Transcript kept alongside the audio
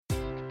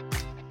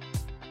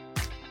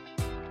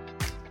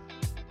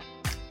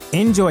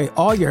Enjoy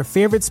all your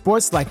favorite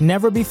sports like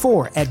never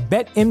before at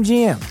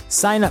BetMGM.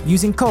 Sign up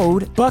using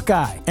code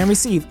Buckeye and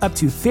receive up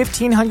to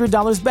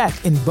 $1,500 back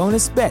in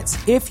bonus bets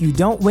if you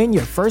don't win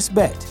your first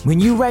bet. When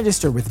you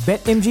register with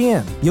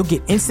BetMGM, you'll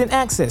get instant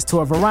access to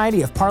a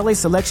variety of parlay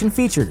selection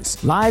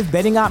features, live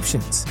betting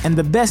options, and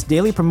the best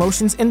daily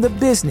promotions in the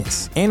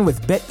business. And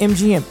with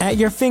BetMGM at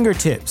your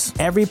fingertips,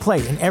 every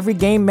play and every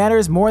game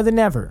matters more than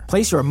ever.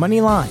 Place your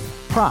money line,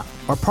 prop,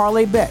 or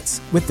parlay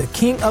bets with the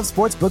king of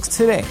sportsbooks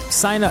today.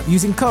 Sign up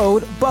using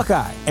code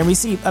Buckeye and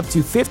receive up to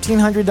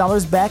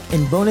 $1,500 back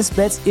in bonus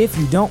bets if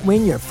you don't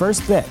win your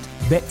first bet.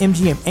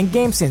 BetMGM and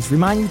GameSense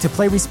remind you to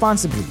play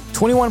responsibly.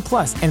 21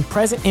 plus and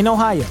present in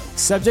Ohio,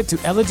 subject to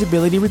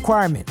eligibility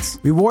requirements.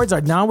 Rewards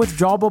are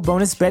non-withdrawable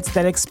bonus bets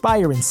that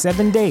expire in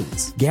 7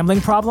 days. Gambling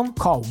problem?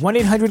 Call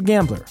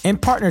 1-800-GAMBLER. In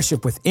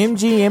partnership with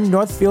MGM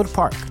Northfield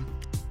Park.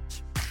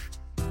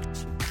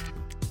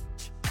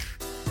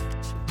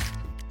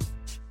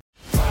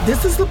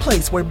 This is the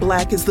place where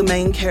Black is the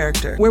main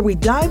character, where we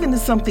dive into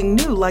something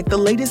new like the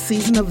latest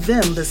season of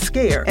Them, The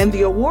Scare, and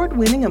the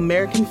award-winning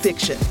American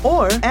Fiction.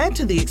 Or add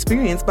to the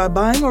experience by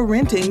buying or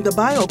renting the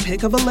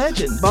biopic of a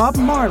legend, Bob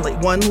Marley,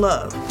 One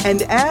Love.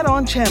 And add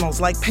on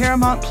channels like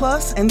Paramount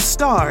Plus and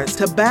Stars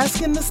to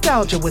bask in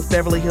nostalgia with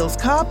Beverly Hills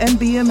Cop and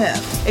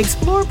BMF.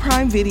 Explore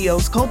Prime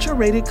Video's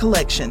culture-rated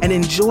collection and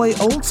enjoy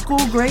old school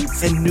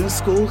greats and new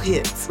school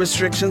hits.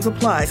 Restrictions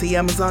apply. See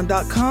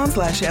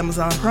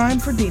Amazon.com/Amazon Prime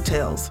for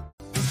details.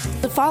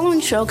 The following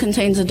show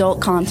contains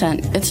adult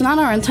content. It's not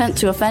our intent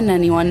to offend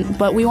anyone,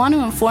 but we want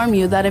to inform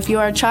you that if you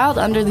are a child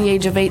under the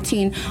age of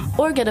 18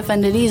 or get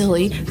offended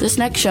easily, this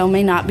next show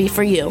may not be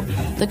for you.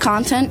 The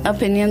content,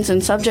 opinions,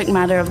 and subject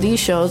matter of these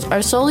shows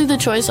are solely the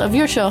choice of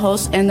your show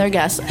hosts and their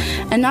guests,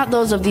 and not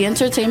those of the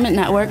Entertainment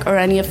Network or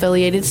any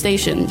affiliated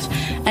stations.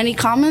 Any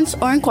comments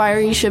or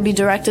inquiries should be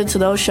directed to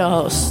those show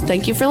hosts.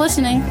 Thank you for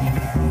listening.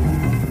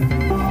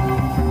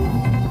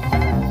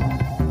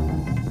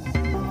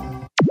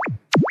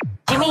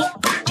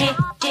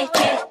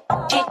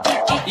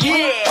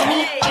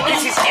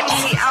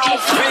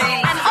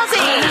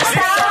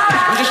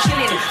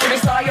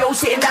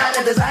 Sitting down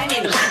and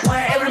designing,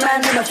 where every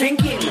man in a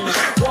thinking,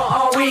 what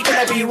are we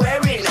gonna be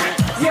wearing?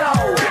 Yo,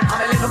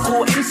 I'm a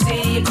Liverpool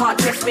MC, you can't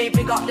test me.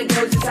 Big up the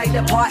girls inside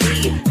the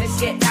party, let's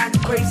get down to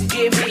crazy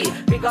Jimmy.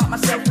 Big up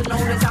myself and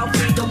known as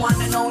Alfie, the one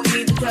and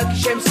only, the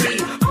Turkish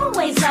MC.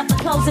 Always love the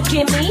clothes of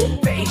Jimmy.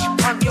 Bitch,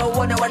 I'm your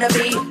wanna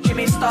be,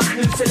 Jimmy Star's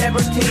new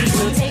celebrity.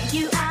 We'll take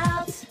you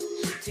out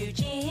to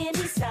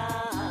Jimmy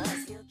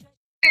Star's.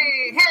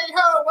 Hey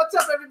ho, what's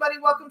up everybody?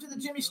 Welcome to the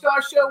Jimmy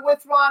Star Show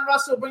with Ron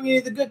Russell, bringing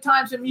you the good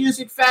times in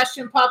music,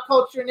 fashion, pop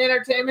culture, and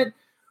entertainment.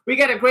 We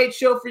got a great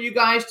show for you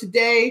guys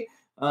today.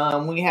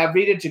 We have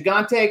Rita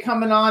Gigante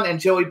coming on and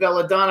Joey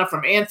Belladonna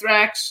from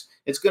Anthrax.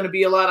 It's going to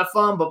be a lot of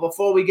fun, but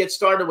before we get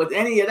started with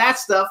any of that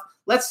stuff,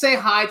 let's say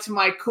hi to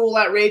my cool,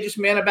 outrageous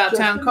man about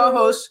town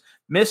co-host,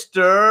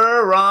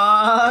 Mr.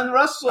 Ron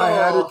Russell. I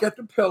had to get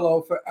the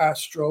pillow for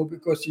Astro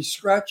because he's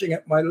scratching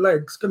at my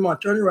legs. Come on,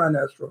 turn around,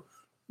 Astro.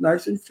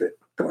 Nice and fit.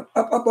 Come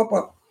on,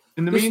 up.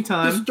 In the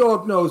meantime, this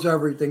dog knows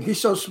everything. He's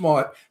so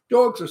smart.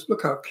 Dogs,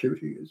 look how cute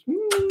he is.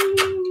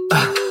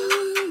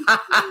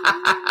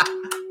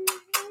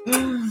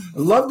 I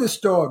love this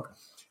dog.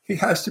 He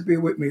has to be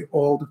with me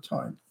all the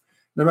time.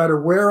 No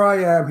matter where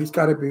I am, he's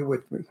got to be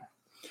with me.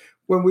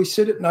 When we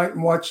sit at night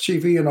and watch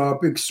TV in our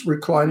big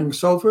reclining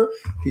sofa,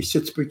 he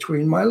sits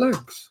between my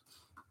legs.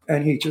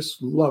 And he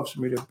just loves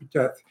me to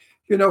death.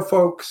 You know,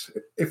 folks,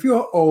 if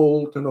you're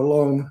old and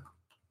alone,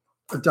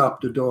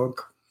 adopt a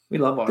dog. We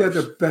love ours. They're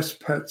the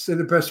best pets. They're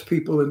the best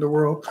people in the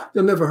world.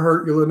 They'll never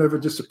hurt you. They'll never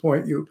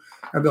disappoint you.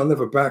 And they'll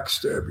never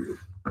backstab you.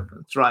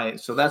 That's right.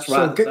 So that's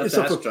right. So get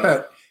yourself a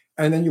pet,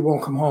 and then you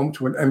won't come home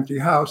to an empty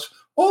house.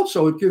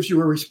 Also, it gives you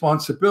a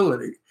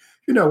responsibility.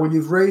 You know, when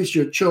you've raised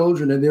your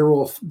children and they're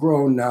all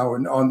grown now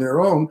and on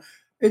their own,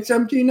 it's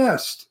empty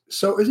nest.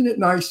 So isn't it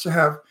nice to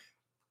have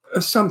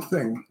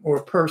something or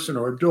a person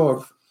or a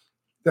dog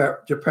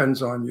that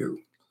depends on you,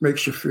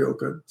 makes you feel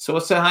good? So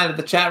let's say hi to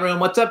the chat room.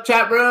 What's up,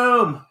 chat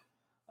room?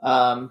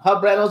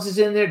 Hub Reynolds is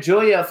in there.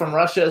 Julia from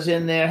Russia is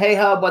in there. Hey,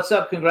 Hub, what's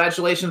up?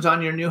 Congratulations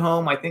on your new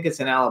home. I think it's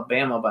in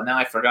Alabama, but now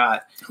I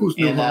forgot. Who's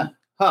new home?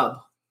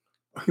 Hub.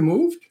 He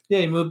moved?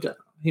 Yeah, he moved.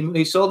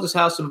 He sold his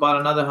house and bought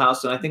another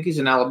house, and I think he's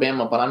in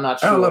Alabama, but I'm not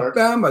sure.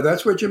 Alabama.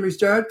 That's where Jimmy's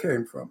dad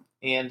came from.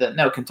 And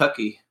no,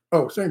 Kentucky.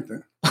 Oh, same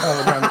thing.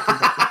 Alabama,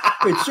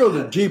 Kentucky. It's still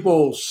the deep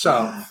old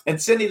South. And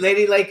Cindy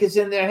Lady Lake is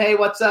in there. Hey,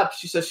 what's up?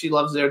 She says she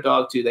loves their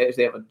dog, too. They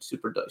have a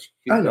super dog.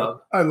 I know.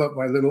 Dog. I love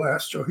my little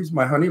Astro. He's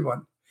my honey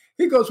bun.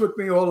 He goes with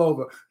me all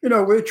over. You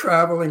know, we're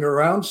traveling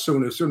around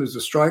soon as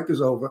the strike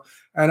is over.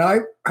 And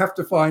I have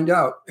to find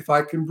out if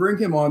I can bring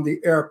him on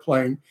the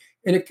airplane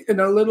in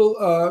a little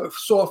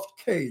soft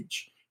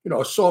cage. You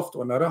know, a soft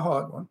one, not a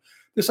hard one.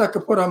 This I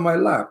could put on my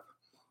lap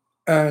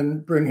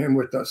and bring him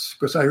with us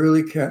because I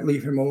really can't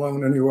leave him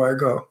alone anywhere I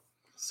go.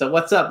 So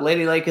what's up?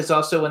 Lady Lake is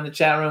also in the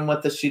chat room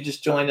with us. She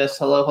just joined us.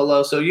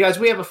 Hello. So you guys,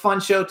 we have a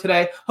fun show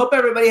today. Hope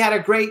everybody had a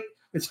great...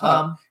 It's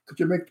hot. Could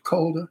you make it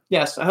colder?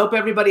 Yes. I hope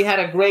everybody had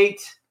a great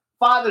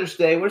Father's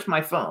Day. Where's my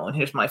phone?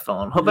 Here's my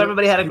phone. Hope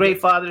everybody had a great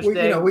Father's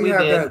Day. We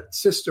have did. that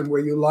system where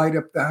you light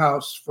up the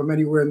house from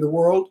anywhere in the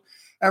world.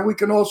 And we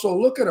can also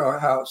look at our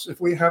house.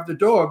 If we have the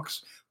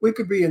dogs, we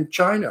could be in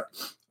China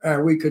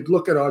and we could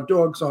look at our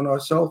dogs on our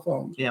cell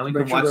phones. Yeah, we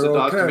can watch the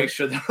dogs to make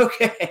sure they're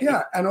okay.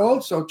 Yeah, and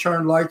also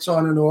turn lights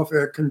on and off,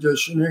 air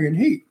conditioning and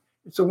heat.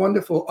 It's a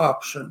wonderful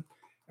option.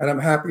 And I'm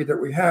happy that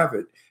we have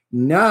it.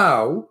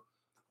 Now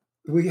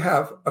we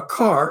have a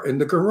car in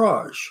the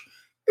garage.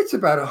 It's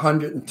about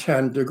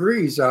 110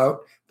 degrees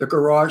out. The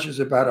garage is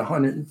about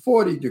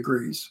 140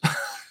 degrees.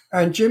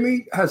 And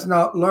Jimmy has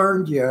not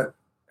learned yet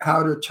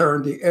how to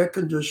turn the air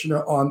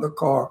conditioner on the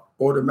car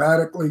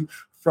automatically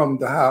from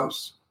the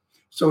house.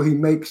 So he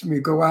makes me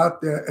go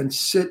out there and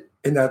sit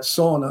in that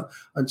sauna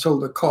until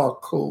the car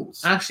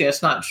cools. Actually,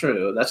 that's not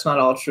true. That's not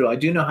all true. I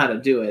do know how to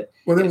do it.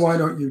 Well, then why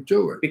don't you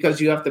do it?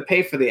 Because you have to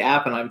pay for the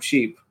app and I'm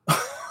cheap.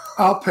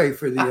 I'll pay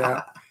for the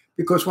app.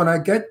 Because when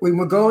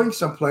we're going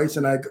someplace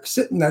and I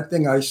sit in that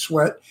thing, I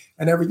sweat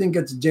and everything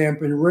gets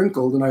damp and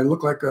wrinkled and I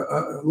look like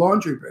a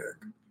laundry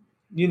bag.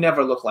 You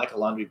never look like a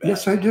laundry bag.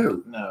 Yes, I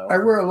do. No. I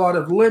wear a lot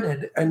of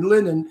linen, and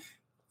linen,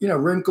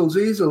 wrinkles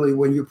easily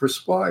when you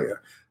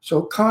perspire.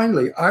 So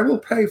kindly, I will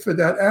pay for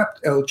that app,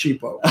 El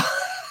Cheapo.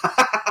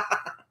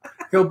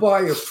 He'll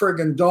buy a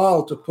friggin'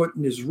 doll to put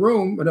in his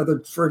room, another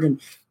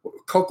friggin'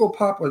 Cocoa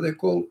Pop, what are they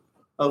called?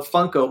 Oh,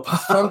 Funko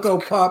Pop.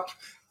 Funko Pop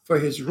for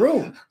his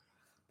room.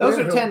 Those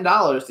are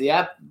 $10. The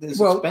app is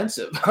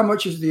expensive. How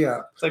much is the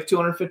app? It's like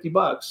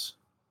 $250.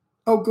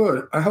 Oh,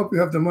 good. I hope you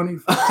have the money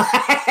for it.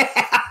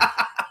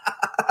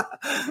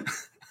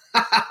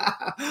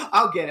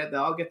 I'll get it,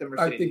 though. I'll get the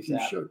Mercedes I think you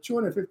app. should.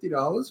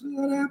 $250 for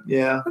that app?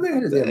 Yeah.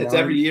 It's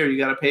every year you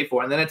got to pay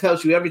for it. And then it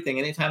tells you everything.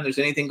 Anytime there's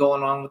anything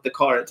going on with the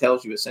car, it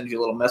tells you. It sends you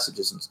little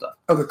messages and stuff.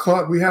 Oh, the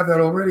car. We have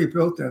that already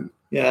built in.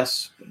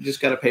 Yes. You just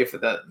got to pay for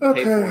that.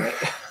 Okay. Pay for it.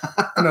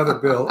 Another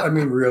bill. I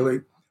mean, really.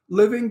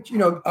 Living,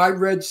 I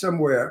read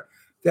somewhere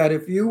that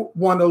if you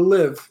want to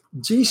live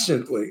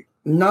decently,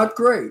 not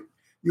great,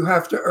 you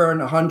have to earn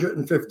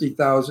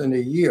 $150,000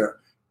 a year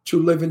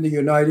to live in the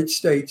United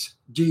States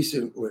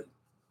decently.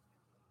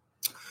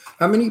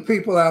 How many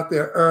people out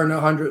there earn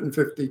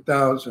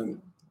 $150,000?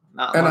 And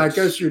much. I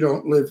guess you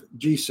don't live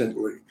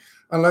decently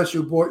unless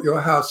you bought your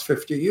house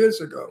 50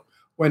 years ago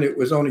when it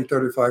was only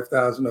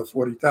 $35,000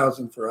 or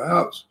 $40,000 for a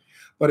house.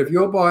 But if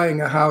you're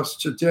buying a house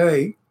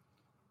today,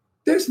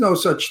 there's no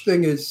such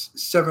thing as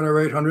 $700,000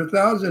 or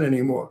 $800,000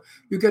 anymore.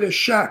 You get a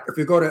shack if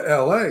you go to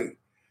LA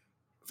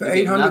for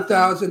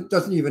 $800,000.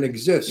 Doesn't even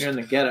exist. You're in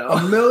the ghetto.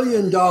 $1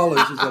 million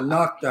is a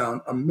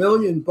knockdown. $1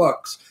 million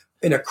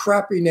in a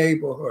crappy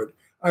neighborhood.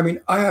 I mean,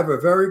 I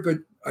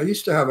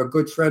used to have a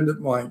good friend of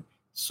mine,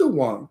 Sue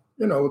Wong,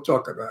 we'll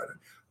talk about it,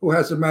 who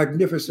has a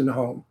magnificent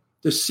home,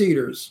 the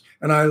Cedars,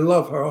 and I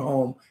love her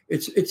home.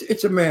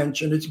 It's a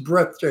mansion. It's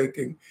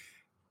breathtaking.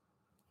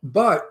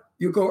 But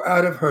you go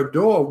out of her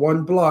door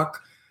 1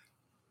 block,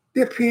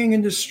 they're peeing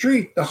in the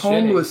street, the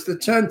homeless, the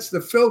tents,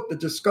 the filth, the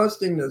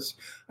disgustingness.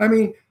 I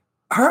mean,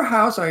 her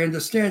house, I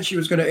understand she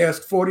was going to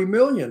ask $40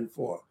 million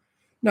for.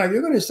 Now,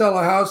 you're going to sell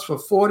a house for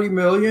 $40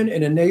 million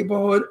in a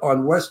neighborhood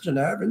on Western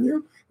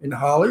Avenue in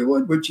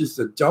Hollywood, which is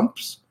the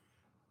dumps?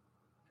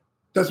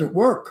 Doesn't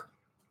work.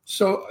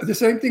 So the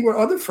same thing with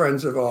other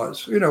friends of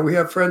ours. We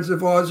have friends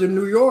of ours in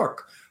New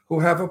York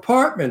who have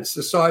apartments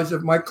the size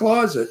of my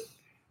closet,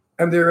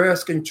 and they're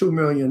asking $2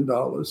 million,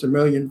 $1.5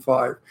 million.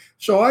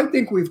 So I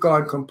think we've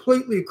gone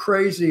completely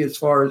crazy as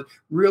far as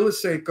real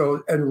estate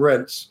goes and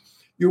rents.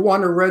 You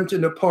want to rent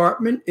an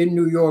apartment in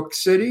New York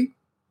City?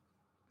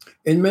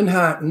 In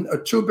Manhattan, a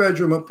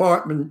 2-bedroom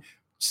apartment,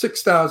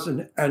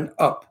 $6,000 and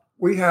up.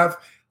 We have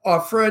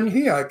our friend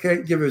here, I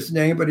can't give his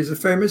name, but he's a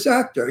famous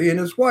actor. He and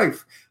his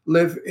wife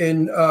live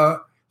in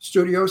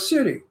Studio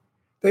City.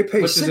 They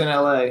pay Which is in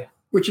LA.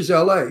 Which is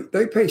LA.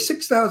 They pay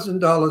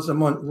 $6,000 a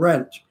month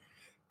rent.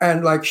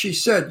 And like she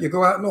said, you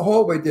go out in the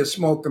hallway, they're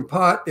smoking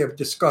pot, they're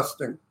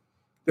disgusting.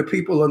 The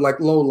people are like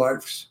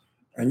lowlifes,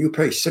 and you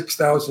pay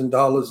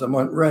 $6,000 a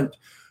month rent.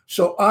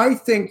 So I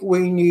think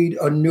we need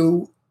a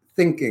new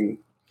thinking.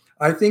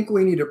 I think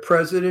we need a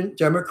president,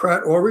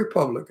 Democrat or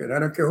Republican, I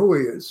don't care who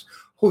he is,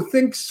 who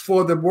thinks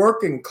for the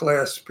working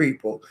class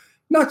people,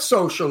 not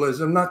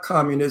socialism, not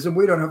communism.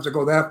 We don't have to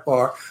go that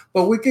far,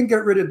 but we can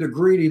get rid of the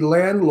greedy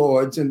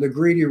landlords and the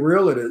greedy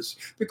realtors,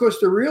 because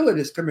the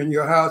realtors come in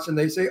your house and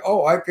they say,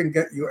 oh, I can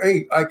get you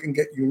 8, I can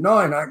get you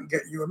 9, I can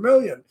get you 1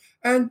 million.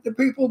 And the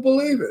people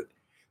believe it.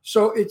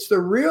 So it's the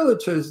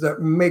realtors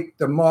that make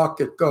the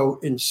market go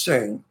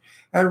insane.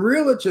 And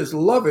realtors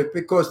love it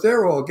because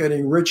they're all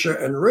getting richer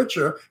and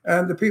richer,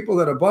 and the people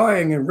that are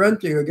buying and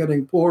renting are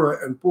getting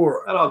poorer and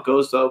poorer. That all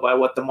goes, though, by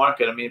what the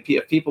market. I mean,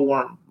 if people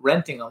weren't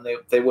renting them,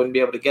 they wouldn't be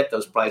able to get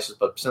those prices.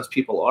 But since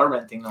people are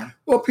renting them.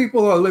 Well,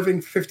 people are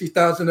living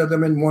 50,000 of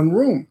them in one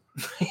room.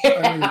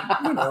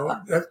 I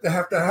mean, they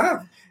have to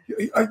have.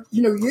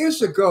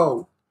 Years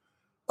ago,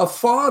 a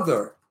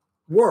father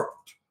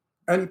worked,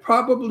 and he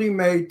probably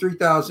made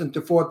 $3,000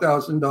 to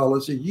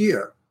 $4,000 a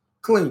year,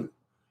 clean.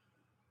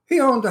 He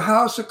owned a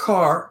house, a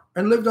car,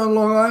 and lived on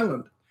Long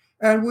Island.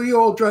 And we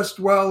all dressed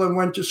well and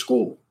went to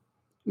school.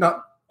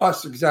 Not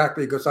us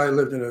exactly, because I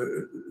lived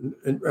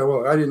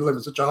well, I didn't live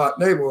in such a hot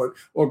neighborhood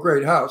or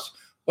great house,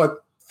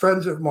 but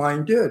friends of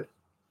mine did.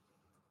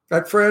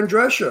 Like Fran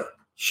Drescher,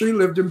 she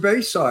lived in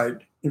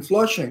Bayside in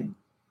Flushing.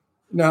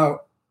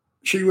 Now,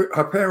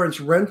 her parents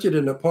rented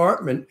an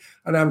apartment,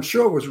 and I'm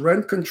sure it was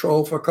rent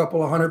control for a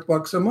couple of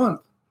 $100 a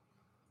month.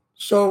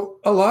 So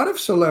a lot of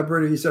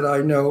celebrities that I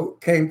know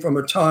came from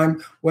a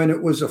time when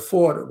it was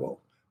affordable,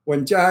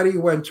 when daddy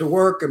went to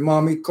work and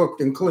mommy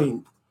cooked and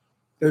cleaned.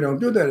 They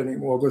don't do that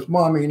anymore because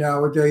mommy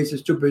nowadays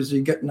is too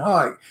busy getting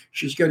high.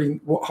 She's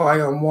getting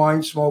high on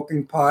wine,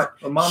 smoking pot.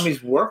 Well,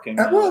 mommy's working.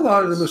 And, well, a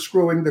lot of them are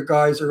screwing the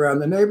guys around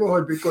the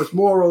neighborhood because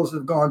morals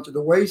have gone to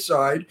the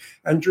wayside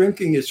and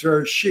drinking is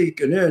very chic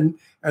and in,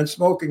 and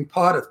smoking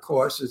pot, of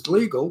course, is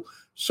legal.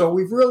 So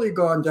we've really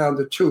gone down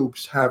the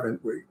tubes,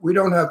 haven't we? We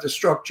don't have the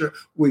structure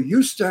we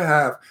used to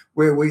have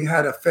where we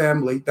had a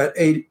family that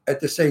ate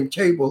at the same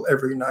table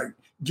every night,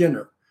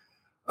 dinner.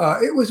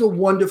 It was a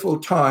wonderful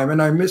time,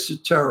 and I miss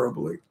it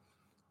terribly.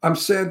 I'm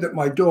sad that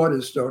my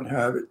daughters don't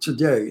have it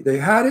today. They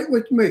had it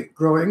with me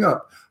growing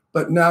up,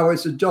 but now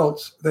as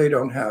adults, they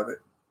don't have it.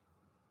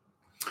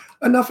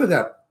 Enough of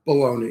that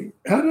baloney.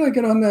 How did I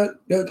get on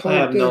that whole I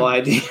have thing? no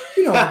idea.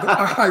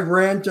 I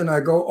rant and I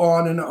go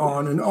on and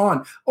on and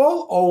on.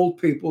 All old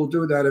people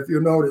do that, if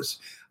you notice.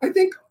 I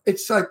think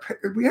it's like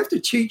we have to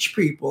teach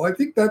people. I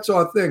think that's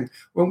our thing.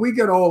 When we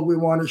get old, we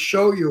want to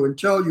show you and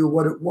tell you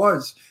what it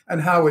was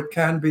and how it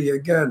can be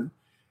again.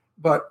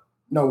 But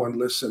no one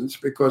listens,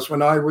 because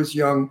when I was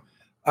young,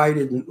 I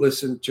didn't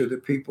listen to the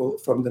people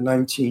from the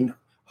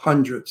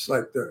 1900s,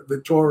 like the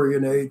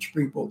Victorian age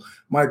people.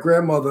 My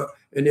grandmother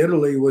in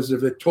Italy was a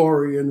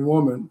Victorian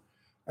woman,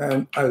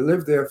 and I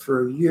lived there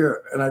for a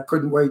year, and I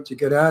couldn't wait to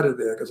get out of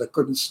there because I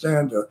couldn't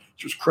stand her.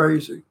 She was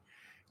crazy.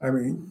 I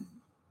mean,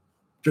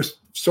 just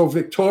so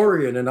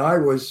Victorian, and I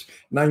was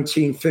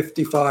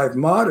 1955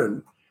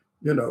 modern.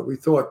 We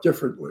thought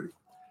differently.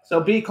 So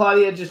B.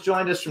 Claudia just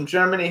joined us from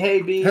Germany.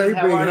 Hey, B. Hey,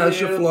 how B, are how's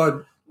you? your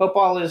flood? Hope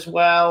all is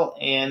well.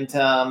 And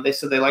they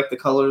said they like the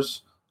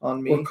colors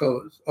on me. What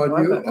colors? On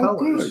Well, you? I've got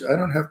colors. Good. I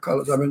don't have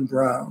colors. I'm in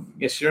brown.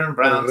 Yes, you're in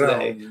brown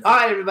today. All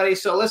right, everybody.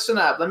 So listen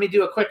up. Let me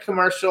do a quick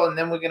commercial, and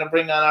then we're going to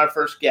bring on our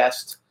first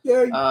guest.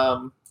 Yay.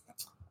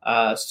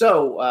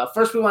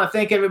 First, we want to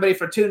thank everybody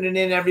for tuning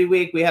in every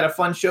week. We had a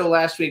fun show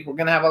last week. We're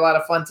going to have a lot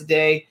of fun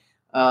today.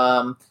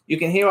 You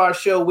can hear our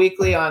show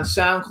weekly on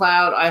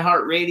SoundCloud,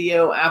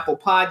 iHeartRadio, Apple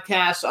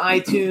Podcasts,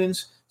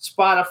 iTunes,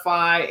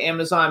 Spotify,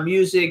 Amazon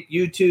Music,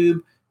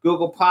 YouTube,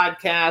 Google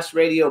Podcasts,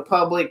 Radio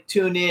Public,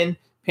 TuneIn,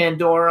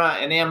 Pandora,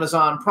 and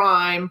Amazon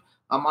Prime.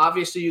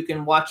 Obviously, you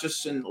can watch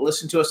us and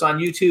listen to us on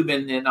YouTube,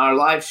 and our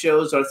live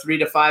shows are 3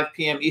 to 5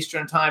 p.m.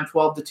 Eastern Time,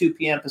 12 to 2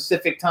 p.m.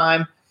 Pacific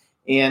Time.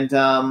 And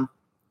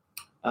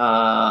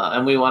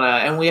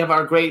we have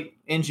our great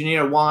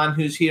engineer Juan,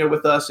 who's here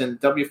with us,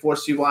 and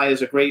W4CY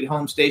is a great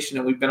home station,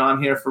 and we've been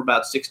on here for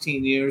about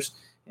 16 years,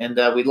 and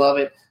we love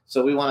it.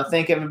 So we want to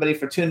thank everybody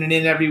for tuning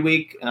in every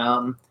week.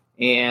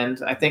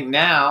 And I think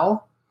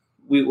now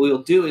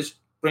we'll do is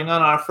bring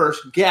on our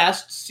first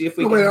guest. See if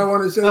we can. Wait, I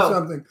want to say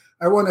something.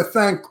 I want to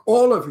thank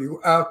all of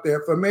you out there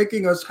for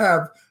making us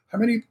have how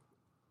many?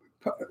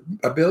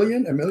 A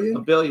billion? A million? A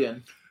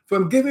billion.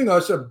 From giving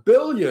us 1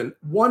 billion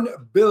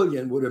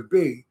would it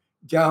be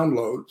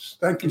downloads.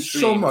 Thank you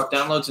so much.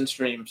 Downloads and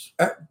streams.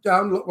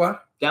 Download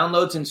what?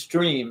 Downloads and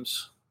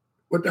streams.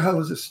 What the hell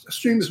is this? A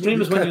stream is when you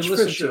listen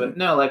fish to it.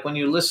 No, like when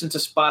you listen to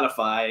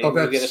Spotify,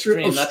 you get a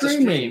stream. That's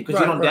streaming. A stream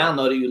because you don't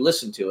download it, you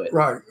listen to it.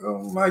 Right.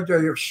 Oh, my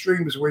day of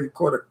stream is where you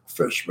caught a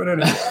fish. But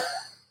anyway.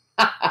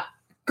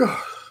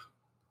 God.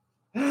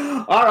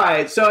 All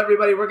right. So,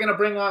 everybody, we're going to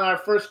bring on our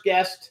first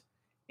guest.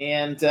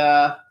 And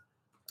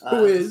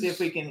who is? See if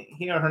we can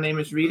hear. Her name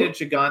is Rita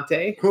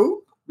Gigante.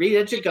 Who?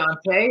 Rita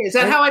Gigante. Is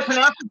that how I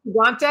pronounce it?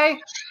 Gigante?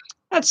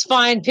 That's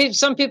fine.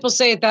 Some people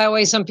say it that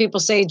way. Some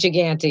people say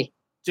Gigante.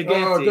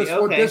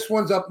 Gigante. This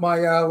one's up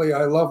my alley.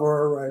 I love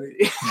her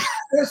already.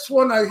 This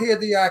one, I hear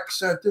the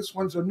accent. This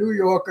one's a New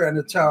Yorker and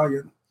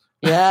Italian.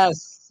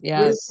 Yes.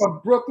 From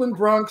Brooklyn,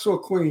 Bronx, or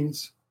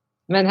Queens?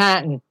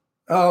 Manhattan.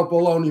 Oh,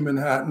 baloney,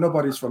 Manhattan.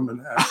 Nobody's from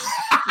Manhattan.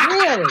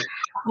 Really?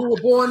 You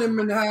were born in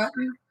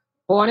Manhattan?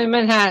 Born in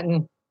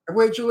Manhattan.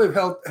 Where'd you live?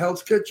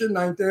 Hell's Kitchen,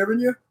 9th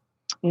Avenue?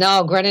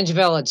 No, Greenwich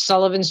Village.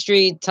 Sullivan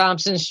Street,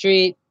 Thompson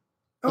Street,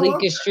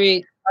 Bleecker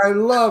Street. I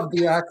love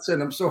the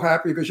accent. I'm so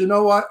happy because you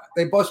know what?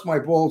 They bust my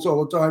balls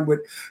all the time with,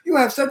 you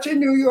have such a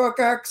New York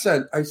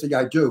accent. I say,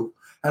 I do.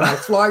 And I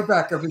fly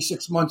back every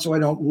 6 months so I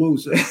don't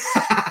lose it.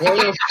 Who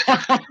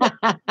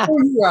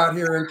are you out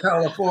here in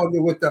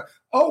California with the,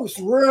 it's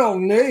real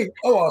neat.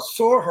 Oh, I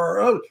saw her.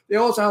 Oh, they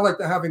all sound like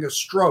they're having a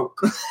stroke.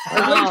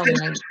 Oh,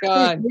 my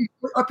God.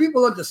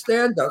 People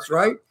understand us,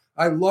 right?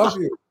 I love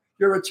you.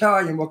 You're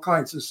Italian. What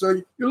kind?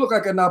 So you look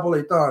like a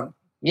Napolitan.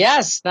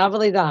 Yes,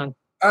 Napolitan.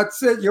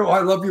 That's it. I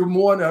love you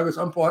more now because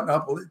I'm part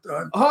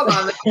Napolitan. Hold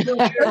on.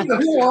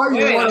 Who are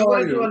you? What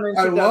are you?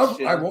 I love.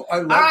 All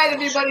right,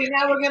 everybody.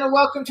 Now we're going to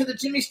welcome to the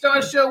Jimmy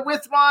Star Show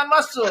with Ron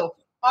Russell,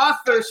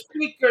 author,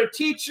 speaker,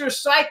 teacher,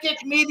 psychic,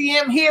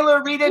 medium,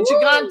 healer, Rita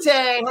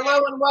Gigante.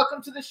 Hello and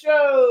welcome to the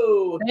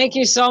show. Thank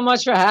you so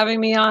much for having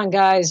me on,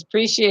 guys.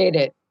 Appreciate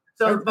it.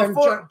 So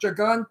before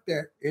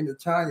Gigante in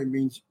Italian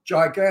means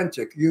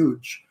gigantic,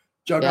 huge.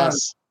 Gigante.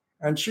 Yes.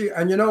 And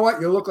you know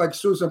what? You look like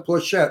Susan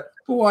Plachette,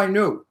 who I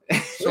knew.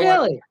 So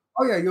Really?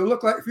 oh yeah, you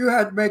look like, if you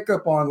had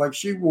makeup on like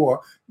she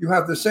wore, you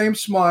have the same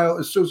smile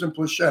as Susan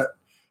Plachette.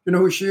 You know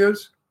who she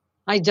is?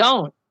 I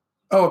don't.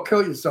 Oh,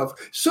 kill yourself.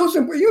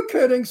 Susan, were you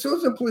kidding?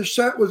 Susan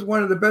Plachette was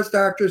one of the best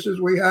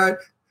actresses we had.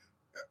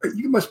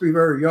 You must be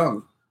very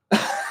young.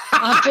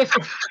 I'm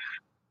 50,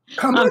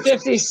 I'm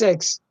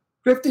 56.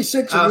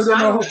 56, and you don't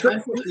know who,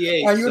 I'm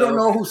 58, and you don't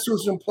know who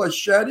Susan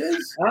Plachette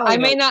is? I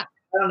may not.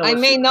 I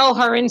may know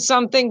her in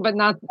something, but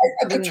not.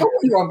 I told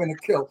you I'm going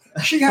to kill.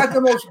 She had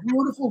the most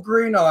beautiful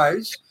green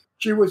eyes.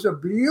 She was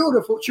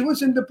she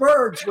was in The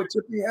Birds with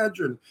Tippi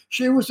Hedren.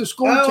 She was the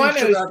school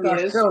teacher that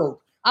got killed.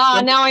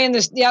 Now I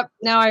understand.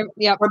 I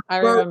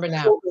remember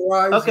now.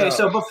 Okay,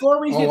 so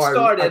before we get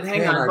started,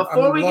 hang on.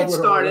 Before we get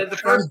started, the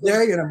first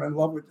day, and I'm in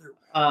love with you.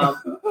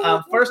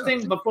 First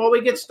thing before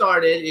we get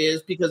started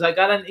is because I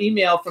got an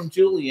email from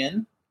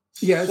Julian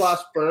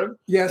Schlossberg.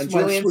 Yes, and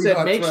Julian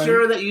said, make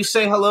sure that you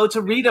say hello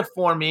to Rita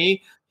for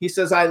me. He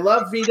says, I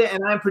love Rita,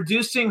 and I'm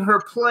producing her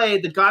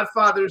play, The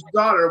Godfather's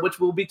Daughter, which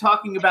we'll be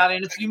talking about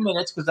in a few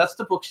minutes because that's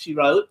the book she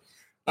wrote.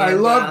 And, I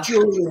love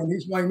Julian.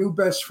 He's my new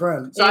best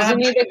friend. So isn't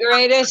he the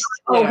greatest?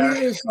 Oh,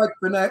 he is like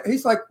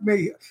he's like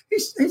me.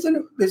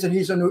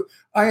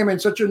 I am in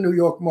such a New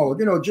York mode.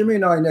 You know, Jimmy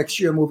and I next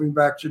year moving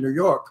back to New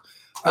York.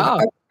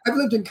 I've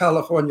lived in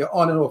California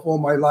on and off all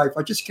my life.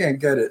 I just can't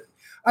get it.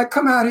 I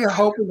come out here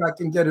hoping I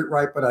can get it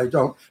right, but I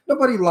don't.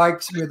 Nobody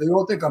likes me. They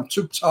all think I'm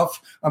too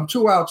tough. I'm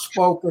too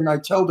outspoken. I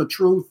tell the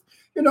truth.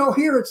 You know,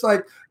 here it's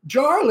like,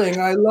 darling,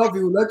 I love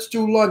you. Let's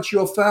do lunch.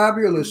 You're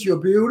fabulous. You're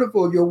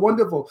beautiful. You're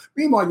wonderful.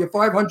 Meanwhile, you're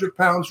 500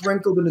 pounds,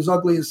 wrinkled, and as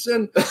ugly as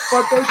sin.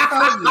 But they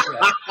tell you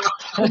that.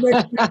 It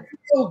makes me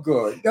feel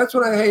good. That's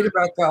what I hate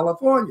about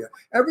California.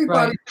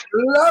 Everybody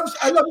loves,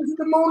 I love you to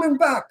the moon and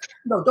back.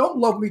 No, don't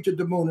love me to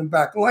the moon and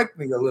back. Like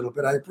me a little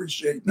bit. I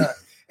appreciate that.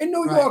 In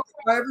New York,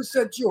 if I ever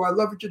said to you, I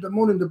love you to the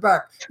moon and the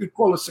back, you'd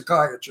call a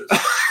psychiatrist.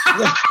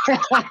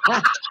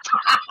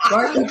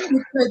 Right?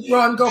 You'd say,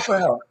 Ron, go for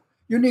help.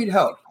 You need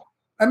help.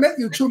 I met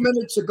you 2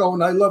 minutes ago,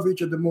 and I love you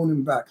to the moon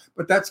and back.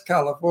 But that's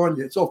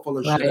California. It's all full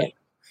of shit.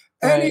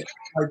 Anyway,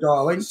 my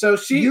darling. So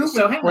hang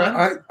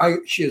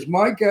on. She is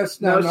my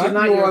guest now. No, she's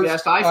not your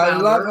guest. I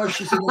love her.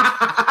 She's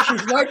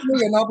like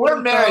me. And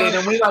we're married,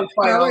 and we like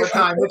fight all the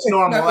time. It's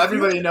normal.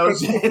 Everybody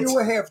knows it. If you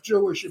were half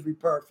Jewish, you'd be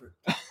perfect.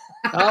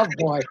 Oh,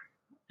 boy.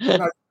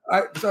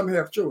 Because I'm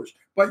half Jewish.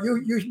 But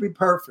you should be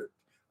perfect.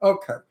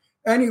 Okay.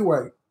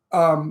 Anyway,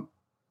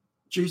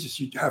 Jesus,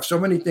 you have so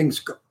many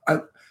things.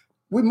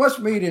 We must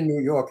meet in New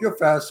York. You're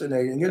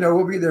fascinating. You know,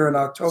 we'll be there in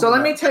October. So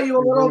let me tell you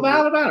a little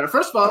about her.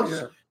 First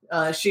of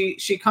all,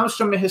 she comes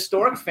from a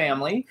historic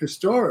family.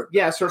 Historic?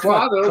 Yes, her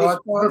father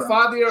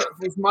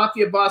was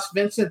mafia boss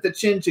Vincent the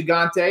Chin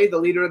Gigante, the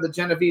leader of the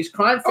Genovese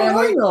crime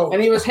family.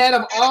 And he was head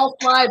of all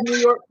 5 New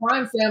York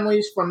crime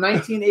families from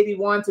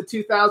 1981 to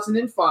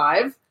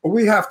 2005.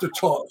 We have to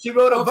talk. She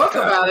wrote a book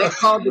about it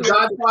called The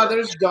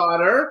Godfather's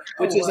Daughter,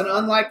 which is an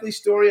unlikely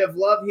story of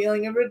love,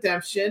 healing, and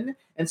redemption.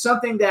 And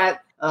something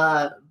that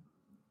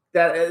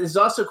is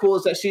also cool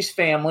is that she's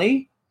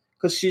family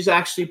because she's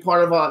actually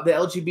part of the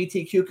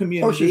LGBTQ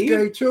community. Oh, she's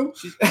gay too?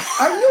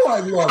 I knew I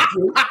loved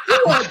you.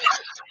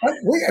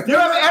 You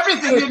have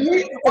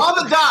everything. All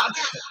the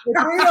dots.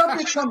 If we don't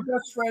become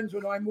best friends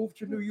when I move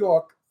to New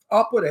York,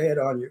 I'll put a hit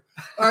on you.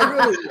 I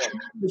really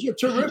will. You're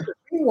terrific.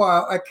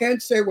 Meanwhile, I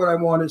can't say what I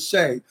want to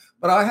say,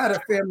 but I had a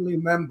family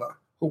member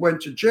who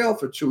went to jail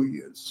for 2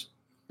 years.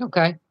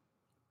 Okay.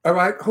 All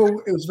right.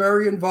 Who was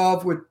very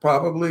involved with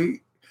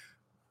probably,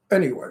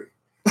 anyway.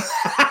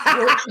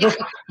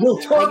 We'll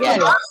talk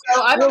about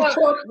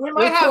it. We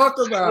might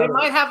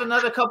have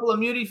another couple of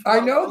muty.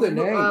 I know the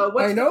name.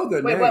 I know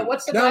the name.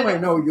 What's the now guy? I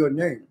know your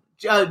name.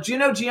 Do you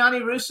know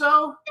Gianni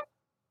Russo?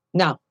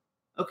 No.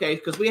 Okay,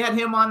 because we had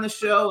him on the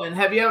show, and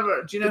have you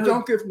ever? Do you know?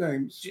 Don't give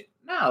names.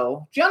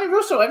 No, Gianni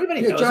Russo.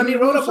 Everybody knows. Johnny he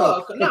wrote Russo. a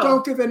book. No, but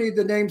don't give any of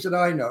the names that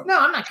I know. No,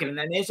 I'm not giving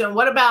that names. And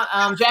what about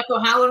Jack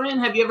O'Halloran?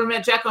 Have you ever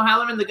met Jack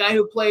O'Halloran, the guy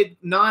who played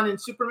Non in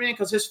Superman?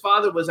 Because his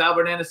father was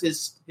Albert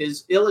Anastasia,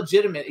 his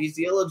illegitimate. He's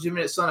the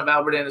illegitimate son of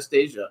Albert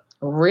Anastasia.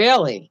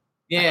 Really?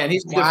 Yeah, and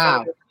he's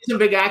a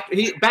big actor.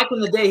 Back in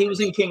the day, he was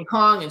in King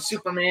Kong and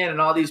Superman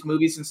and all these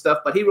movies and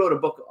stuff. But he wrote a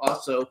book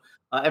also.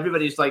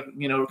 Everybody's like,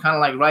 kind of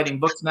like writing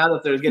books now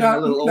that they're getting a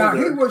little older. Now,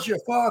 he was your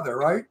father,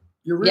 right?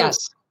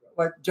 Yes.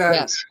 Like Jack.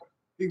 Yes.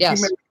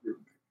 Yes.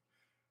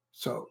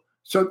 So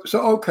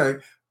okay.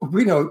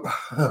 We know.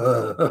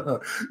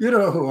 You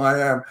know who I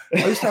am.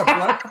 I used to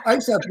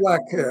have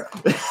black hair.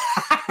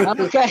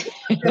 Okay.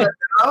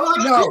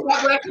 No,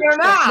 black hair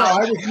now. No,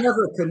 I was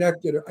never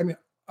connected. I mean,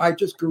 I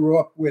just grew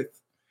up with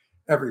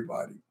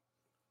everybody.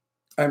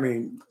 I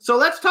mean, so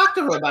let's talk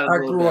to her about it. I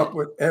grew up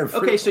with every.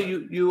 Okay, so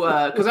you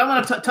because I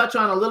want to touch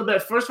on a little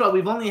bit. First of all,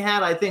 we've only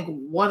had, I think,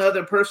 one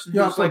other person.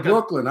 Yeah, I'm who's from like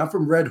Brooklyn. I'm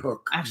from Red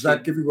Hook. Does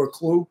that give you a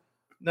clue?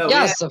 No.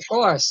 Yes, of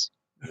course.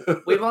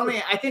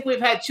 I think we've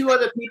had two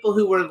other people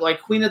who were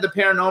like Queen of the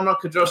Paranormal,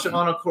 Kadrosha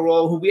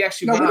Carol, who we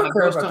actually went on a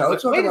ghost hunt.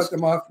 Let's talk about the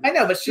mafia. I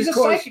know, but she's a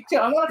psychic too.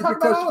 I want to talk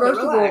about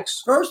all of it.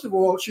 First of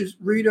all,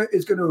 Rita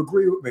is going to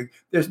agree with me.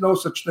 There's no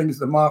such thing as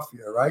the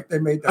mafia, right? They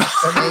made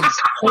that.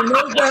 They made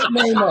that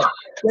name up.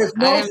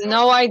 I have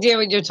no idea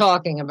what you're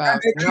talking about.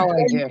 No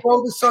idea.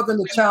 Throw the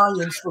Southern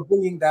Italians for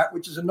being that,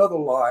 which is another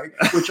lie,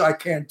 which I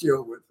can't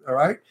deal with. All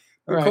right,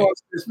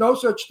 because there's no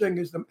such thing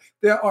as them.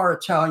 There are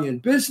Italian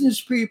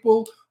business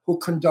people who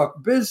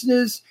conduct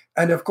business,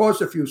 and of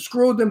course, if you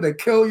screw them, they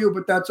kill you.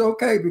 But that's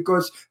okay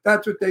because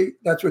that's what they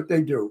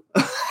do.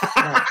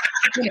 But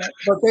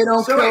they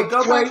don't kill. Wait, I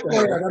got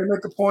to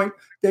make a point.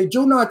 They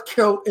do not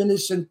kill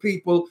innocent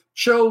people,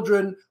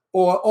 children,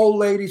 or old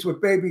ladies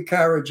with baby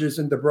carriages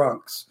in the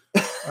Bronx.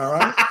 All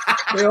right.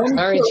 They only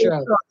Very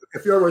true.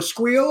 If you're a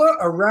squealer,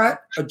 a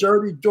rat, a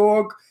dirty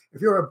dog,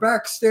 if you're a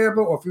backstabber,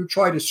 or if you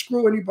try to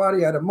screw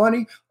anybody out of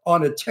money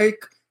on a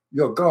take,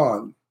 you're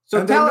gone. So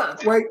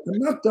wait, I'm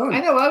not done. I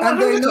know. I want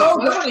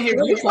to hear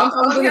you talk.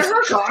 I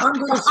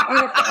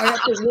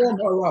have to warm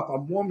her up.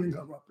 I'm warming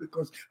her up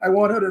because I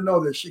want her to know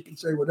that she can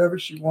say whatever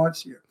she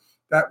wants here,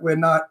 that we're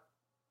not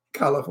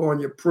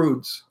California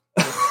prudes.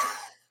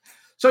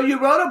 So you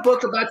wrote a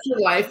book about your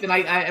life, and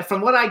I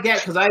from what I get,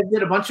 because I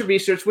did a bunch of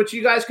research, which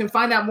you guys can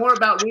find out more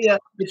about Rita.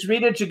 It's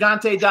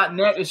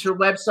RitaGigante.net is her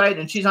website,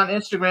 and she's on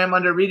Instagram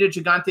under Rita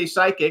Gigante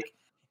Psychic.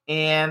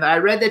 And I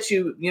read that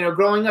you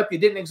growing up, you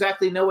didn't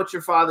exactly know what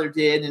your father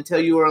did until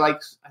you were like,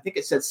 I think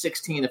it said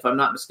 16, if I'm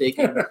not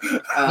mistaken.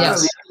 Yes.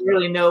 So you didn't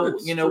really know,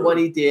 what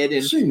he did,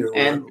 and you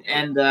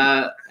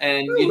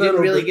didn't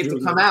really get to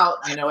come out,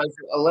 as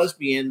a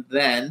lesbian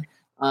then.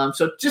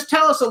 So just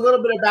tell us a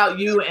little bit about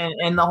you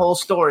and the whole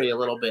story a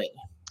little bit.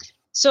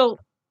 So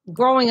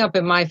growing up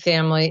in my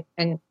family,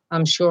 and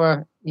I'm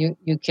sure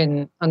you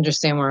can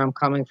understand where I'm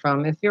coming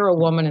from. If you're a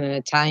woman in an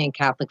Italian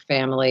Catholic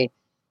family,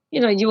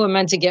 you were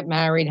meant to get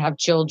married, have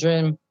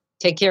children,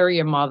 take care of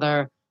your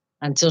mother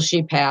until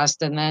she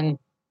passed. And then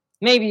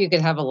maybe you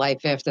could have a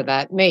life after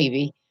that,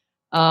 maybe.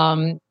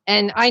 And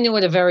I knew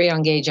at a very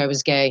young age I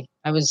was gay.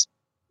 I was,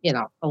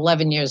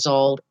 11 years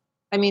old.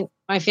 I mean,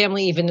 my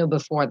family even knew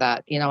before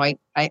that.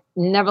 I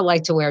never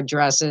liked to wear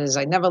dresses.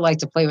 I never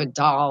liked to play with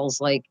dolls.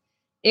 Like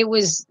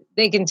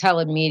they can tell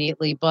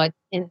immediately. But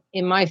in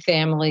my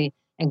family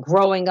and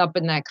growing up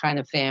in that kind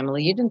of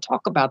family, you didn't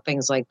talk about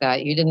things like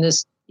that.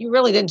 You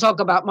really didn't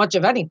talk about much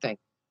of anything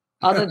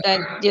other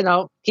than,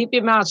 keep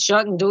your mouth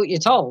shut and do what you're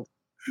told.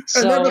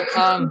 So,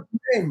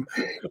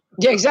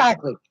 yeah,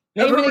 exactly.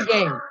 Name it a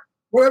game.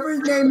 Whatever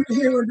name you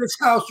hear in this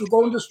house, you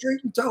go in the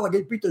street and tell like,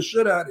 he beat the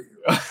shit out of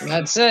you.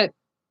 That's it.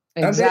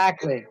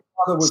 Exactly.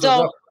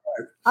 So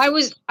I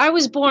was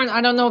born,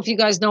 I don't know if you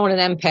guys know what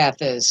an empath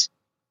is,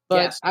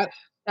 but yes.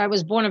 I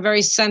was born a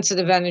very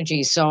sensitive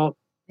energy. So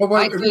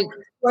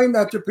explain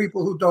that to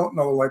people who don't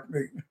know like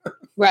me.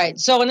 Right.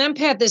 So an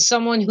empath is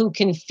someone who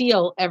can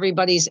feel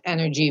everybody's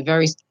energy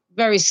very,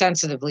 very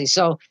sensitively.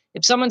 So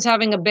if someone's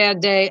having a bad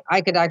day, I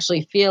could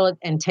actually feel it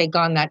and take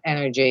on that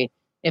energy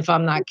if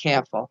I'm not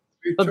careful.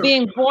 But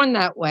being born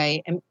that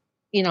way, and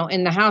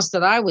in the house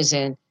that I was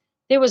in,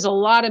 there was a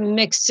lot of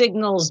mixed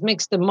signals,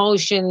 mixed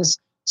emotions,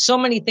 so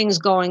many things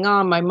going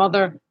on. My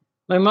mother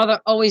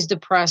always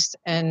depressed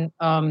and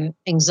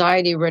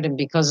anxiety ridden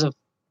because of,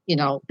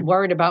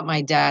 worried about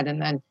my dad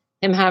and then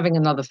him having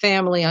another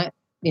family, that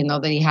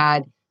he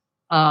had.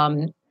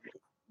 I'm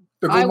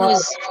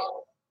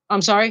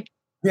sorry?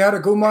 He had a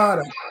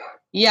gumara.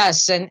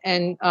 Yes.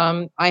 And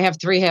I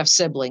have 3 half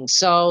siblings.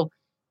 So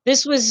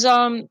this was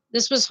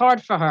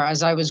hard for her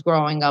as I was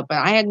growing up. And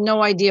I had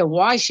no idea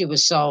why she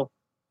was so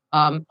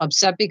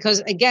upset because,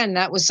 again,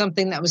 that was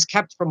something that was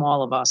kept from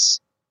all of us.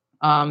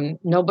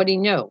 Nobody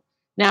knew.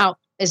 Now,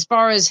 as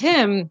far as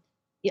him,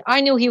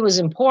 I knew he was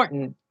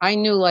important. I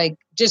knew,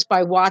 just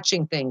by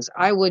watching things.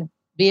 I would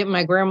be at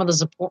my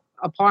grandmother's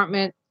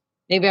apartment.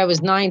 Maybe I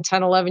was 9,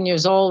 10, 11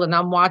 years old, and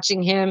I'm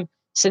watching him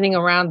sitting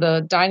around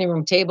the dining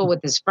room table with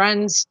his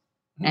friends.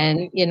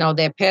 And,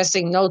 they're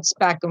passing notes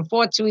back and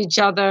forth to each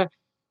other.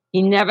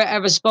 He never,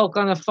 ever spoke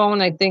on the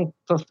phone, I think,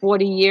 for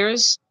 40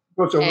 years.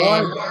 What's a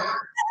line?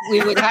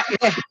 We would have.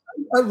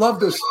 I love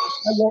this.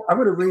 I'm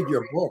going to read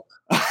your book.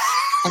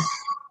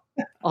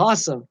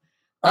 Awesome.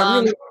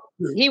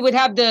 He would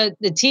have the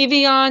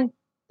TV on,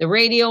 the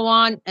radio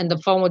on, and the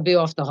phone would be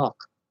off the hook.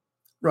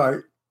 Right.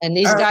 And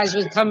these guys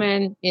would come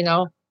in,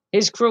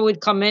 his crew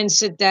would come in,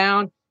 sit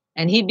down,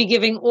 and he'd be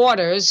giving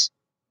orders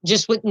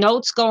just with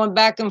notes going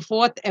back and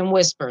forth and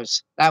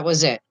whispers. That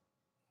was it.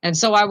 And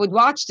so I would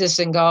watch this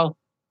and go,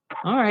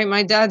 all right,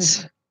 my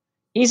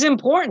he's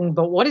important,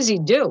 but what does he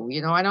do?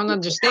 I don't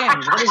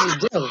understand. What does he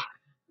do?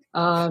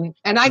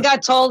 And I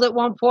got told at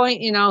one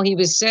point, he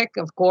was sick,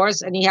 of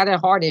course, and he had a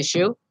heart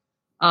issue.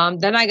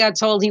 Then I got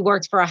told he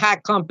worked for a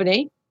hat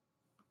company.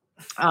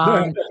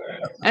 And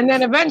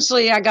then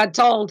eventually I got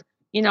told,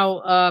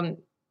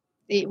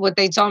 what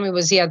they told me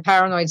was he had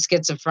paranoid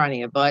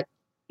schizophrenia. But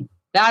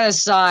that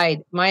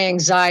aside, my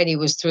anxiety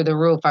was through the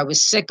roof. I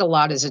was sick a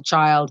lot as a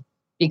child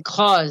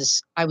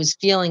because I was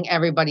feeling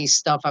everybody's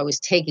stuff. I was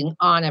taking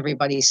on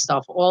everybody's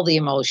stuff, all the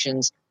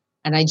emotions,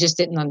 and I just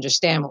didn't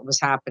understand what was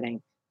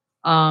happening.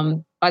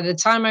 By the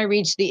time I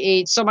reached the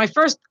age, so my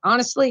first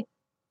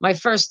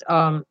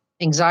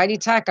anxiety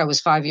attack, I was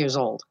 5 years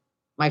old.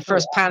 My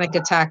first panic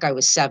attack, I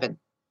was 7.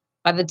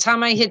 By the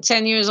time I hit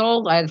 10 years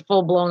old, I had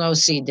full-blown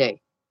OCD.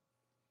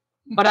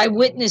 But I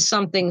witnessed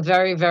something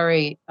very,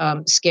 very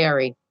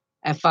scary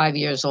at 5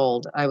 years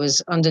old. I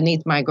was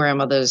underneath my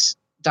grandmother's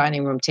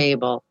dining room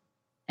table,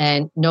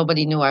 and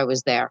nobody knew I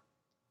was there.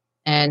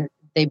 And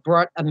they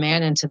brought a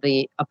man into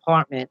the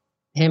apartment.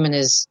 Him and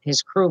his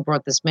crew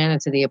brought this man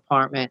into the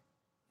apartment.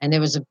 And there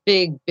was a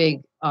big,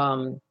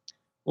 I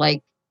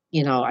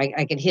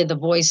could hear the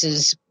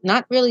voices,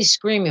 not really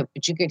screaming,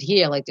 but you could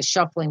hear like the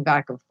shuffling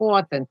back and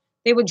forth. And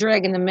they were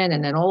dragging them in.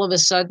 And then all of a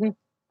sudden,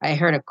 I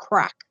heard a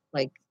crack,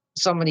 like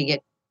somebody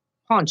get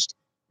punched.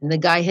 And the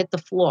guy hit the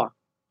floor.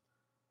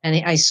 And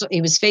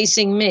he was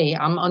facing me.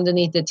 I'm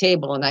underneath the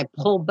table. And I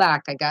pulled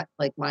back. I got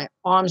like my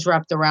arms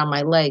wrapped around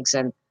my legs.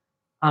 And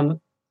I'm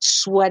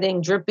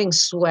sweating, dripping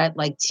sweat,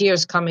 like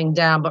tears coming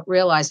down, but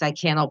realized I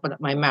can't open up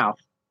my mouth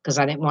because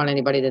I didn't want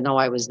anybody to know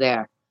I was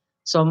there.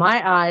 So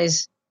my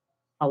eyes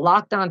are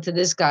locked onto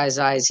this guy's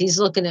eyes. He's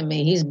looking at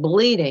me. He's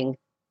bleeding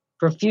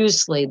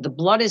profusely. The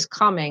blood is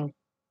coming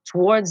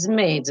towards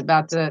me. It's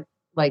about to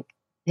like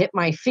hit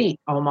my feet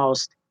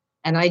almost.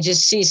 And I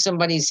just see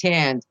somebody's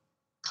hand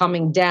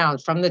coming down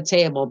from the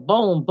table.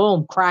 Boom,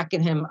 boom,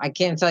 cracking him. I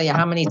can't tell you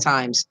how many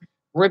times.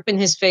 Ripping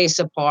his face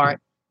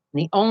apart.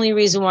 And the only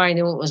reason why I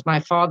knew it was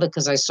my father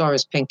because I saw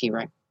his pinky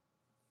ring.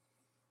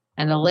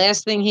 And the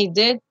last thing he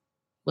did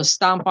was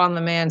stomp on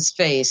the man's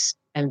face.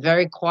 And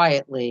very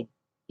quietly,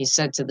 he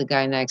said to the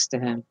guy next to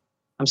him,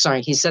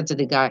 he said to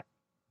the guy,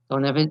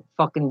 "Don't ever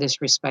fucking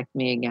disrespect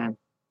me again."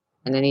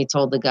 And then he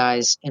told the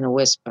guys in a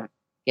whisper,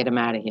 "Get him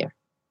out of here."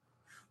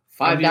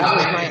 5 years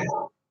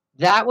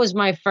That was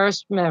my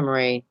first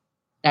memory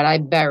that I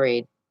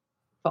buried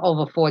for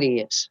over 40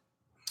 years.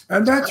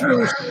 And that's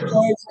really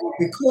surprising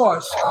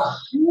because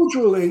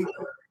usually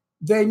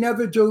they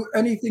never do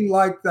anything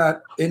like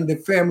that in the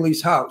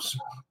family's house.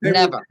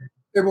 Never.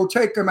 They will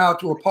take them out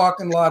to a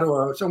parking lot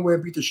or somewhere,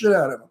 beat the shit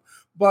out of them.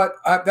 But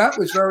that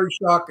was very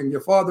shocking.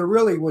 Your father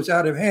really was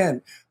out of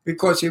hand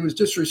because he was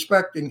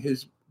disrespecting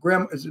his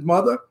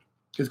mother,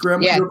 his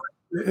grandmother.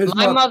 Yeah.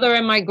 My mother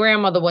and my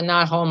grandmother were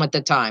not home at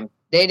the time.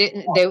 They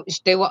didn't.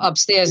 They were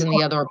upstairs in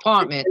the other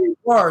apartment.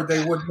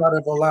 They would not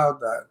have allowed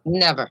that.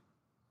 Never.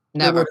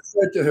 They would have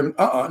said to him,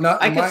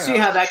 not I can see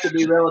how that could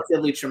be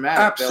relatively traumatic.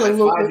 Absolutely.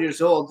 Though, at 5 years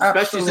old,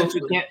 especially Absolutely. since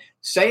you can't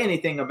say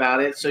anything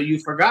about it, so you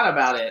forgot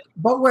about it.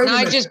 But wait a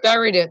minute. I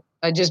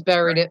just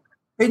buried it.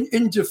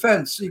 In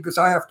defense, because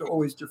I have to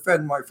always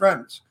defend my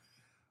friends.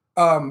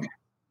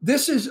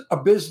 This is a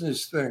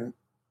business thing.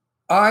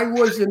 I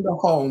was in the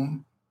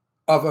home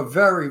of a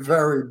very,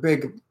 very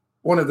big,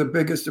 one of the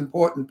biggest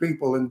important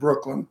people in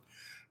Brooklyn.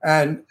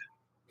 And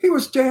he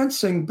was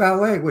dancing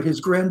ballet with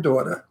his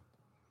granddaughter.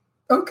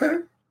 Okay.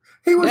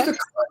 He was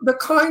the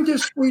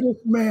kindest,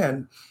 sweetest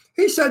man.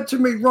 He said to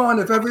me, "Ron,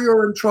 if ever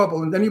you're in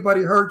trouble and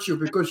anybody hurts you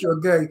because you're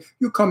gay,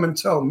 you come and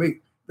tell me.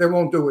 They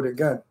won't do it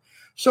again."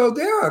 So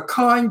they are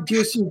kind,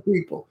 decent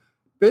people.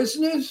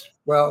 Business,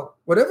 well,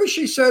 whatever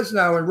she says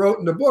now and wrote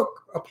in the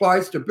book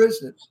applies to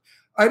business.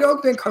 I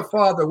don't think her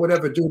father would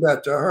ever do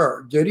that to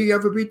her. Did he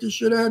ever beat the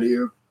shit out of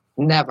you?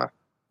 Never.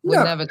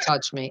 Would never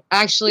touch me.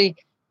 Actually,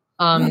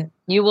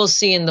 you will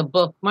see in the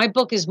book, my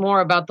book is more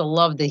about the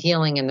love, the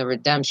healing, and the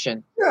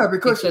redemption. Yeah,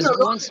 because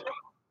once,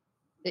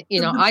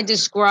 I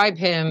describe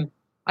him,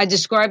 I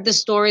describe the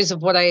stories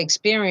of what I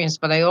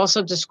experienced, but I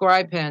also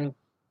describe him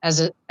as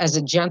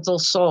a gentle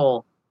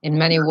soul in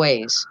many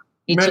ways.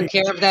 He took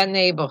care of that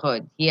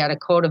neighborhood. He had a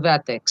code of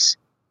ethics.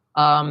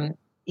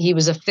 He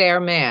was a fair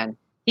man.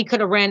 He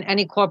could have ran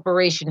any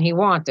corporation he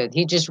wanted.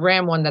 He just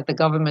ran one that the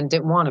government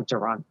didn't want him to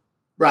run.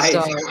 Right.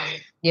 So,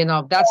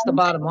 that's the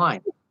bottom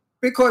line.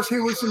 Because he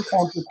was in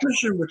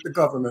competition with the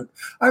government.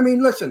 I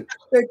mean, listen,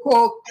 they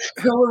call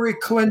Hillary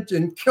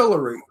Clinton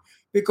Killary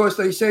because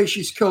they say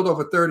she's killed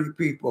over 30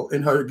 people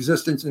in her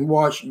existence in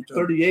Washington.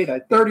 38, I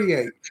think.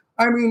 38.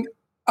 I mean,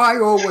 I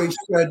always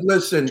said,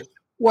 listen,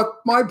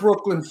 what my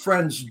Brooklyn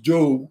friends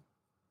do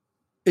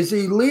is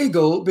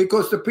illegal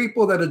because the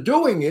people that are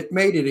doing it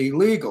made it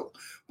illegal.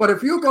 But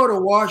if you go to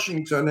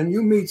Washington and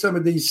you meet some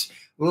of these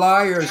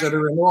liars that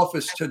are in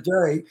office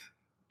today,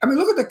 I mean,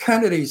 look at the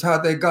Kennedys, how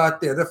they got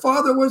there. The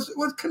father was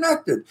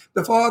connected.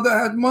 The father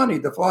had money.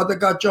 The father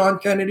got John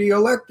Kennedy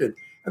elected.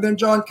 And then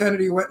John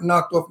Kennedy went and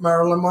knocked off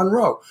Marilyn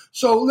Monroe.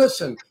 So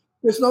listen,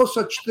 there's no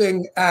such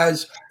thing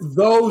as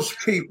those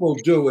people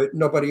do it,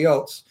 nobody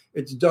else.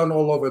 It's done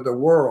all over the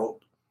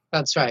world.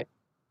 That's right.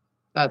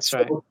 That's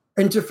right. So,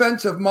 in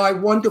defense of my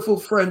wonderful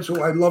friends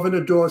who I love and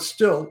adore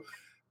still,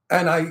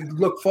 and I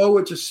look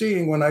forward to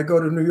seeing when I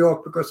go to New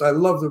York because I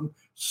love them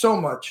so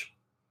much.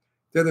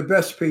 They're the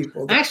best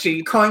people.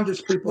 Actually,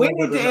 kindest people. We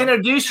need to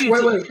introduce you.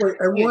 Wait.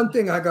 And one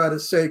thing I got to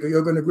say,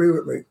 you're going to agree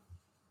with me.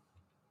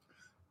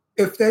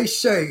 If they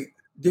say,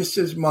 this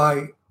is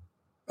my,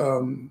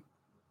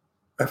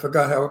 I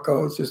forgot how it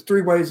goes. There's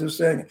 3 ways of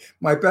saying it.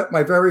 My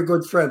very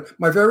good friend,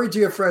 my very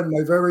dear friend,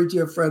 my very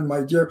dear friend,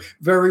 my dear,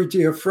 very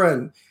dear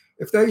friend.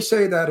 If they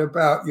say that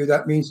about you,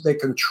 that means they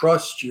can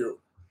trust you.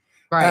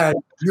 Right. And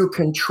you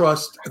can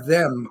trust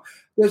them.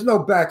 There's no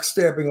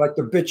backstabbing like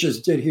the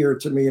bitches did here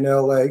to me in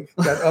L.A.,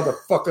 that other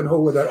fucking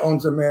hooer that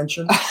owns a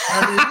mansion.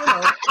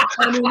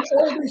 I mean,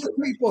 all these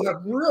people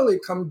have really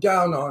come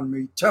down on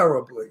me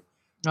terribly.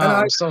 Oh,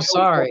 I'm so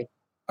sorry.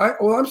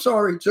 I'm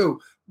sorry,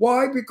 too.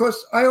 Why?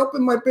 Because I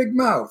opened my big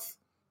mouth.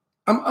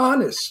 I'm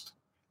honest.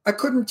 I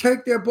couldn't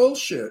take their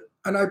bullshit,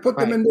 and I put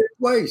them in their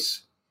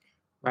place.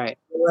 Right.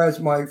 Whereas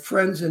my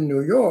friends in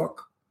New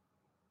York,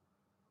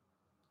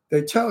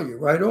 they tell you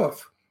right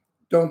off,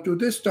 don't do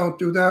this, don't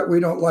do that. We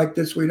don't like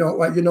this. We don't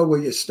like, you know where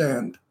you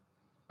stand.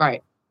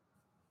 Right.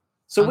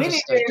 So we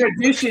need to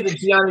introduce you to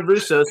Gianni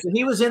Russo. So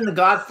he was in The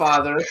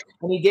Godfather,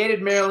 and he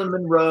dated Marilyn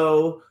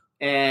Monroe,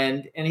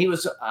 and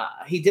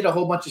he did a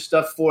whole bunch of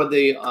stuff for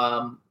the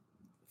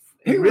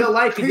real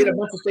life. He did a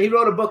bunch of stuff. He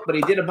wrote a book, but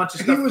he did a bunch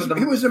of stuff for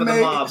the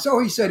mob. So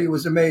he said he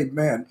was a made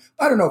man.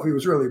 I don't know if he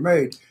was really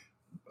made.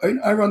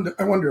 I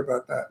wonder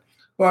about that.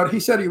 But he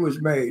said he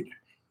was made.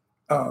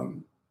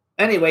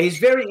 Anyway, he's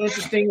very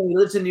interesting. He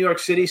lives in New York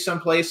City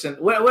someplace. And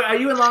where are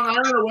you in Long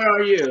Island, or where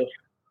are you?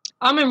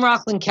 I'm in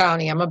Rockland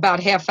County. I'm about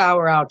half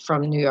hour out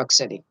from New York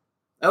City.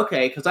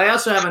 Okay, because I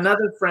also have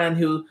another friend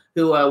who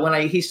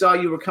when he saw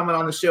you were coming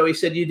on the show, he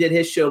said you did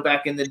his show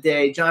back in the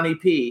day, Johnny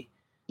P.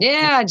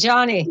 Yeah,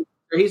 Johnny.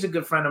 He's a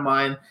good friend of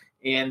mine,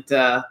 and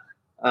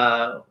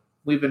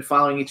we've been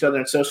following each other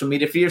on social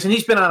media for years. And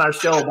he's been on our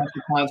show a bunch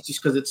of times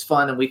just because it's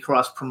fun and we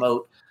cross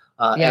promote.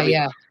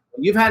 Yeah.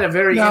 You've had a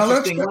very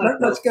interesting life.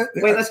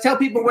 Let's tell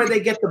people where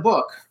they get the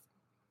book.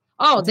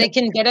 Oh, they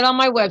can get it on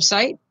my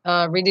website,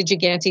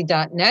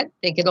 ritagigante.net.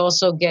 They could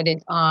also get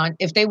it on,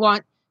 if they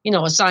want,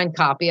 a signed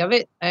copy of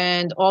it.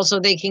 And also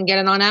they can get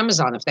it on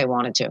Amazon if they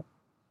wanted to.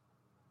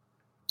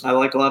 I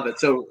love it.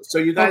 So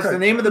you guys, the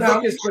name of the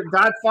book is The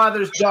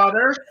Godfather's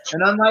Daughter,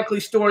 An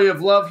Unlikely Story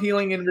of Love,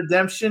 Healing, and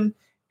Redemption.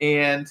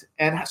 And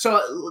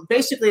so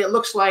basically it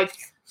looks like,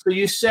 so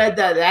you said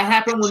that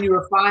happened when you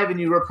were 5 and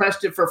you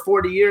repressed it for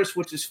 40 years,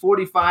 which is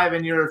 45,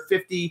 and you're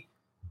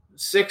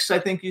 56, I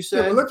think you said.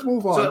 Yeah, well, let's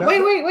move on. So,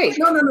 wait.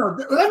 No.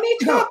 Let me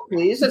talk,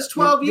 please. That's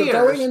 12 years.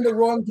 You're going in the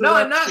wrong direction. No,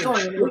 I'm not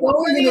going in the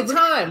wrong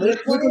direction.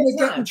 You're going to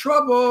get in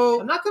trouble.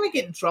 I'm not going to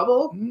get in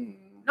trouble.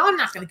 No, I'm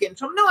not going to get in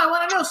trouble. No, I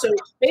want to know. So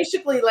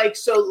basically, like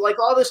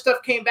all this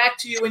stuff came back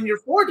to you in your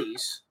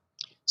 40s.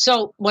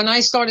 So when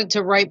I started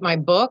to write my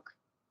book,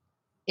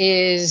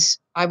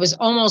 I was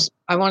almost,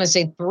 I want to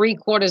say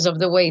 3/4 of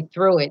the way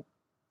through it.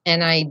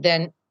 And I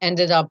then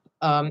ended up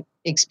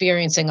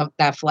experiencing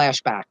that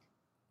flashback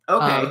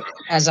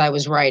as I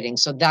was writing.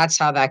 So that's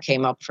how that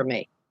came up for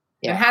me.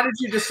 Yeah. And how did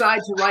you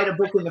decide to write a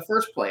book in the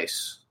first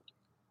place?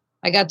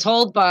 I got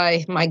told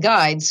by my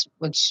guides,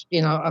 which,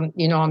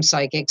 I'm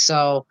psychic.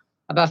 So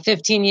about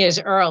 15 years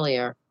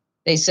earlier,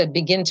 they said,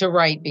 begin to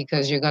write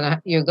because you're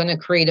going to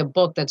create a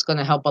book that's going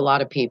to help a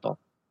lot of people.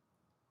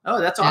 Oh,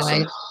 that's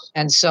awesome.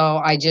 And so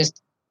I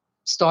just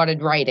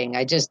started writing.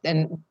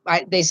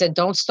 They said,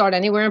 don't start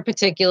anywhere in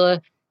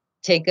particular.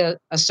 Take a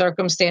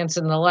circumstance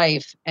in the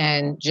life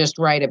and just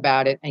write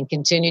about it and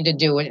continue to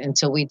do it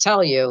until we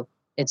tell you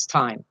it's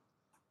time.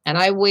 And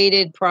I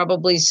waited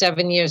probably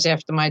 7 years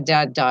after my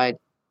dad died.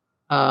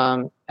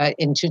 In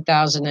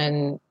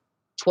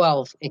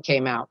 2012, it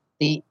came out,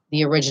 the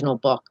original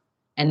book.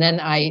 And then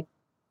I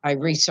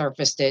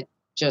resurfaced it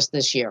just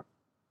this year.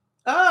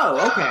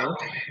 Oh, okay.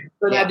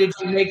 So now if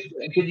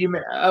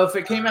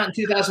it came out in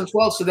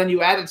 2012, so then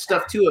you added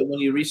stuff to it. When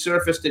you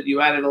resurfaced it,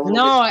 you added a little bit.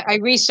 No, I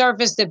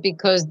resurfaced it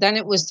because then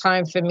it was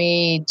time for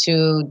me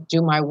to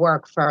do my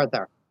work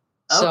further.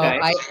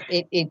 Okay.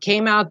 So it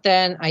came out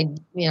then. I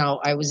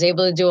was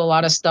able to do a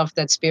lot of stuff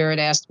that Spirit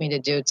asked me to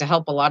do to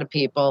help a lot of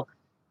people.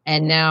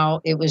 And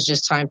now it was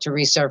just time to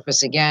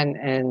resurface again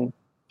and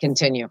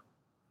continue.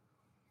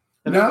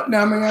 Now may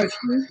I ask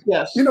you?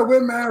 Yes.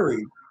 We're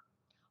married.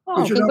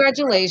 Oh,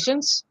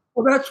 congratulations.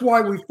 Well, that's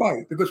why we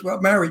fight, because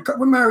we're married.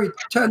 We're married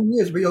 10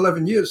 years, be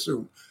 11 years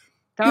soon.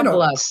 God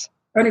bless.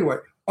 Anyway,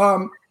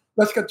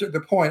 let's get to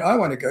the point I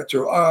want to get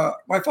to.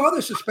 My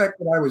father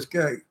suspected I was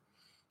gay.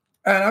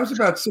 And I was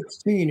about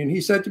 16, and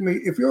he said to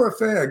me, if you're a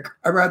fag,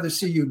 I'd rather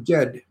see you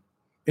dead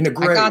in a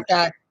grave. I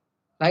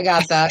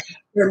got that.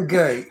 Than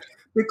gay.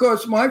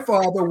 Because my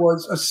father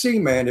was a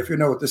C-man, if you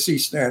know what the C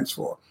stands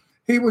for.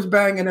 He was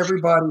banging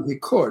everybody he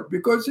could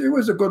because he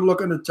was a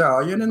good-looking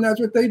Italian, and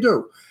that's what they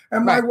do.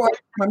 And my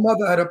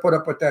mother had to put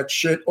up with that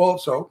shit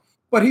also.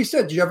 But he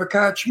said, "Did you ever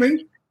catch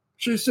me?"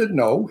 She said,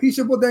 "No." He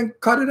said, "Well, then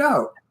cut it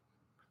out."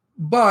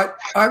 But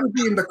I would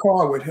be in the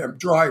car with him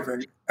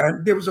driving,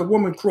 and there was a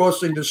woman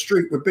crossing the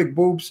street with big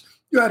boobs.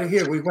 You had to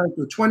hear, we went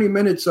through 20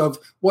 minutes of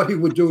what he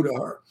would do to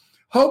her,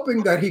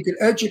 hoping that he could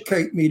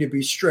educate me to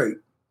be straight.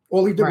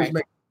 All he did was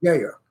make me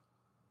gayer.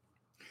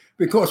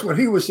 because what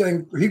he was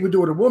saying he would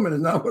do with a woman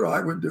is not what I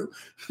would do.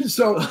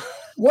 So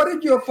what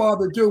did your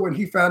father do when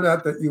he found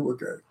out that you were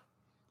gay?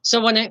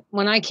 So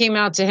when I came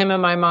out to him and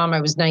my mom,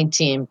 I was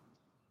 19,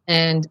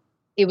 and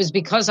it was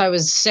because I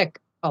was sick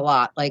a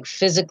lot, like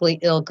physically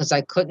ill, because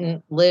I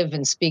couldn't live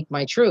and speak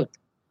my truth.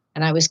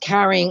 And I was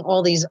carrying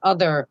all these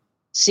other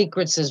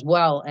secrets as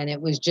well. And it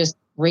was just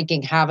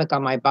wreaking havoc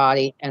on my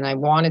body. And I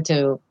wanted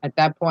to, at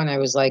that point, I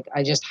was like,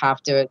 I just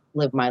have to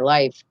live my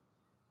life.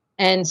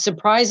 And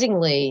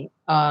surprisingly,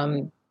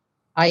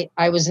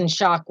 I was in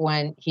shock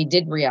when he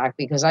did react,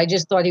 because I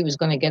just thought he was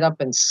going to get up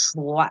and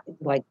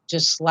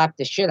just slap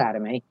the shit out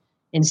of me.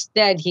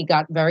 Instead, he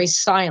got very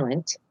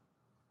silent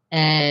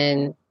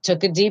and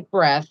took a deep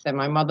breath.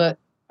 And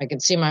I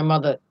could see my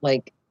mother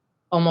like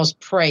almost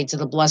pray to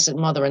the Blessed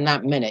Mother in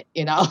that minute,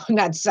 in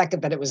that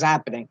second that it was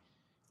happening.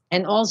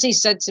 And all he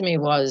said to me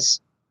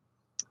was,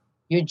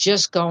 "You're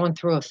just going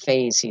through a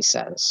phase," he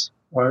says.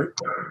 Right.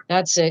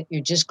 That's it.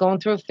 You're just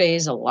going through a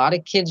phase. A lot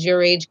of kids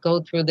your age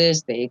go through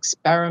this. They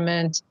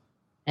experiment.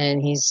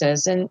 And he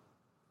says, and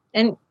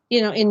in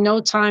no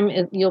time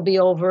you'll be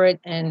over it,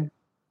 and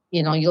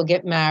you'll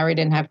get married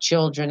and have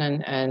children.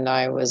 And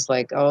I was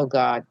like, oh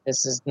God,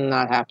 this is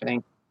not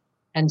happening.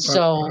 And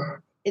so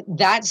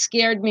that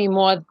scared me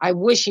more. I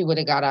wish he would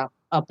have got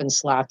up and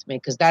slapped me,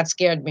 because that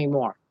scared me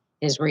more,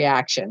 his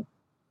reaction.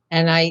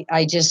 And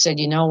I just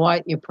said, you know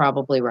what? You're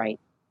probably right.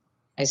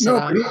 I said,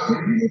 no,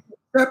 you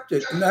accept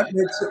it, and that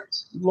makes it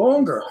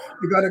longer.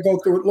 You got to go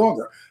through it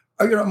longer.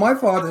 My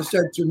father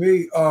said to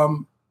me,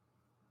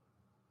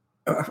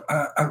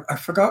 I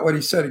forgot what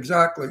he said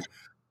exactly,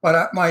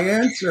 but my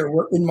answer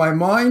in my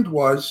mind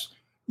was,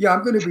 yeah,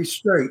 I'm going to be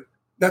straight.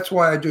 That's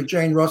why I do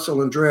Jane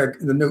Russell and drag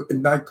in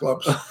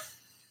nightclubs.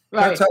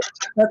 Right.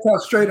 That's how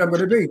straight I'm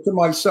going to be to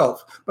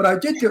myself. But I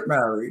did get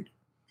married,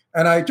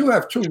 and I do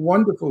have 2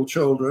 wonderful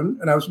children,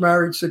 and I was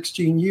married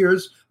 16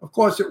 years. Of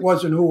course, it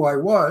wasn't who I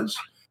was.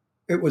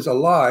 It was a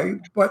lie.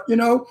 But,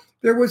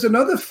 there was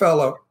another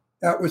fellow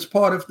that was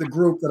part of the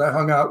group that I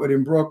hung out with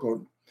in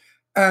Brooklyn.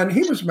 And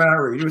he was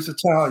married. He was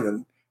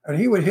Italian. And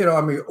he would hit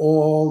on me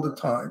all the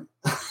time.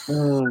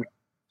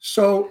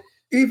 So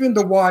even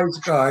the wise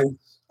guys,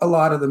 a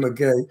lot of them are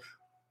gay,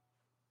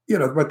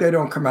 but they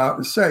don't come out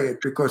and say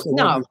it, because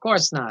of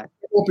course not.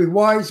 They won't be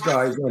wise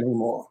guys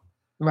anymore.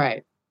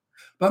 Right.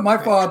 But my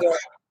father,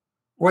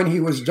 when he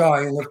was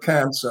dying of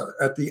cancer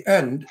at the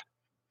end,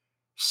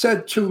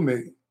 said to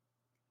me,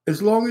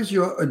 as long as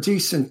you're a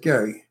decent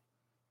gay,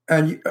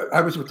 and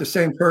I was with the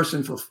same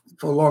person for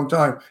a long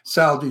time,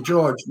 Sal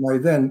DeGeorge, my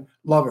then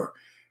lover,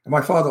 and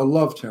my father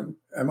loved him.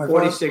 And my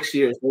 46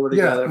 years. They were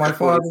together. Yeah, my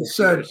father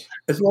said, years.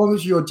 As long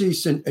as you're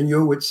decent and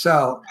you're with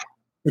Sal,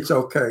 it's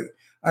okay.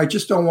 I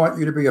just don't want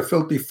you to be a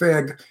filthy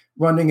fag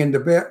running in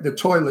the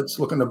toilets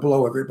looking to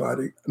blow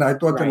everybody. And I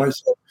thought to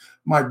myself,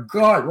 my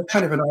God, what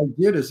kind of an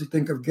idea does he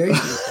think of gay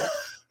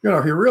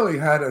people? He really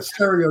had a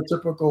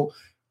stereotypical,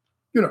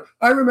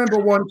 I remember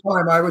one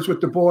time I was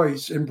with the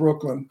boys in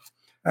Brooklyn,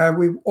 and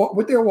we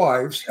with their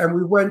wives, and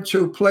we went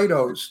to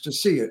Plato's to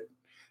see it.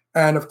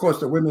 And of course,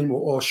 the women were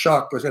all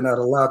shocked because they're not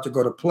allowed to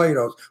go to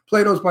Plato's.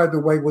 Plato's, by the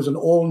way, was an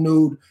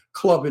all-nude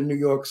club in New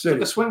York City.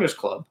 Like a swingers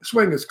club.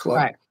 Swingers club.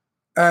 Right.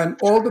 And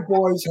all the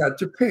boys had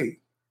to pee.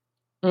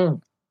 Mm.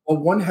 Well,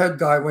 one head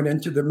guy went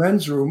into the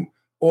men's room,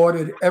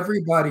 ordered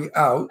everybody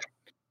out,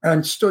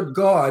 and stood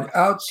guard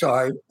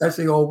outside as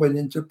they all went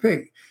into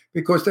pee,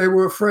 because they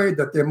were afraid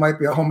that there might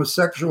be a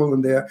homosexual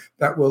in there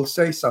that will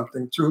say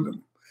something to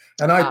them.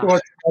 And I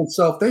thought to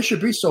myself, they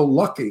should be so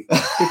lucky,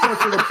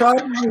 because it would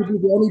probably be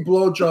the only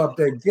blowjob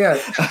they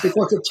get,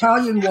 because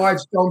Italian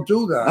wives don't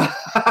do that.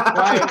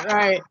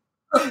 Right.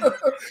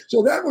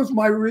 So that was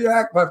my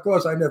reaction. But of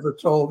course, I never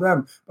told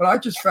them. But I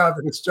just found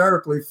it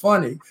hysterically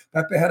funny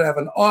that they had to have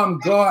an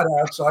armed guard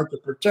outside to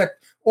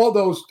protect all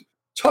those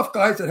tough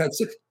guys that had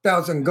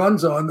 6,000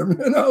 guns on them,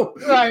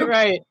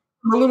 Right.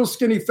 A little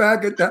skinny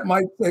faggot that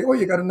might say, "Oh,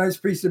 you got a nice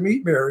piece of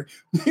meat, Mary."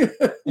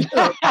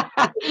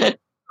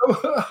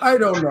 I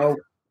don't know.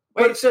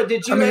 Wait, so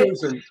did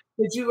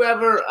you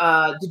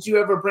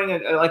ever bring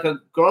a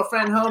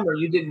girlfriend home, or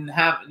you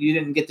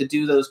didn't get to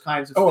do those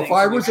kinds of things? If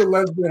I was a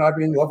lesbian, I'd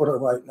be in love with her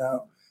right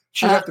now.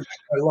 She'd have to be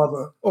my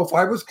lover. If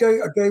I was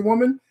a gay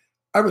woman,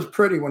 I was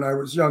pretty when I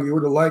was young. You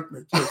would have liked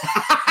me too.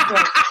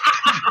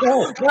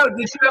 No, did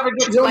you ever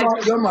get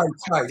to you're my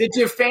type. Did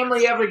your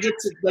family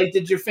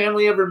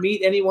ever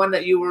meet anyone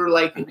that you were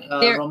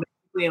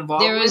romantically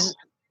involved with?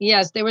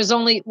 Yes, there was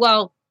only,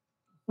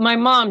 my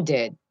mom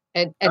did.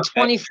 At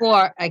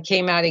 24, I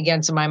came out again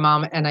to my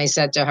mom, and I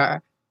said to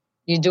her,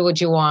 "You do what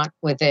you want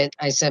with it."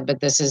 I said, "But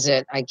this is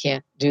it. I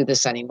can't do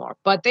this anymore."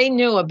 But they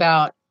knew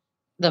about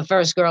the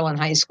first girl in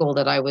high school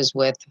that I was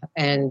with,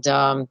 and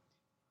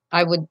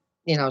I would,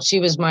 she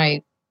was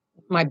my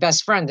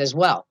best friend as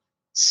well.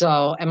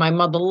 So, and my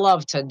mother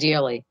loved her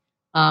dearly,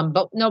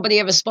 but nobody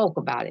ever spoke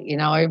about it.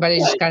 Everybody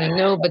just kind of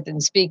knew, but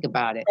didn't speak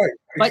about it. Right,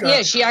 exactly. But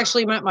yeah, she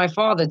actually met my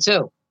father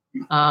too.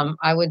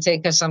 I would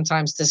take her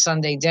sometimes to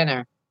Sunday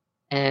dinner.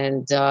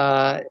 And,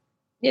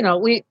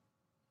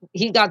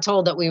 he got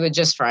told that we were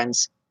just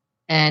friends.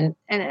 And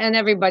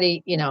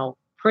everybody,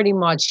 pretty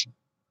much,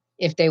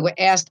 if they were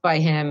asked by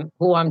him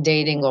who I'm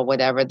dating or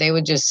whatever, they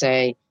would just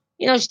say,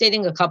 she's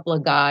dating a couple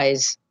of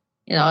guys.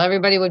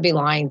 Everybody would be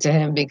lying to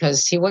him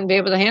because he wouldn't be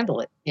able to handle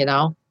it,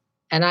 And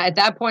at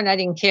that point, I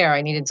didn't care.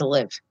 I needed to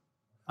live.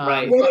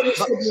 Right. You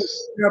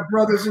have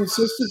brothers and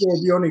sisters, or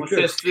the only kid?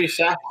 Just 3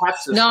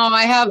 half-sisters. No,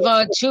 I have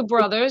 2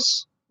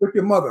 brothers. With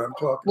your mother, I'm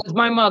talking. With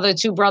my mother,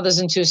 2 brothers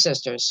and 2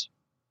 sisters.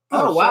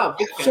 Oh, wow.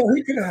 So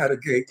he could have had a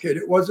gay kid.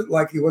 It wasn't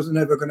like he wasn't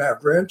ever going to have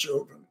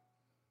grandchildren.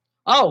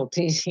 Oh,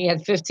 he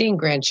had 15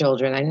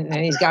 grandchildren,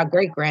 and he's got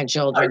great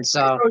grandchildren.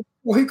 So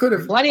he could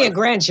have plenty of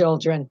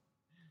grandchildren.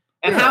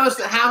 And how is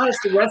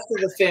the rest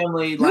of the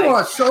family like? You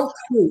are so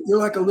cute. You're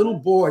like a little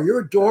boy.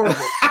 You're adorable.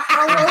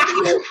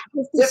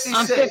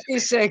 I'm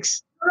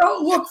 56. You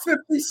don't look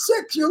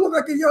 56. You look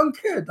like a young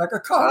kid, like a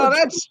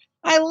college.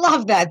 Oh, I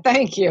love that.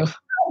 Thank you.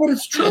 But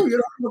it's true.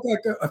 You don't look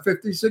like a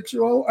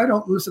 56-year-old. I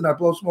don't listen. I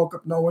blow smoke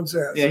up no one's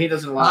ass. Yeah, he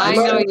doesn't lie. I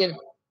know you.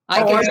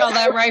 I can tell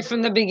that right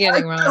from the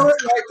beginning, Ron. I know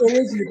it like it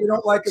is. If you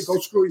don't like it, go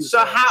screw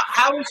yourself. So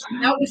how was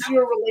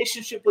your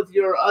relationship with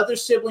your other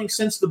siblings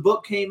since the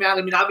book came out?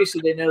 I mean,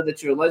 obviously they know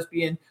that you're a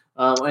lesbian.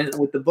 And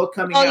with the book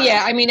coming out. Oh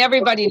yeah, I mean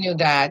everybody knew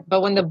that.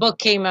 But when the book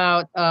came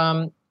out,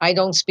 I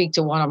don't speak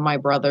to one of my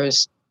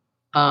brothers,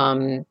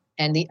 and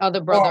the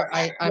other brother,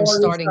 I'm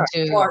starting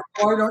to. Why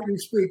don't you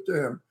speak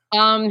to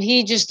him?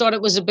 He just thought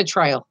it was a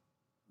betrayal,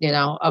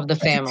 of the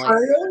family.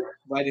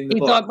 Writing the he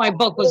book. thought my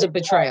book was a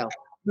betrayal.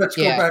 Let's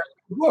go back to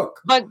the book.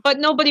 But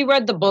nobody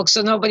read the book,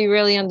 so nobody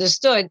really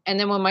understood. And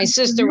then when my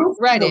sister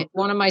read it,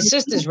 one of my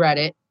sisters read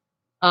it,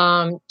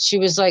 she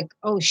was like,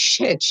 "Oh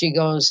shit!" She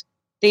goes,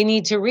 "They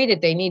need to read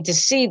it. They need to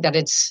see that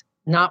it's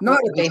not what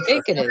they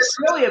think it is." It's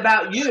really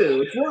about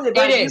you. It's really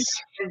about you.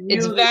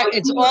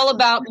 It's all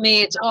about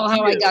me. It's all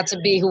how I got to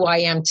be who I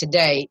am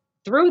today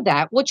through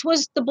that, which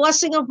was the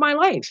blessing of my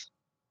life.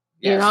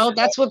 Yes.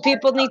 That's what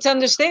people need to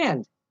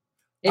understand.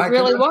 It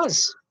really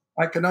was.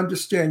 I can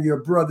understand your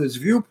brother's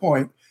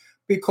viewpoint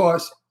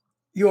because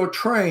you're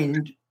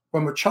trained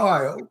from a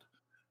child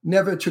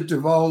never to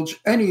divulge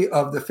any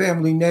of the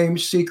family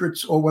names,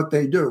 secrets, or what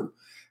they do.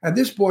 And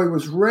this boy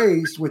was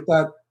raised with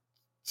that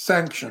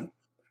sanction.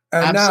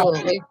 And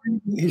Absolutely. now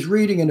he's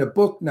reading in a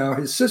book now,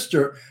 his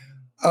sister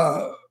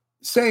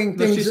saying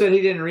things. She said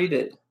he didn't read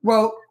it.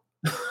 Well,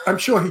 I'm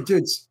sure he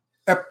did.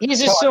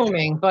 He's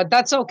assuming, but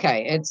that's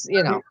okay. It's,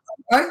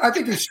 I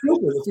think he's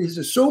stupid. If he's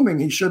assuming,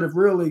 he should have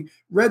really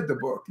read the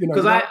book.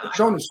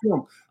 Don't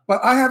assume.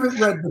 But I haven't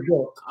read the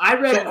book. I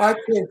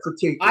can't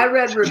critique it. I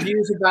read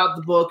reviews about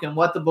the book and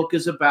what the book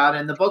is about,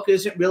 and the book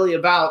isn't really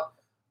about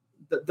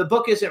the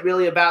book isn't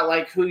really about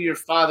like who your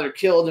father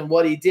killed and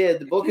what he did.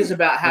 The book is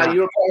about how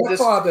you're part of this,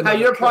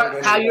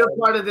 how you're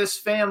part of this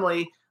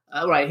family.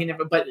 Right, he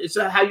never. But it's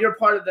how you're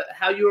part of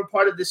how you were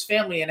part of this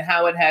family and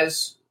how it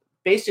has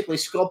basically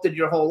sculpted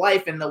your whole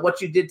life and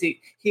what you did to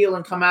heal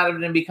and come out of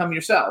it and become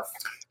yourself.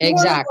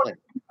 Exactly.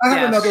 I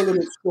have another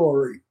little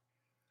story.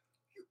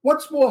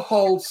 What's more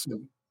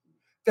wholesome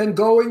than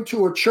going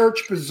to a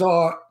church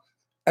bazaar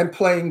and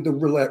playing the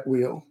roulette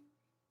wheel?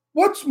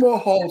 What's more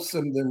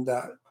wholesome than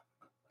that?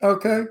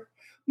 Okay?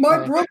 My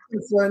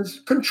Brooklyn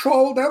friends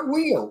control that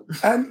wheel,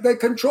 and they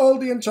control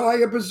the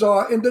entire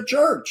bazaar in the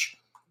church.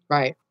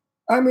 Right.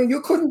 I mean,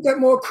 you couldn't get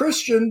more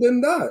Christian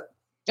than that.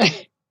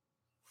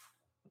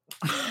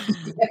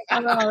 I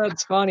know,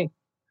 that's funny.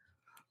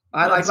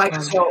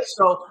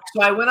 So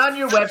I went on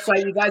your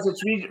website, you guys.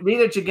 It's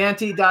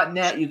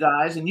RitaGigante.net, you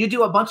guys, and you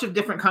do a bunch of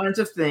different kinds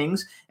of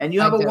things, and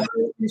you have a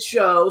one-woman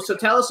show. So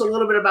tell us a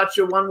little bit about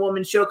your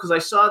one-woman show, because I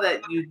saw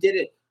that you did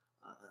it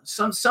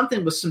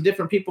something with some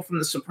different people from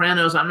The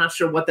Sopranos. I'm not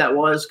sure what that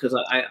was because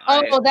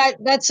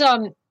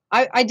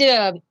I did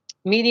a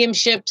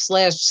mediumship /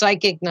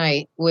 psychic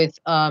night with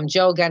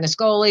Joe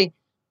Ganiscoli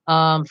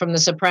from The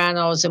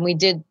Sopranos, and we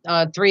did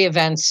 3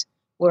 events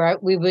where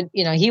we would,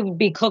 he would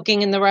be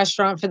cooking in the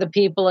restaurant for the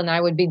people, and I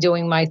would be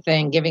doing my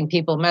thing, giving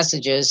people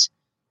messages.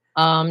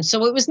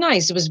 So it was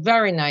nice. It was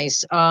very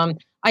nice.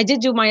 I did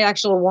do my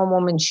actual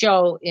one-woman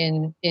show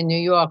in New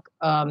York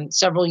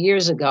several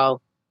years ago.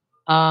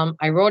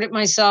 I wrote it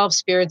myself.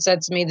 Spirit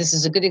said to me, "This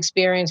is a good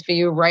experience for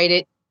you. Write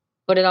it,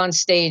 put it on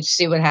stage,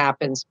 see what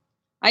happens."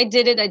 I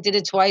did it. I did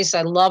it twice.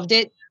 I loved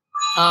it.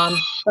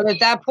 But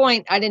at that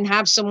point, I didn't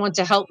have someone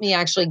to help me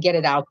actually get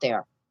it out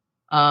there.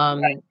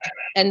 And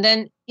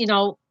then,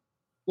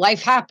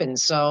 life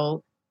happens.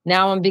 So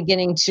now I'm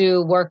beginning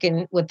to work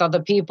with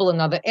other people in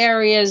other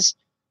areas.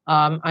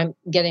 I'm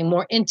getting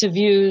more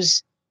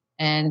interviews,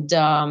 and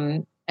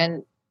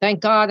thank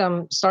God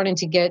I'm starting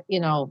to get,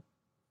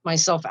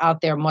 myself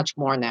out there much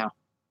more now.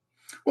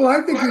 Well,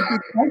 I think I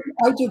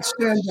did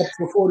stand up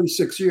for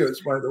 46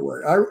 years, by the way.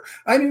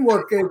 I didn't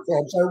work gay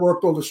clubs. I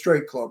worked all the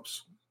straight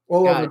clubs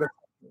all over the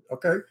country,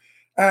 okay?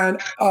 And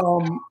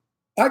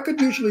I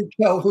could usually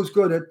tell who's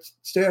good at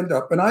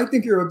stand-up. And I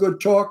think you're a good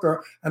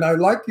talker, and I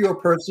like your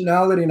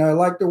personality, and I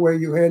like the way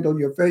you handle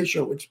your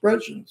facial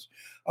expressions.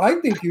 I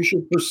think you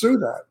should pursue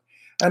that.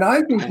 And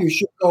I think you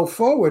should go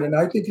forward, and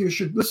I think you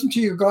should listen to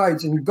your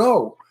guides and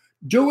go.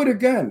 Do it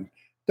again.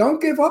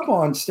 don't give up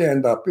on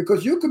stand-up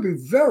because you could be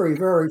very,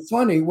 very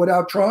funny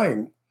without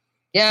trying.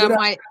 Yeah,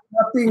 Without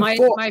not being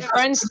forced. my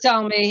friends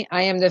tell me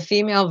I am the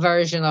female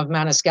version of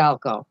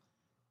Maniscalco.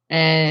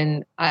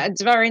 And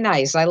it's very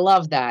nice. I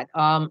love that.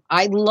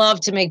 I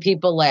love to make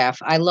people laugh.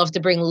 I love to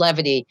bring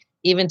levity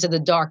even to the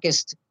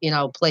darkest,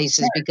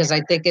 places, because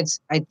I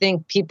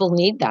think people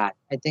need that.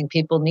 I think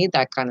people need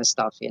that kind of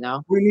stuff, We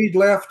need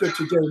laughter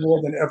today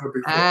more than ever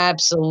before.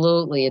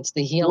 Absolutely. It's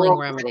the healing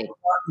remedy.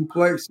 In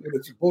place, and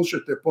it's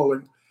bullshit they're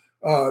pulling,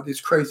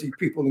 these crazy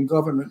people in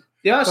government.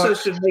 They also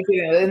should make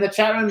it in the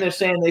chat room. They're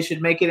saying they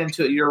should make it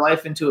into your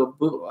life into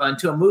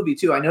a movie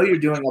too. I know you're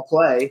doing a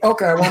play.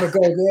 Okay, I want to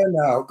go there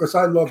now because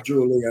I love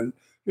Julian.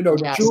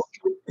 Yes. Julian,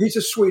 he's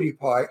a sweetie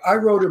pie. I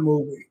wrote a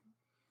movie,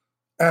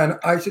 and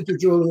I said to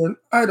Julian,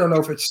 I don't know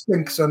if it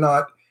stinks or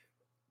not.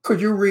 Could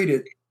you read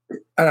it?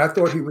 And I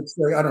thought he would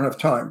say, I don't have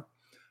time.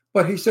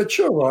 But he said,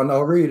 sure, Ron,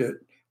 I'll read it.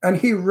 And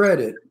he read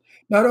it.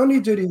 Not only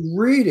did he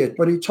read it,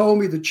 but he told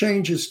me the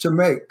changes to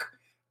make.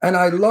 And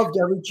I loved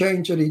every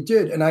change that he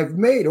did. And I've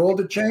made all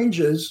the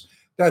changes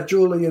that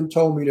Julian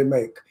told me to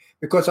make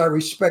because I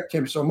respect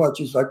him so much.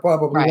 He's like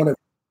probably one of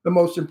the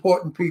most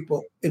important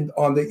people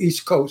on the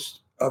East Coast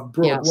of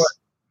Broadway. Yes.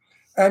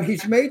 And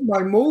he's made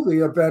my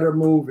movie a better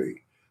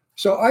movie.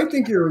 So I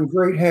think you're in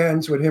great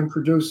hands with him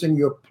producing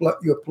your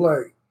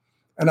play.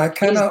 And I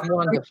cannot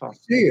wait to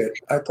see it.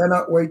 I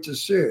cannot wait to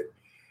see it.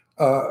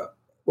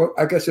 Well,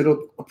 I guess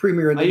it'll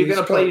premiere in the East Coast. Are you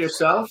going to play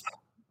yourself?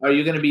 Are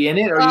you going to be in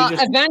it? Or are you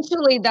just...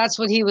 Eventually, that's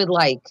what he would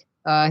like.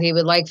 He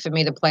would like for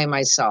me to play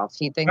myself.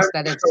 He thinks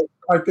that it's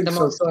the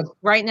most. So.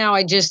 Right now,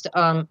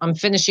 I'm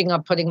finishing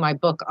up putting my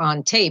book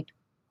on tape.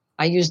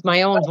 I used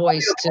my own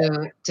voice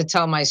to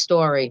tell my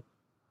story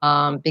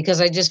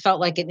because I just felt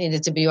like it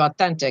needed to be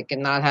authentic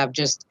and not have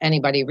just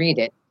anybody read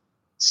it.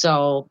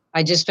 So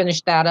I just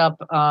finished that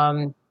up,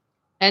 and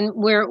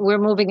we're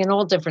moving in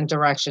all different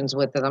directions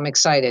with it. I'm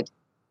excited.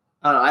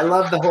 I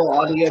love the whole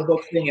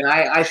audiobook thing, and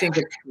I think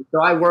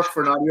so. I work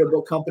for an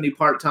audiobook company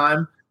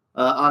part-time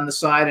on the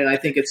side, and I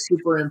think it's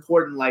super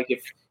important. Like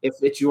if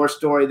it's your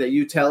story that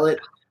you tell it,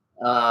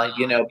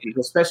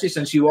 especially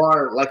since you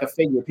are like a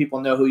figure,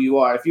 people know who you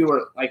are. If you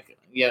were like,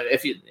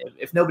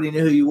 if nobody knew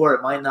who you were,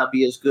 it might not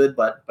be as good.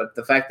 But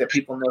the fact that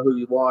people know who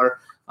you are,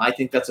 I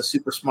think that's a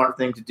super smart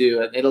thing to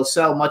do, and it'll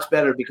sell much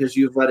better because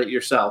you've read it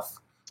yourself.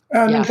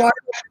 And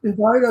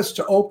invite us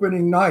to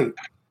opening night.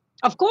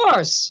 Of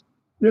course.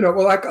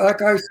 Like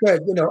I said,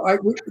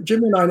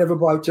 Jimmy and I never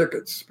buy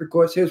tickets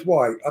because here's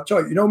why. I'll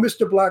tell you.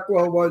 Mr.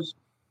 Blackwell was.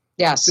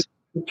 Yes.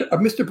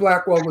 Mr.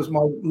 Blackwell was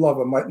my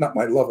lover, not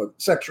my lover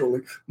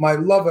sexually, my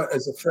lover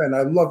as a friend.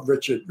 I love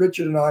Richard.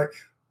 Richard and I,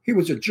 he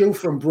was a Jew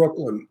from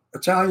Brooklyn,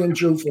 Italian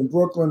Jew from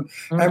Brooklyn.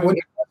 Mm-hmm. And when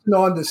he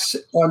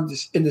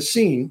wasn't in the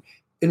scene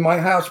in my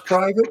house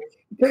private,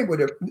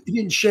 he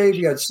didn't shave.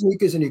 He had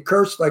sneakers and he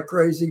cursed like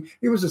crazy.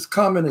 He was as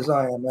common as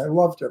I am. I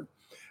loved him.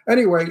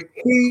 Anyway,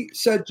 he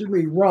said to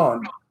me,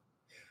 Ron,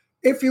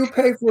 if you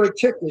pay for a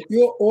ticket,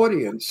 your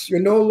audience, you're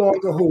no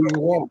longer who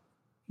you are.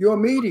 Your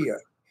media.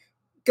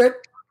 Get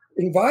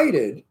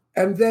invited,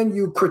 and then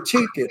you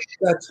critique it.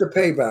 That's the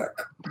payback.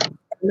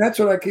 And that's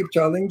what I keep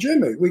telling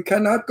Jimmy. We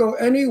cannot go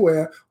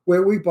anywhere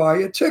where we buy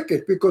a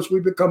ticket because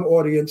we become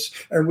audience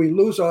and we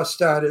lose our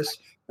status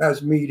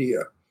as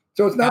media.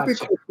 So it's not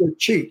because we're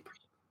cheap.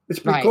 It's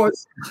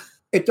because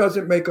it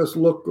doesn't make us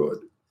look good.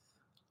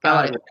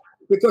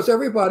 Because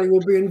everybody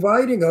will be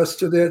inviting us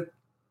to their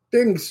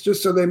things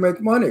just so they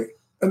make money.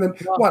 And then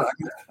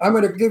I'm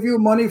going to give you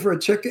money for a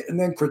ticket and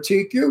then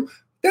critique you?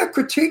 That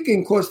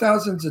critiquing costs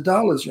thousands of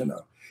dollars,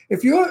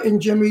 If you're in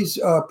Jimmy's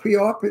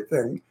PR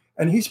thing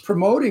and he's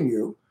promoting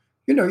you,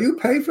 you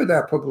pay for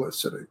that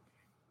publicity.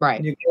 Right.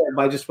 And you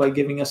get it by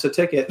giving us a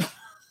ticket.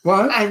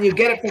 What? And you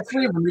get it for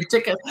free when you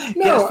ticket.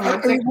 No,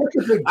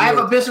 I have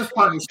a business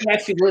partner. She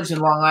actually lives in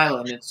Long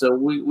Island, and so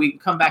we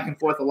come back and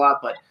forth a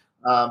lot, but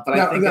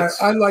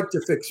I like to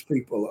fix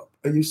people up.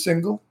 Are you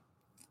single?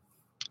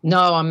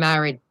 No, I'm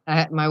married.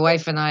 My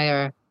wife and I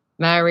are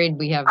married.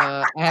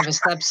 I have a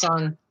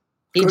stepson.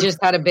 He just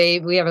had a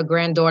baby. We have a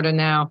granddaughter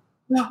now.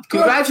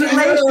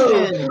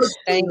 Congratulations!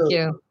 Thank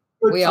you.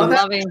 We are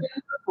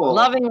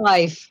loving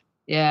life.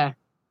 Yeah,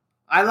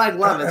 I like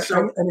love it.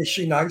 And is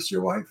she nice,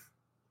 your wife?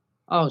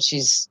 Oh,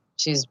 she's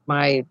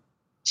my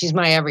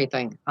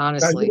everything.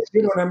 Honestly,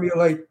 you don't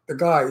emulate the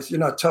guys. You're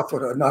not tough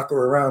with her, knock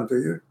her around, do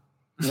you?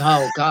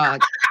 No,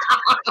 God.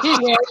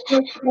 I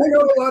know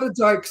a lot of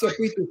dykes that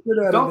beat the shit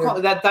out of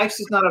them. That dykes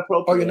is not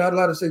appropriate. Oh, you're not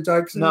allowed to say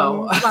dykes?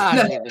 No.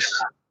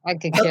 I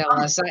could care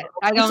less.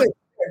 I don't.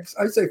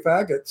 I say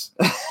faggots.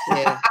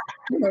 Yeah.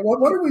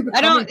 What are we?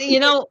 I don't.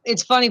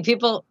 It's funny.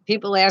 People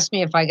ask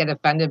me if I get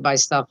offended by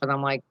stuff, and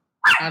I'm like,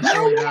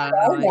 absolutely not.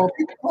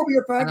 People call me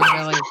a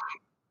faggot.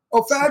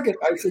 Oh, faggot.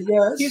 I say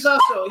yes.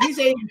 He's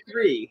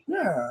 83.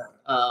 Yeah.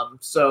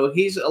 So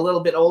he's a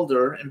little bit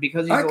older, and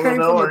because he's a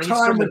little older, he's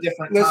from a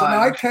different time. Listen,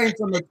 I came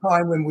from a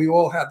time when we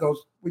all had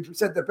we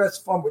said the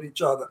best fun with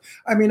each other.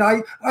 I mean,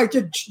 I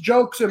did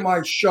jokes in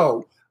my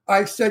show.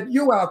 I said,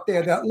 you out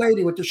there, that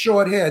lady with the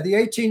short hair, the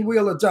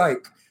 18-wheeler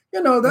dyke,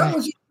 That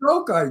was a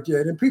joke I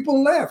did, and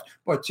people laughed.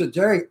 But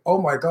today,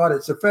 oh my God,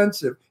 it's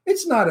offensive.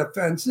 It's not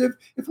offensive.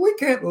 If we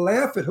can't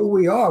laugh at who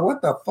we are,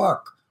 what the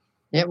fuck?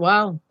 Yeah,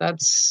 well, I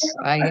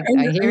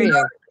hear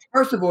you.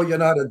 First of all, you're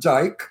not a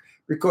dyke,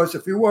 because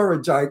if you were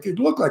a dyke, you'd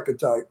look like a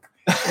dyke.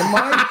 In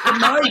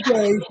my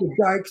days, the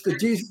dykes,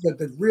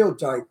 the real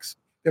dykes,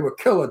 they were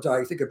killer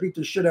dykes. They could beat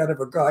the shit out of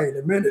a guy in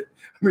a minute.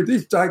 I mean,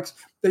 these dykes,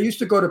 they used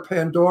to go to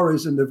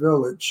Pandora's in the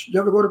village. You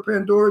ever go to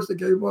Pandora's, the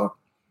gay bar?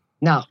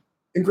 No.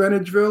 In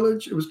Greenwich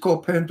Village? It was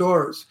called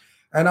Pandora's.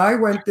 And I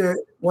went there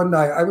one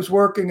night. I was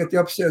working at the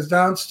upstairs,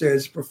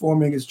 downstairs,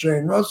 performing as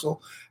Jane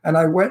Russell, and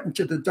I went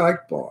into the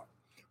dyke bar.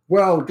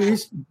 Well,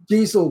 these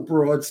diesel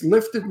broads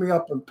lifted me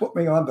up and put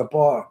me on the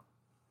bar.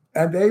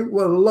 And they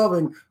were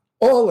loving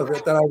all of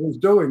it that I was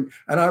doing.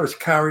 And I was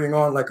carrying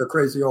on like a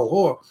crazy old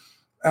whore.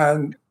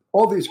 And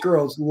all these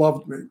girls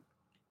loved me.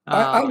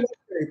 I love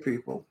gay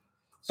people.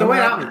 So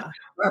I'm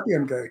happy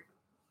I'm gay.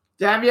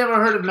 Have you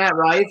ever heard of Matt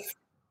Rife?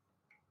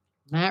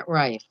 Matt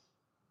Rife.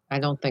 I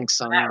don't think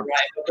so. Matt Rife.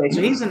 Okay,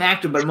 so he's an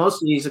actor, but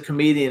mostly he's a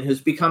comedian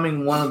who's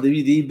becoming one of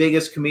the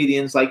biggest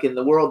comedians like in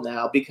the world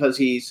now because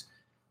he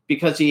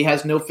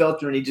has no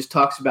filter and he just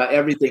talks about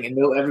everything and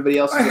everybody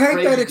else. I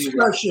hate that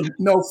expression,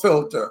 no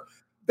filter.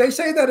 They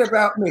say that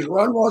about me.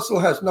 Ron Russell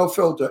has no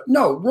filter.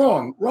 No,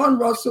 wrong. Ron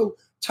Russell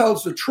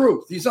tells the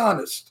truth. He's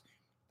honest.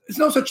 There's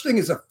no such thing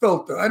as a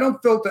filter. I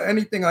don't filter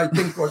anything I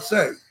think or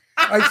say.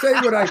 I say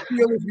what I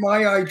feel is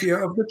my idea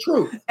of the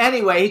truth.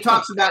 Anyway, he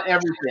talks about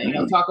everything.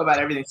 He'll talk about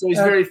everything. So he's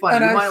very funny.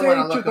 And you I might say want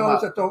to to look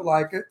those that don't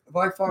like it, if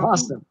I find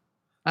awesome.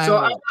 So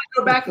I'll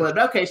go back a little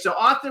bit. Okay, so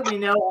author, we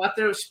know,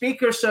 author,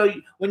 speaker. So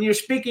when you're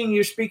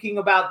speaking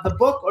about the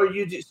book, or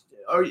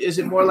is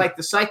it more like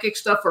the psychic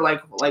stuff, or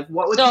like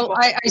what would? So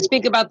I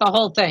speak about the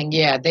whole thing.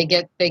 Yeah, they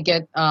get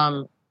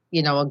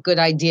a good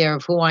idea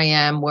of who I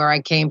am, where I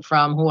came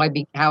from,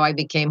 how I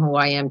became who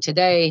I am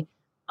today.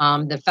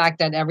 The fact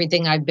that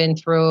everything I've been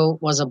through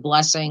was a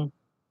blessing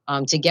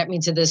to get me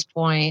to this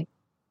point.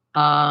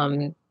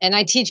 And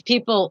I teach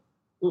people,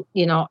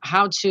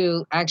 how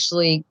to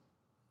actually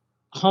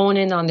hone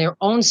in on their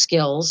own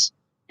skills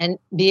and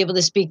be able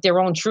to speak their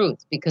own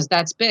truth, because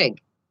that's big.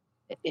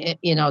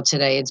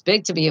 Today it's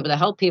big to be able to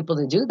help people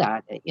to do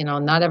that.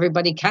 Not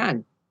everybody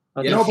can,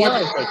 or they feel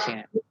like they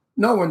can't.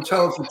 No one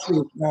tells the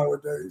truth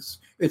nowadays.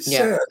 It's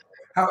sad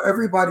how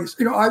everybody's,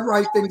 I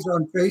write things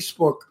on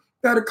Facebook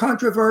that are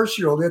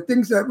controversial. They're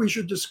things that we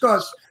should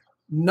discuss.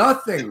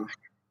 Nothing.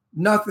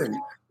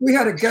 We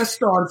had a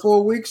guest on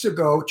 4 weeks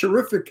ago,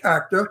 terrific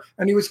actor,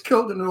 and he was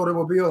killed in an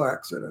automobile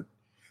accident.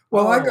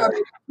 Well, I got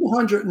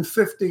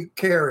 250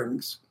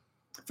 carings.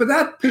 For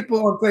that,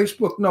 people on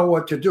Facebook know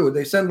what to do.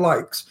 They send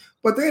likes,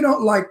 but they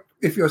don't like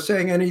if you're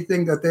saying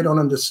anything that they don't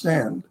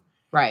understand.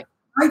 Right.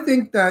 I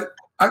think that's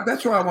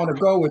where I want to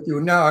go with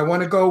you now. I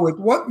want to go with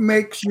what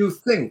makes you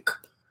think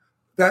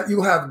that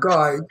you have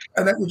guide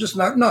and that you're just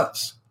not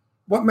nuts.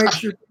 What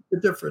makes you think the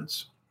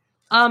difference?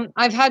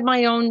 I've had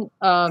my own,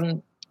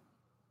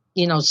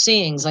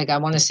 seeings. Like I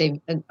want to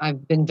say,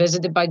 I've been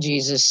visited by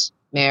Jesus,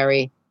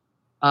 Mary.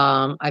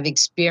 I've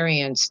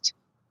experienced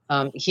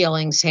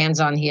healings,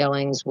 hands-on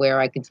healings, where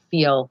I could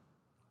feel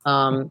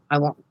the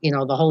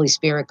Holy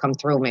Spirit come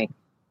through me.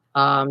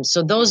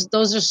 So those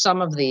are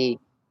some of the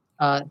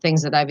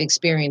things that I've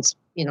experienced,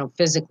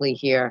 physically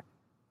here.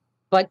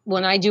 But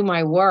when I do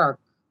my work,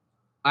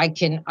 I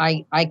can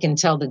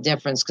tell the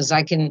difference, because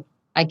I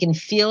can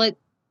feel it,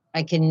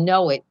 I can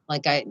know it.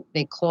 Like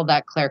they call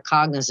that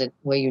claircognizant,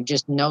 where you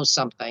just know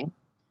something.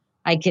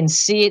 I can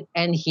see it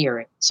and hear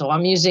it. So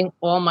I'm using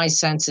all my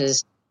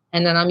senses,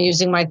 and then I'm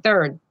using my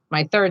third,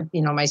 my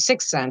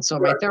sixth sense, or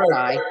my third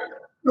eye.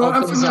 No,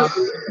 I'm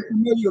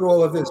familiar with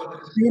all of this.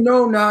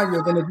 Now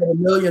you're going to get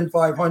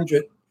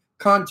 1,500,000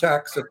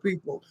 contacts of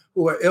people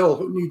who are ill,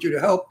 who need you to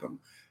help them.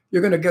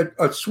 You're going to get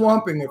a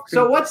swamping of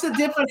people. So what's the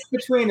difference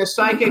between a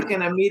psychic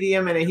and a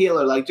medium and a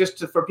healer? Like,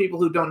 for people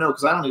who don't know,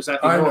 because I don't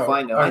exactly know if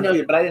I know. I know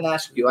you, but I didn't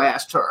ask you. I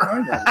asked her.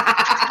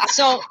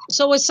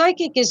 So a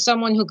psychic is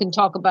someone who can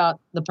talk about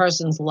the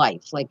person's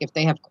life. Like if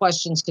they have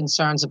questions,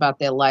 concerns about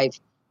their life,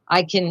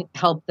 I can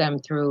help them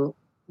through,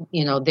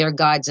 their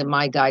guides and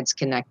my guides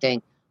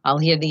connecting. I'll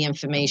hear the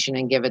information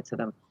and give it to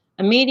them.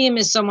 A medium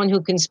is someone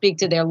who can speak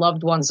to their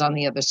loved ones on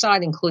the other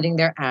side, including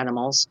their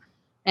animals.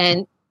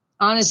 And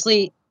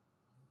honestly,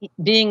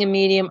 being a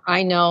medium,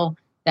 I know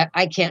that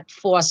I can't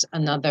force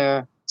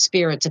another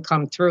spirit to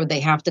come through. They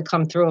have to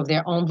come through of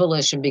their own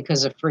volition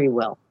because of free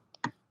will.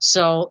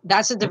 So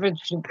that's the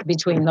difference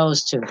between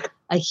those two.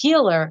 A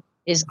healer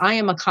is I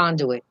am a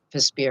conduit for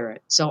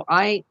spirit. So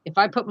if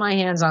I put my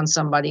hands on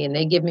somebody and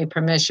they give me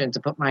permission to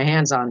put my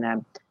hands on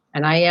them,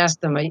 and I ask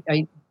them,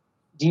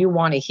 do you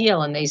want to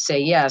heal? And they say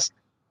yes.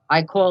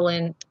 I call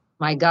in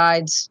my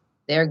guides,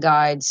 their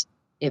guides.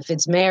 If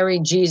it's Mary,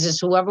 Jesus,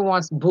 whoever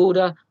wants,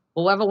 Buddha,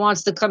 whoever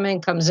wants to come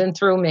in, comes in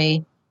through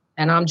me,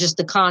 and I'm just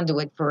the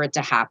conduit for it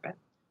to happen.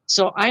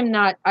 So I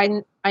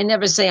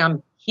never say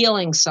I'm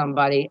healing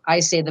somebody. I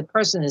say the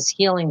person is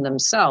healing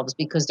themselves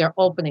because they're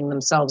opening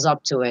themselves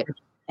up to it,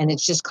 and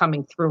it's just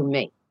coming through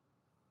me.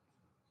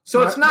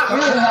 So it's not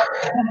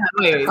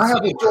really. I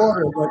have a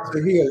daughter that's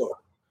a healer.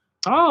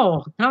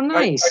 Oh, how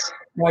nice.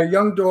 My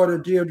young daughter,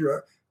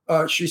 Deirdre,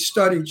 she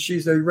studied.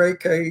 She's a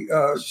Reiki.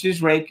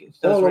 She's Reiki.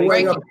 All the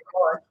way up the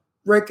line.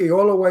 Reiki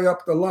all the way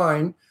up the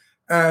line.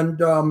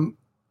 And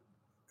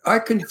I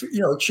can,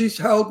 she's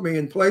held me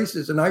in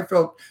places, and I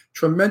felt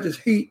tremendous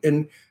heat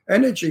and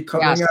energy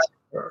coming out of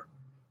her.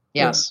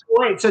 Yes.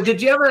 Wait, so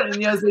did you ever,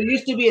 there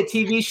used to be a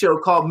TV show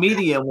called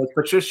Medium with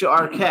Patricia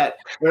Arquette.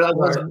 Where I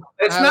loved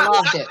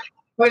it.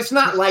 But it's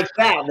not like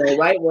that, though,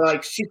 right? Where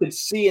like she could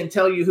see and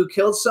tell you who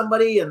killed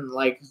somebody, and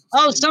like.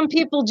 Oh, some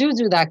people do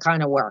that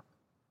kind of work.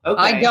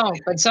 Okay. I don't,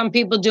 but some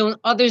people do.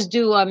 Others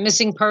do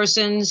missing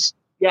persons.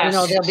 Yes.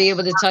 They'll be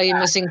able to tell you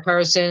missing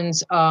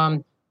persons.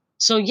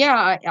 So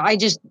yeah, I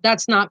just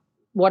that's not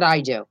what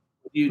I do.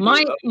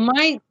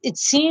 It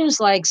seems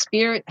like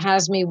Spirit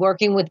has me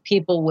working with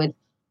people with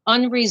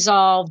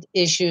unresolved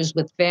issues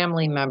with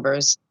family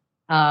members.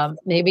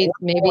 Maybe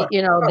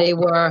they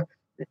were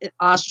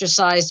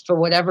ostracized for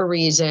whatever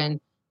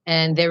reason,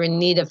 and they're in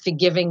need of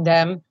forgiving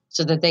them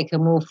so that they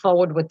can move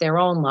forward with their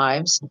own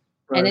lives.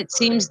 Right. And it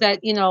seems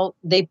that,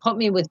 they put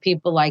me with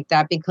people like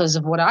that because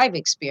of what I've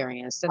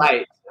experienced. And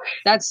right.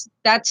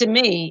 That to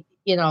me,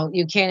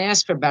 you can't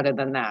ask for better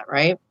than that,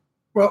 right?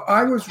 Well,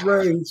 I was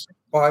raised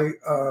by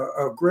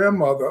a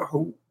grandmother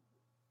who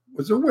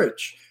was a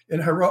witch.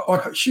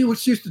 She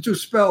used to do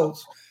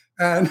spells.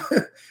 And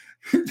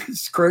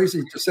it's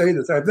crazy to say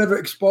this. I've never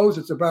exposed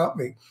it about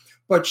me.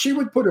 But she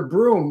would put a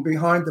broom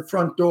behind the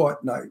front door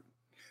at night.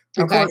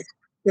 Because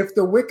if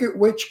the wicked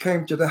witch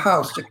came to the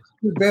house to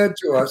do bad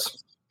to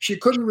us, she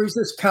couldn't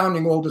resist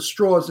counting all the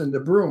straws in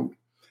the broom.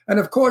 And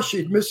of course,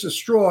 she'd miss a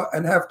straw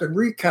and have to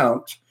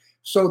recount.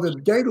 So the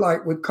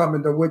daylight would come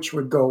and the witch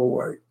would go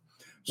away.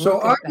 So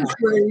I was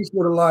raised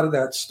with a lot of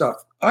that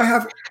stuff. I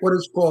have what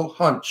is called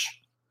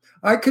hunch.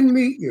 I can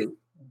meet you.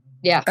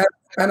 Yeah.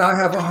 And I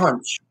have a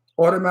hunch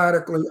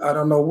automatically. I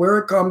don't know where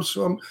it comes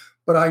from,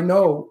 but I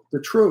know the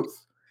truth.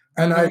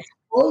 And I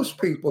expose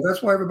people.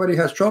 That's why everybody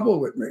has trouble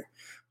with me,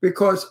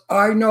 because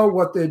I know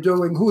what they're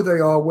doing, who they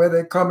are, where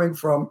they're coming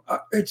from.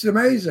 It's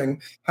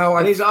amazing how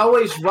And he's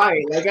always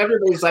right. Like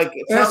everybody's like,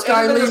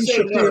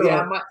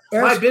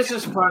 my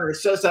business partner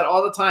says that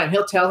all the time.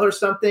 He'll tell her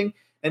something,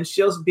 and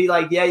she'll be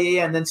like,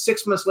 yeah. And then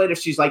 6 months later,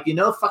 she's like,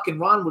 fucking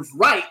Ron was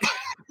right.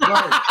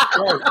 Right.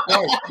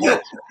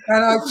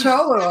 And I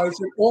tell her, I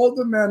said, all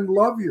the men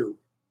love you.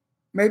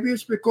 Maybe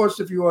it's because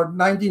of your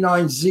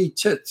 99Z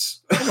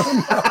tits.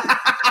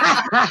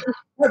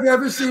 Have you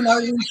ever seen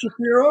Eileen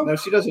Shapiro? No,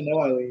 she doesn't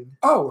know Eileen.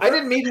 Oh. I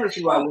didn't meet her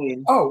through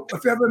Eileen. Oh,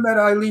 if you ever met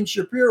Eileen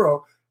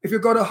Shapiro, if you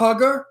go to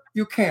hug her,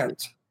 you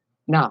can't.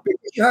 No.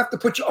 Because you have to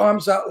put your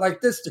arms out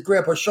like this to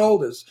grab her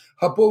shoulders.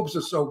 Her boobs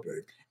are so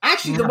big.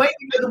 Actually, the way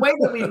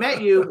that we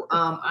met you,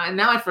 now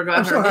I forgot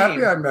I'm her so name.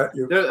 happy I met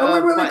you.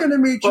 Are we really going to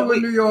meet you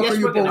in New York?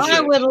 Yes,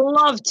 I would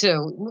love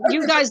to.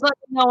 You guys let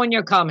me know when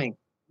you're coming.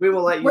 We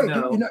will let you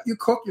know. You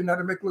cook? You know how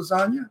to make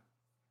lasagna?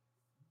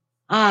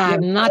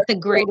 I'm not the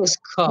greatest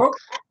cook.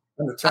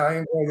 An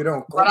Italian girl, you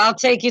don't cook. But I'll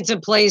take you to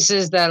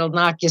places that'll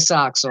knock your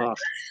socks off.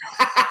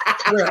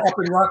 Yeah, up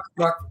in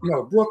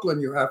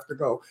Brooklyn, you have to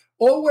go.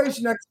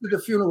 Always next to the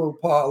funeral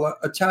parlor,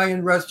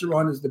 Italian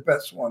restaurant is the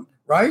best one,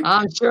 right?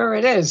 I'm sure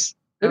it is.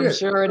 I'm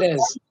sure it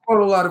is. We go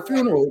to a lot of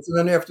funerals, and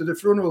then after the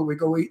funeral, we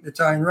go eat in an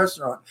Italian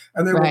restaurant,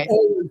 and they were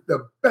always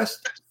the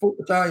best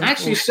Italian.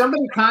 Actually,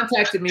 somebody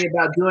contacted me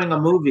about doing a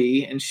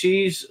movie, and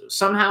she's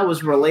somehow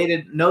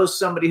knows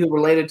somebody who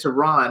related to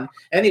Ron.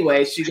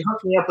 Anyway, she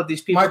hooked me up with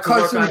these people to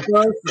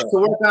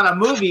work on a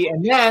movie,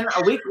 and then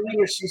a week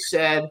later, she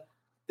said,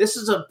 "This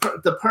is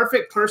the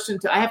perfect person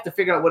to. I have to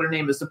figure out what her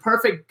name is. The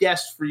perfect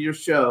guest for your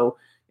show.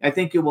 I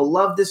think you will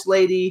love this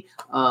lady.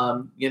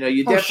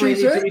 You definitely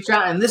need to reach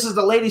out." And this is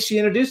the lady she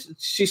introduced.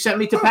 She sent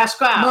me to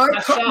Pasquale. My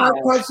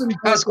cousin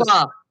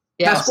Pasquale.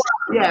 Yes.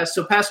 Yeah.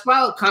 So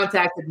Pasquale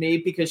contacted me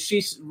because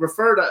she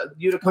referred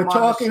you to come on. We're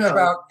talking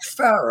about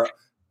Farrah.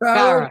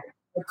 Farrah,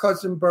 my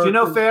cousin Bert. Do you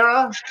know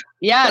Farrah?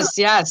 Yes.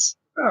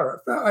 Farrah.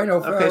 I know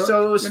Farrah. Okay,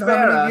 so it was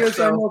Farrah. How many years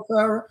I know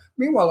Farrah?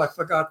 Meanwhile, I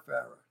forgot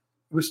Farrah.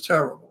 It was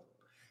terrible.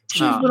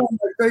 She's been on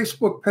my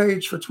Facebook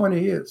page for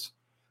 20 years.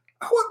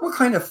 What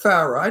kind of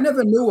Farrah? I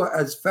never knew her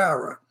as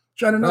Farrah.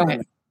 She had another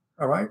name.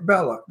 All right,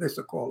 Bella, they used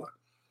to call her.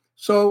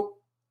 So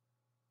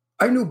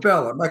I knew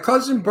Bella. My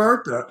cousin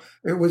Bertha,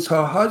 it was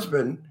her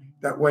husband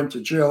that went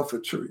to jail for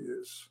 2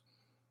 years.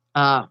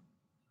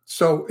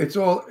 So it's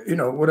all,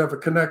 whatever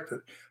connected.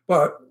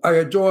 But I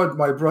adored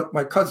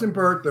my cousin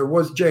Bertha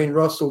was Jane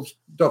Russell's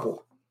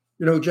double.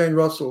 You know who Jane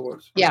Russell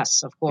was?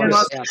 Yes, of course.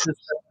 Yes.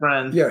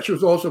 Friend. Yeah, she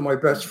was also my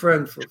best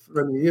friend for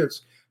many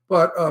years.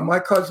 But my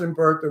cousin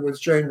Bertha was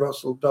Jane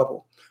Russell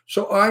double.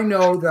 So I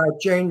know that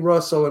Jane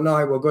Russell and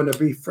I were going to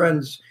be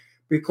friends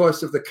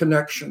because of the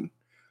connection.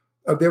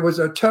 There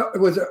was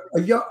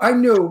I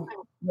knew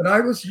when I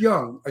was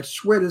young, I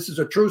swear this is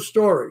a true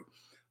story.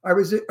 I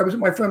was with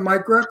my friend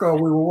Mike Greco.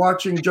 We were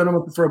watching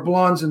Gentlemen Prefer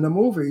Blondes in the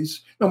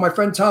movies. No, my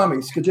friend Tommy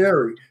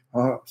Scuderi.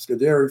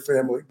 Scuderi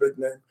family, big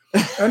name.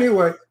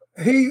 Anyway,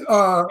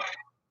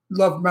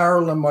 loved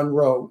Marilyn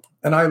Monroe,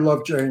 and I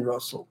loved Jane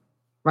Russell.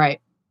 Right.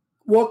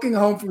 Walking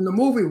home from the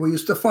movie, we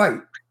used to fight.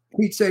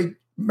 He'd say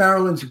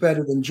Marilyn's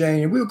better than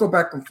Jane, and we would go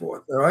back and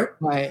forth. All right.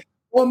 Right.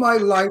 All my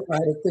life, I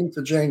had a thing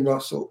for Jane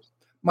Russell.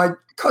 My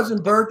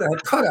cousin Bertha had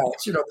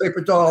cutouts,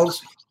 paper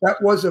dolls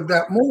that was of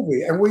that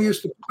movie, and I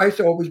used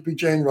to always be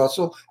Jane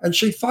Russell, and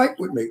she'd fight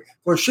with me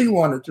because she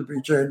wanted to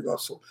be Jane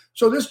Russell.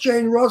 So this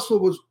Jane Russell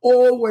was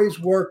always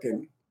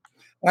working.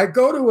 I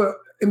go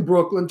in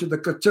Brooklyn to the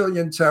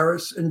Cotillion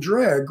Terrace and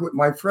drag with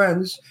my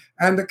friends,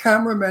 and the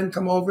cameramen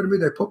come over to me.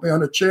 They put me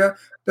on a chair.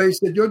 They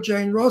said, "You're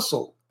Jane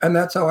Russell," and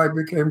that's how I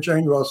became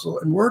Jane Russell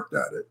and worked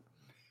at it.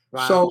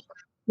 Wow. So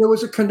there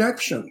was a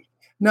connection.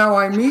 Now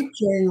I meet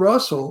Jane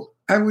Russell,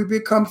 and we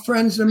become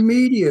friends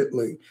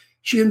immediately.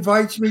 She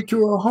invites me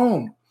to her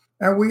home,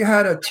 and we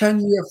had a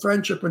 10-year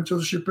friendship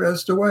until she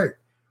passed away.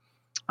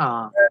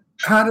 How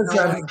does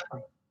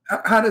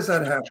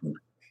that happen?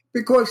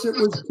 Because it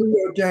was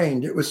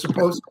preordained. It was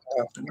supposed to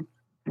happen.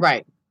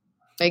 Right.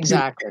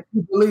 Exactly.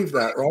 You believe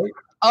that, right?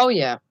 Oh,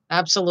 yeah,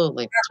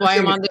 absolutely. That's why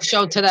I'm on the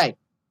show today.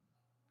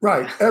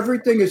 Right.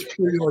 Everything is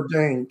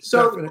preordained.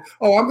 So, definitely.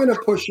 I'm going to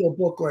push your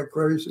book like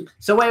crazy.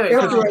 So wait.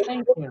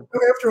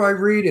 After I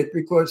read it,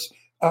 because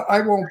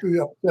I won't be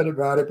upset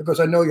about it, because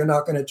I know you're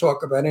not going to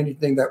talk about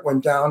anything that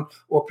went down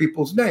or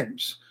people's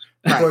names,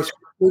 because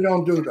we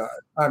don't do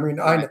that. I mean,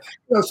 I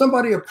know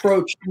somebody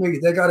approached me.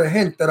 They got a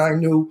hint that I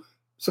knew.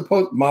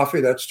 Suppose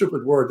mafia, that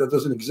stupid word that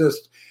doesn't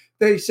exist.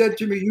 They said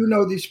to me, "You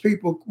know these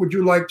people. Would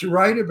you like to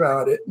write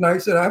about it?" And I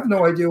said, "I have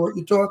no idea what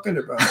you're talking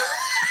about."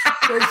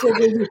 They said,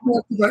 "Well, you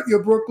talked about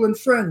your Brooklyn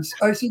friends."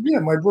 I said, "Yeah,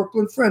 my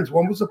Brooklyn friends.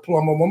 One was a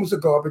plumber, one was a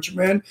garbage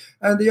man,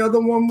 and the other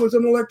one was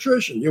an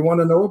electrician. You want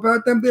to know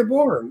about them? They're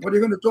boring. What are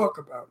you going to talk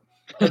about?"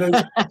 And they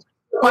said,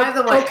 By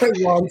the way, okay,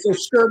 Ron, so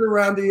skirt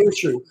around the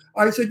issue.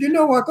 I said, "You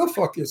know what? Go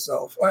fuck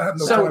yourself. I have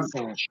no time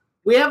for it."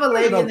 We have a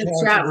lady in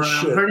the chat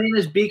room. Her name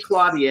is B.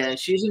 Claudia, and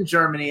she's in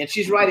Germany, and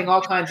she's writing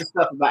all kinds of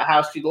stuff about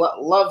how she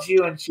loves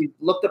you, and she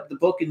looked up the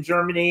book in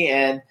Germany,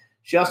 and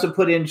she also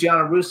put in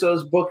Gianna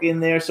Russo's book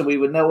in there so we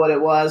would know what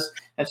it was.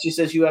 And she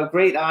says, "You have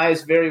great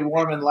eyes, very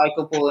warm and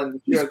likable,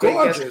 and you're a great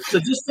guest." So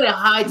just say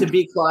hi to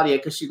B. Claudia,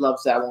 because she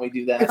loves that when we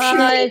do that.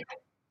 Hi,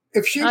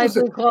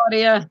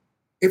 Claudia.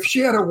 If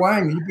she had a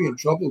wang, you'd be in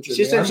trouble,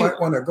 Jimmy. I might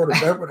want to go to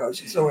bed with her.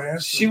 She's so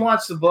handsome. She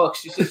wants the book.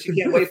 She says she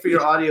can't wait for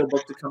your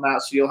audiobook to come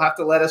out, so you'll have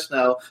to let us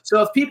know.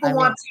 So if people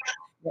want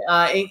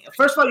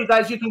first of all, you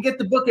guys, you can get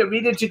the book at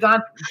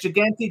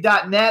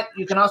Gigante.net.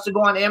 You can also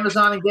go on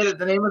Amazon and get it.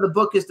 The name of the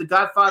book is The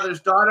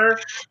Godfather's Daughter.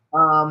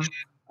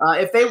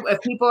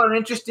 If people are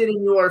interested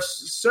in your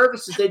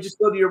services, they just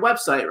go to your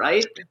website,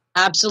 right?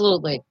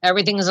 Absolutely.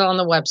 Everything is on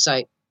the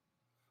website.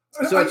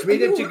 So it's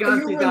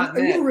RitaGigante.net.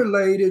 Are you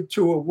related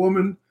to a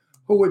woman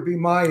who would be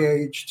my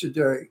age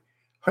today?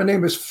 Her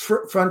name is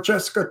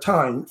Francesca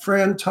Tyne,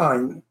 Fran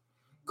Tyne.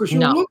 Because you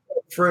look like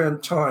Fran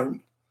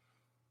Tyne.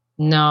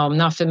 No, I'm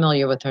not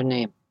familiar with her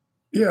name.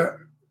 Yeah,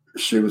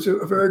 she was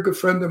a very good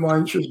friend of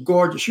mine. She was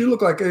gorgeous. She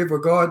looked like Ava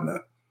Gardner.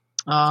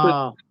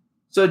 Oh.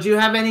 So do you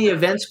have any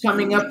events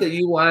coming up that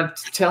you want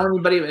to tell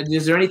anybody?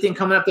 Is there anything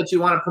coming up that you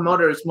want to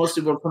promote, or it's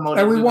mostly we're promoting?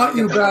 And we want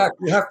you back.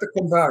 You have to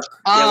come back.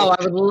 Oh,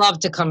 I would love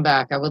to come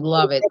back. I would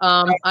love it.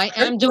 I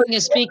am doing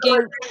a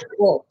speaking.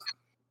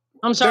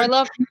 I'm sorry,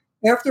 love?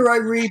 After I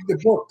read the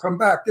book, come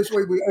back. This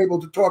way we're able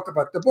to talk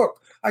about the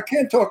book. I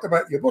can't talk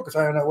about your book because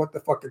I don't know what the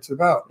fuck it's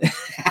about.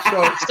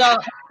 So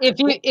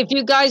if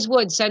you guys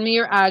would send me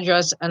your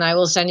address, and I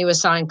will send you a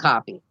signed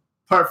copy.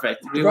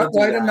 Perfect.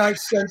 Write a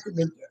nice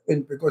sentiment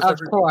in, because of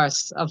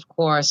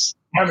course.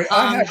 I mean,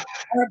 I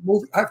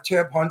have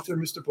Tab Hunter,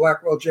 Mr.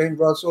 Blackwell, Jane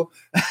Russell,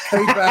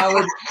 Kay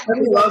Ballard.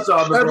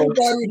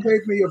 Everybody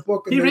gave me a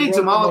book. He reads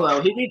them all,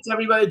 though. He reads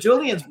everybody.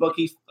 Julian's book.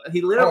 He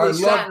literally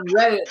sat and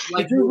read it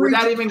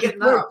without even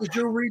getting up. Did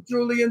you read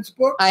Julian's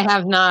book? I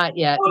have not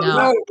yet.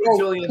 No,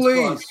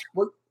 please.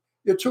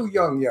 You're too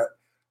young yet.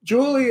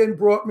 Julian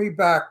brought me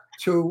back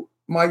to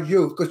my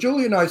youth, because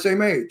Julian and I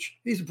same age.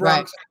 He's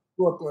Bronx,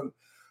 Brooklyn.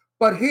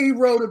 But he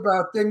wrote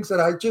about things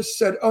that I just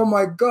said, "Oh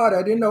my God,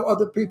 I didn't know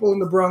other people in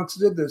the Bronx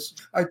did this.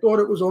 I thought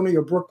it was only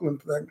a Brooklyn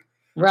thing."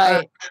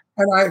 Right.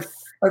 And I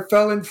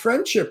fell in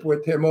friendship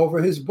with him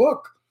over his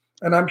book.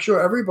 And I'm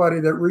sure everybody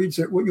that reads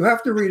it, you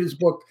have to read his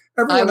book.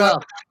 Everyone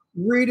out,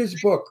 read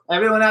his book.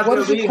 Everyone out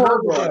there read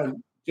her book.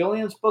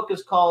 Julian's book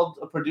is called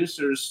A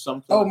Producer's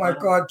Something. Oh my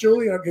God,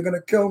 Julian, you're going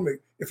to kill me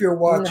if you're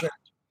watching.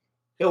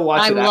 He'll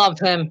watch it. I love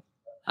him.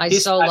 I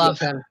love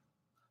him.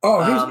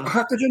 Oh,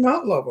 how could you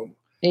not love him?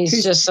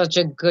 He's just such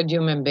a good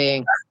human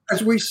being.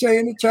 As we say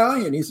in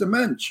Italian, he's a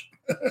mensch.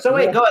 So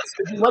wait, go ahead.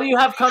 What do you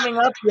have coming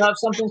up? You have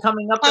something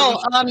coming up?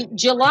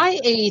 July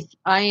 8th,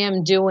 I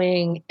am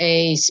doing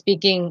a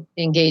speaking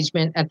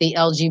engagement at the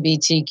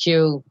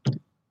LGBTQ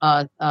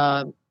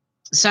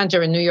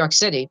Center in New York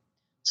City.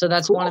 So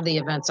that's one of the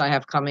events I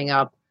have coming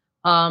up.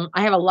 I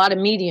have a lot of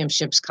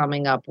mediumships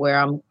coming up where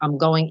I'm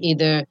going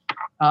either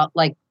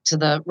like to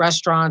the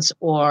restaurants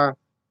or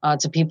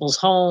to people's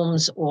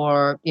homes,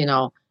 or,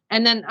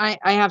 and then I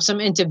have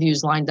some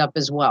interviews lined up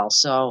as well.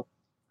 So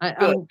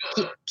I'm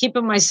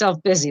keeping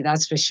myself busy,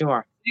 that's for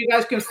sure. You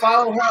guys can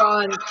follow her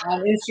on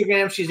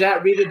Instagram. She's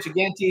at Rita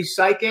Gigante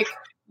Psychic.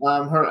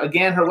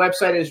 Her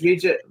website is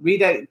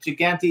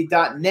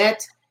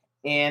ritagigante.net.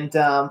 And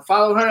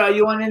follow her. Are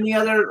you on any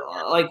other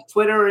like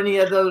Twitter or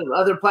any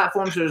other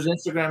platforms, or is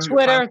Instagram?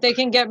 Twitter. They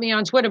can get me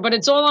on Twitter, but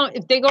it's all on.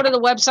 If they go to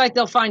the website,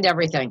 they'll find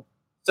everything.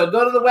 So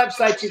go to the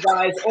website, you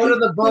guys. Order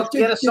the book.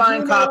 Get a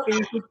signed copy.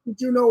 Did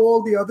you know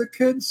all the other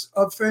kids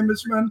of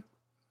famous men?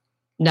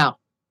 No,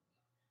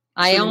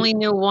 I only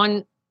knew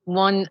one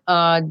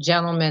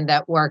gentleman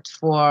that worked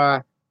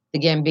for the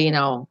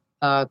Gambino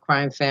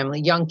crime family,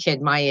 young kid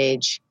my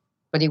age,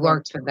 but he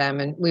worked for them,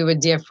 and we were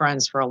dear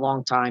friends for a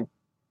long time.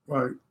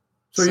 Right.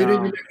 So you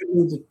didn't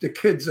know the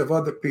kids of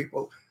other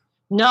people?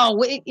 No,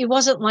 it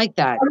wasn't like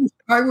that.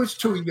 I was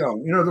too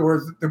young. In other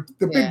words, the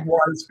big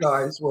wise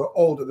guys were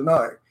older than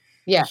I.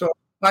 Yeah. So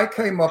I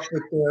came up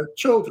with their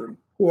children,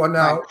 who are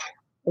now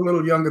a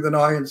little younger than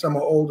I, and some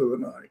are older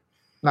than I.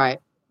 Right.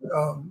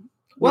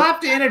 We'll have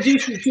to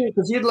introduce you too,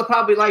 because you'd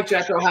probably like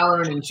Jack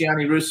O'Halloran and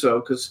Gianni Russo,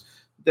 because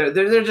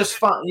they're just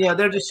fun. Yeah,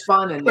 they're just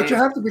fun. But you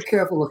have to be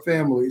careful of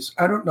families.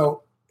 I don't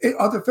know.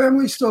 Are the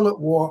families still at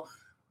war?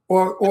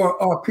 Or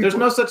are people? There's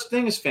no such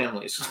thing as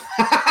families.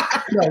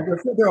 No,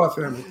 there are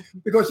families.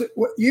 Because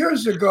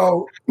years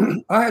ago,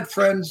 I had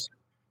friends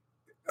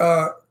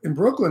in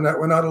Brooklyn that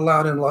were not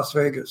allowed in Las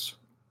Vegas.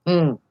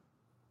 Mm.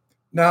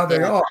 Now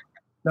they are.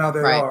 Now they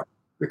are.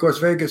 Because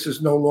Vegas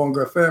is no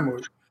longer a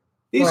family.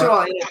 These are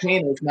all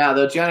entertainers now,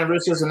 though. Gianni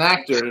Russo's an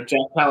actor. Jack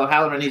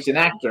O'Halloran, he's an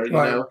actor, you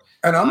know.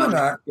 And I'm an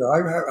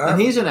actor.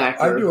 And he's an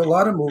actor. I do a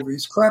lot of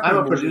movies. I'm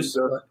a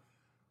producer.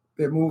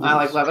 They're movies. I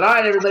like love it. All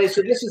right, everybody.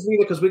 So this is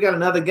Rita, because we got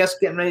another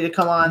guest getting ready to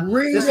come on.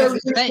 Rita,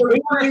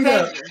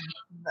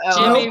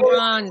 Jimmy,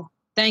 Ron,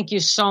 thank you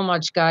so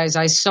much, guys.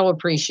 I so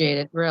appreciate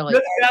it, really.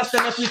 Good guest,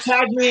 and if you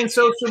tag me in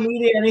social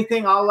media,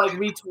 anything, I'll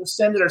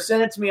send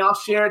it to me. I'll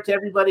share it to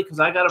everybody, because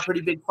I got a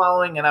pretty big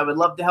following, and I would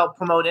love to help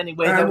promote any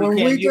way that we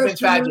can. You've been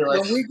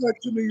fabulous. When we get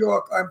to New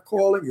York, I'm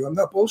calling you. I'm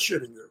not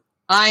bullshitting you.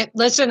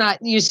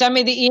 You send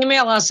me the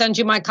email, I'll send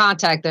you my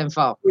contact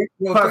info.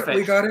 Perfect.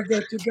 We got to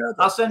get together.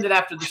 I'll send it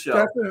after the show.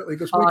 Definitely.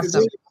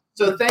 Awesome.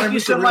 So thank you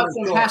so much,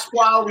 and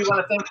Pasquale. We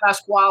want to thank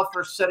Pasquale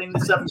for setting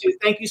this up too.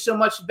 Thank you so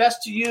much.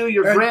 Best to you,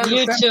 your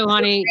grandchildren. You too,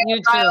 honey. You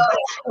too.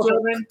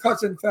 Children.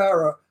 Cousin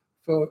Farah.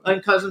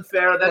 And Cousin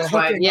Farah, that's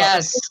right.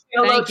 Yes.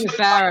 Thank you,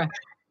 Farah.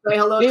 Say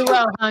hello. Be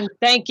well, hon.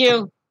 Thank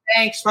you.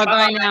 Thanks.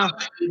 Bye-bye now.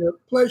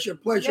 Pleasure.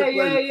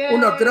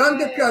 Una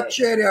grande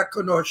piacere a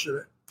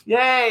conoscere.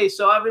 Yay.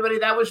 So everybody,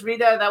 that was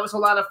Rita. That was a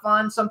lot of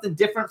fun. Something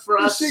different for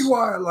us. You see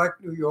why I like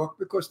New York?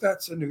 Because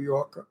that's a New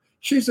Yorker.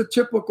 She's a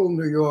typical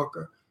New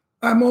Yorker.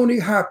 I'm only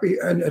happy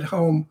and at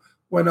home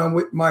when I'm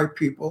with my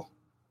people.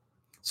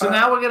 So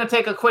now we're going to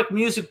take a quick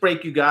music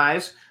break, you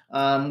guys.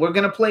 We're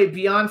going to play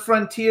Beyond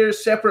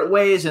Frontiers, Separate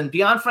Ways. And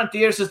Beyond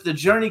Frontiers is the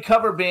Journey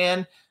cover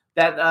band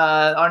that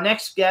our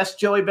next guest,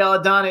 Joey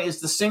Belladonna, is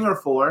the singer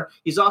for.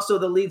 He's also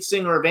the lead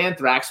singer of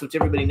Anthrax, which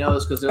everybody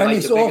knows because they're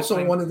he's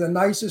also one of the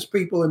nicest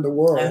people in the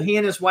world. And he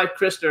and his wife,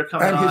 Krista, are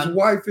coming on. And his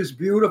wife is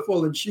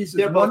beautiful, and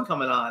they're both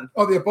coming on.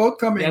 Oh, they're both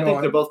coming on? I think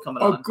they're both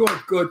coming on. Oh,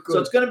 good. So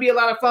it's going to be a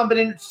lot of fun. But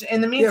in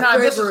the meantime,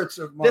 this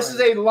is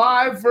a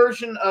live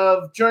version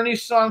of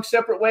Journey's song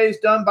Separate Ways,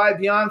 done by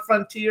Beyond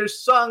Frontiers,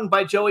 sung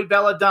by Joey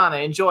Belladonna.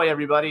 Enjoy,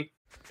 everybody.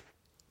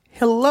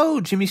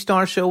 Hello, Jimmy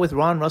Star Show with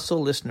Ron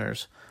Russell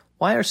listeners.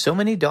 Why are so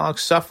many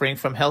dogs suffering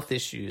from health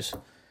issues?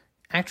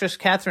 Actress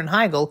Katherine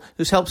Heigl,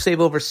 who's helped save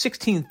over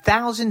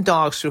 16,000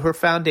 dogs through her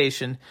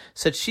foundation,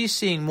 said she's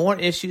seeing more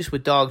issues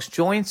with dogs'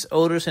 joints,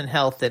 odors, and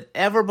health than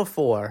ever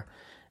before.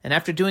 And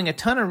after doing a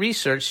ton of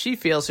research, she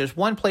feels there's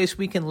one place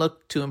we can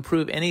look to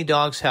improve any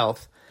dog's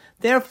health.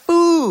 Their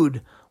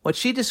food! What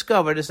she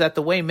discovered is that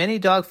the way many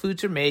dog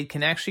foods are made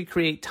can actually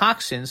create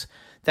toxins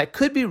that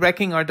could be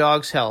wrecking our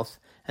dog's health.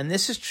 And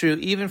this is true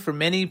even for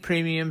many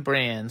premium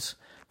brands.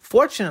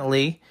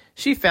 Fortunately,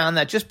 she found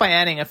that just by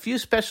adding a few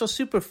special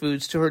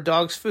superfoods to her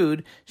dog's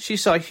food, she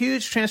saw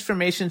huge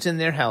transformations in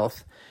their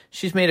health.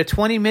 She's made a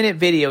 20-minute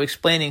video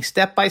explaining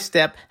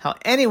step-by-step how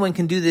anyone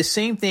can do this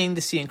same thing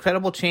to see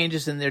incredible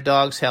changes in their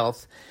dog's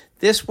health.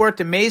 This worked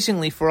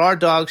amazingly for our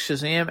dogs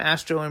Shazam,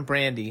 Astro, and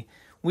Brandy.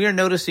 We are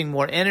noticing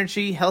more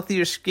energy,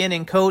 healthier skin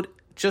and coat,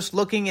 just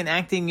looking and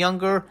acting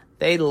younger.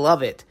 They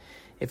love it.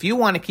 If you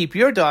want to keep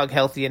your dog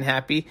healthy and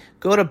happy,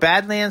 go to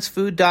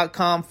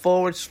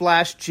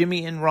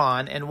badlandsfood.com/Jimmy and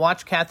Ron and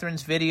watch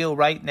Catherine's video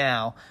right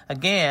now.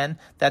 Again,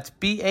 that's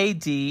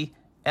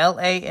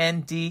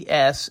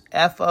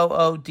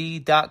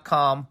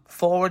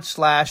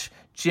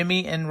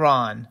badlandsfood.com/Jimmy and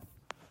Ron.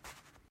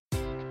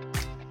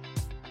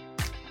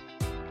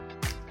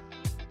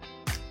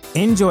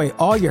 Enjoy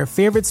all your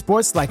favorite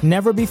sports like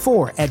never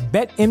before at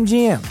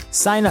BetMGM.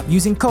 Sign up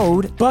using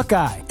code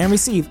Buckeye and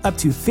receive up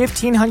to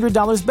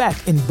 $1,500 back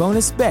in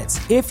bonus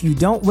bets if you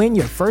don't win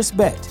your first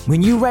bet.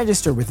 When you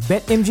register with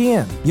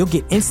BetMGM, you'll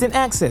get instant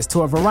access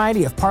to a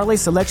variety of parlay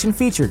selection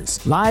features,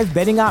 live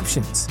betting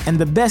options, and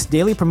the best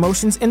daily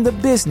promotions in the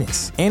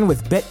business. And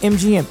with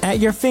BetMGM at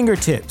your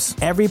fingertips,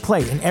 every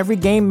play and every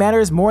game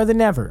matters more than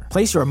ever.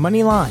 Place your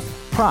money line,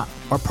 prop,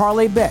 or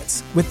parlay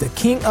bets with the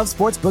king of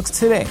sportsbooks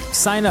today.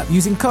 Sign up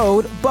using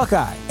code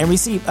Buckeye and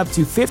receive up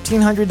to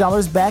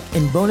 $1,500 back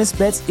in bonus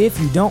bets if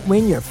you don't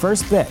win your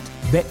first bet.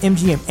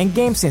 BetMGM and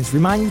GameSense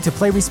remind you to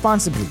play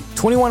responsibly.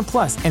 21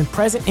 plus and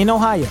present in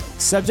Ohio,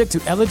 subject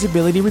to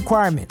eligibility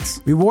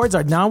requirements. Rewards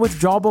are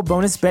non-withdrawable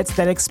bonus bets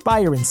that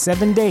expire in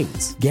 7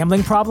 days.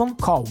 Gambling problem?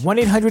 Call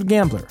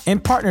 1-800-GAMBLER in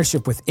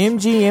partnership with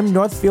MGM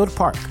Northfield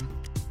Park.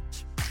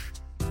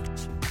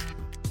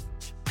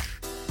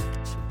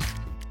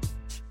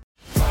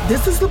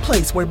 This is the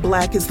place where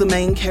Black is the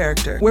main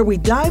character, where we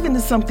dive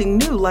into something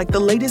new like the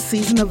latest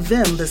season of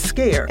Them, The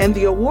Scare, and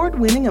the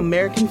award-winning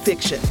American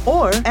fiction.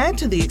 Or add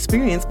to the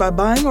experience by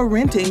buying or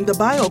renting the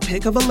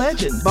biopic of a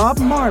legend, Bob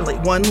Marley,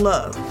 One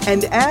Love.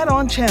 And add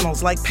on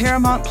channels like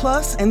Paramount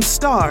Plus and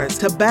Stars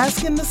to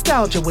bask in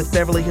nostalgia with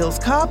Beverly Hills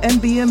Cop and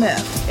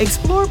BMF.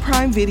 Explore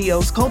Prime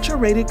Video's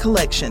culture-rated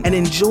collection and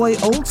enjoy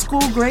old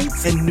school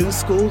greats and new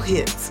school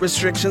hits.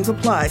 Restrictions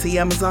apply. See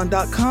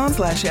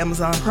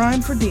Amazon.com/Amazon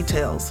Prime for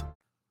details.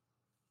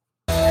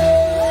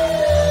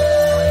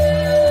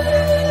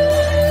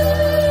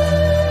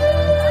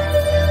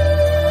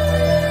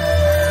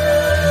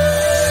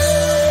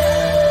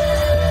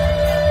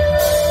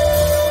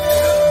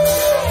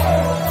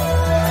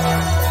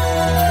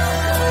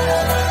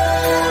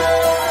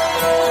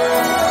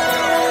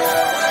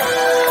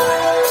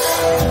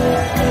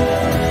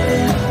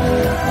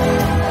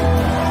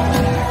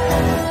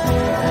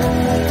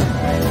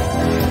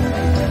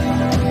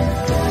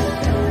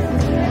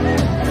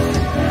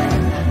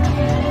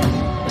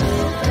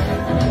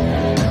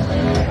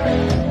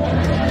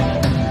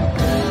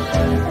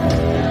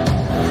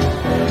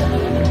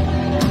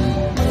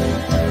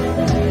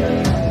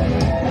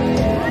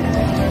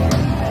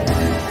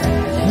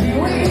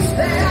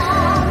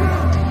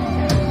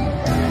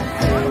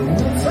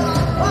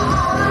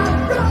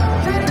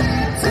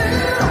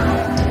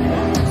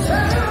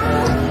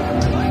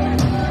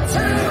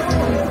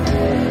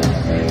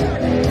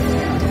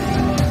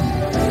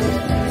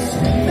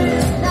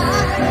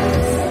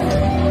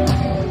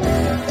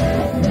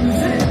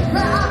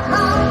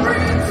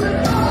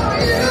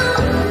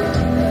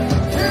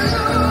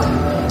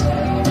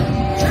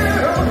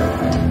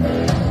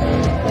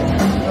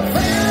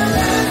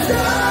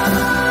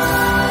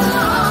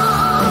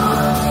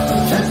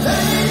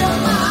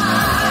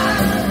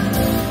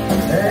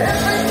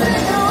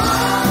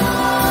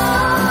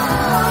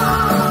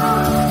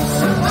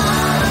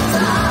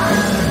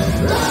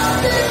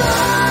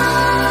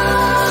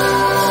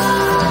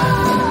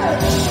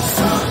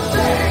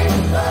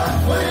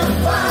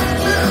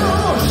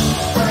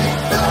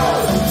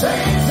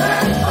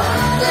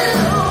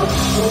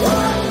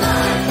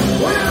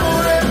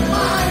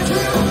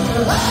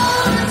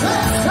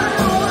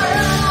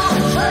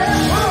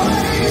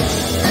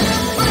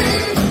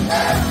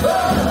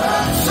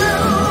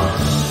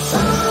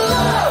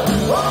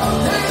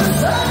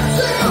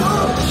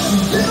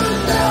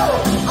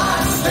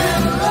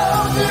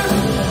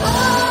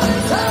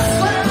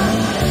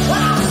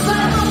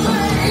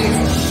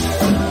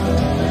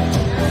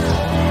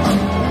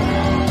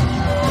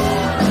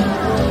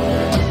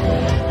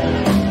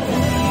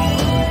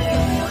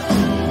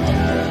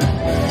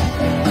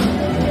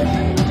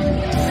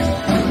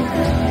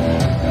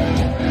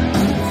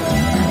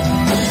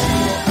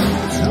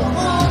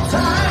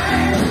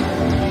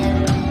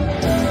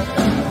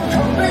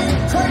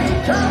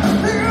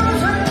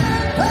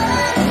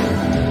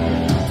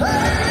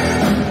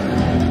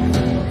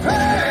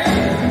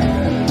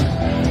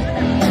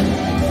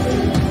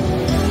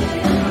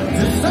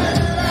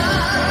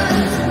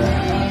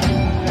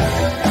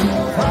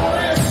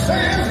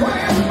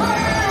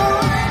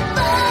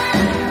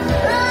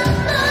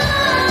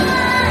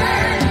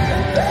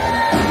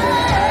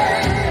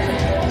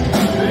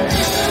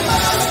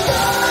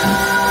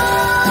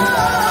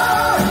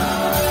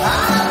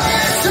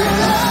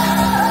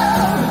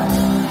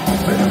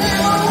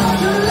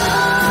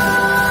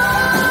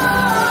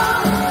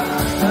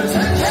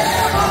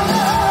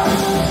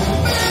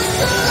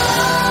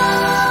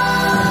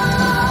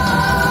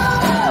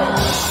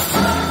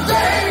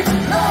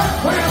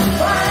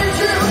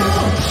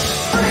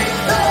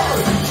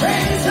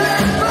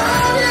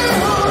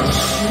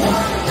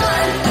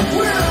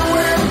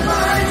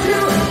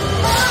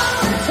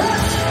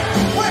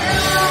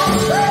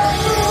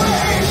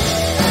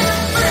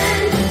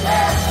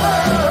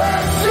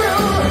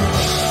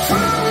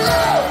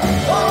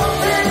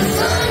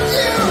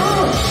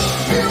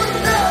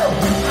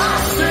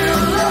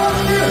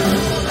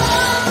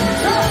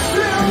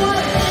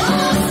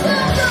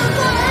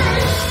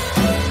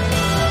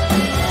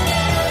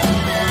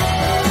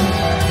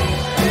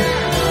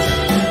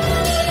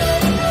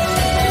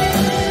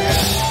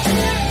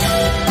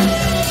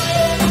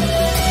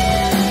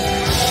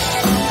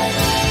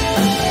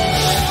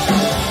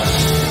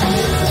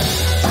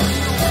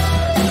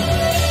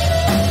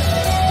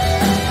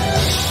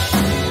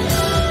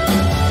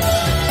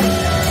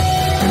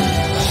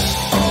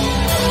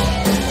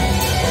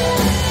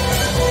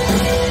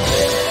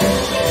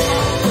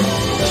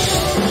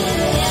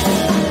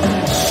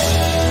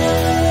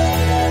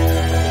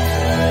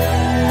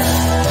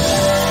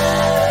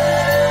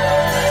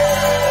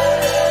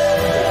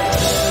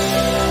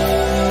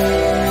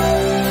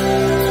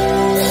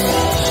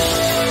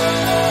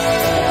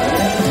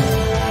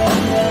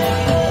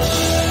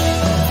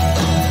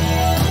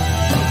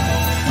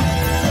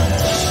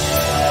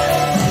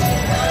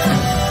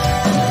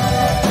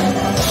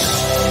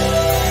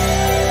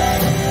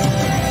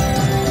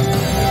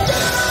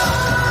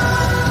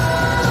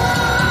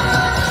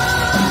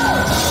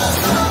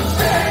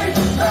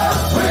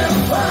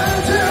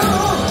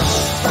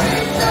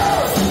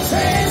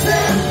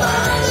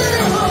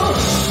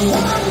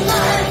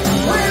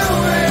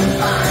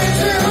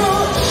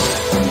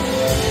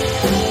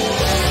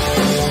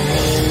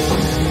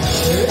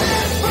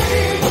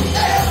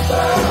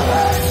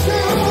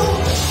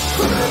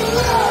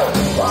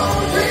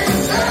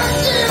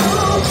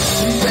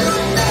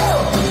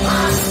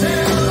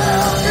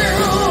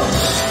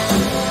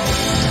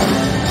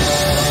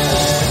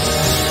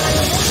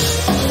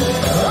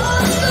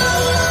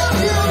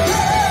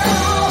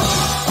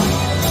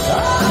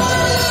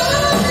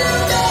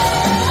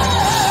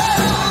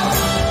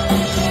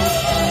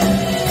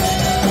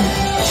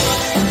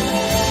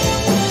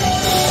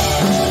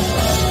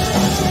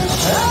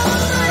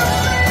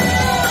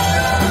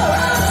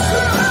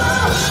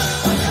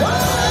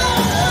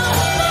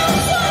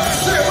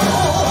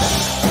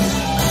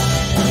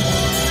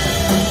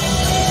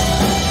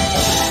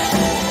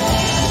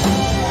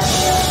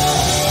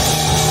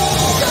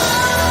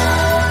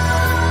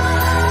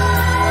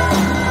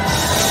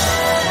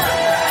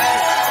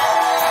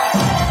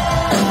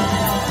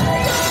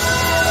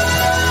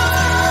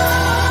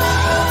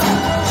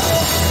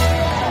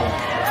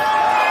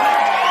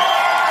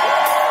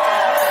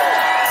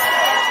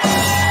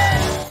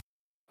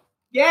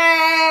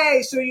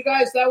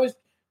 guys. That was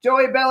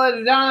Joey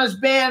Belladonna's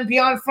band,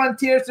 Beyond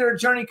Frontiers. They're a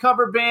Journey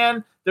cover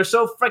band. They're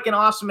so freaking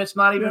awesome. It's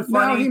not even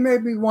funny. Now he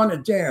made me want to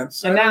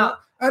dance. And now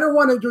I don't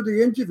want to do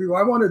the interview.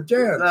 I want to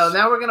dance. So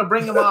now we're going to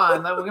bring him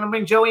on. We're going to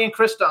bring Joey and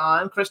Krista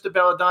on. Krista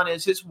Belladonna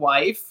is his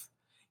wife.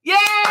 Yay!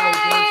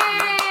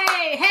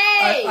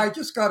 Hey! I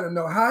just got to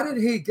know, how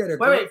did he get it?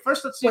 Wait.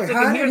 First, let's see if they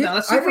can hear now.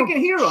 Let's see if we can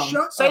hear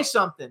him. Say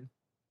something.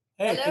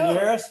 Hey, can you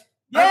hear us?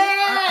 Yay!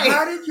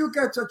 How did you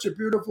get such a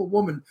beautiful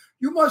woman?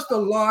 You must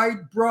have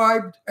lied,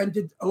 bribed, and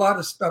did a lot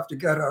of stuff to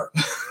get her.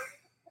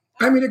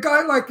 I mean, a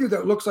guy like you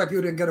that looks like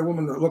you didn't get a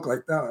woman that looked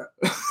like that.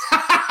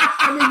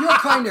 I mean, you're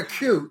kind of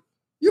cute.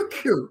 You're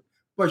cute,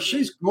 but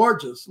she's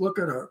gorgeous. Look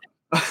at her.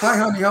 Hi,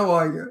 honey. How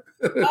are you?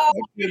 Oh,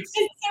 it's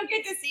so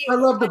good to see you. I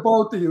love the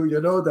both of you.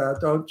 You know that,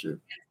 don't you?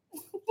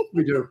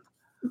 We do.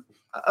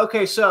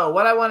 Okay, so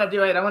what I want to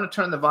do, I want to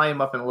turn the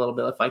volume up in a little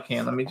bit if I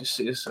can. Let me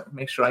just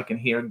make sure I can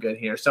hear good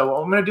here. So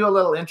I'm going to do a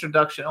little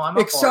introduction. I'm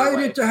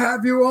excited to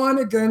have you on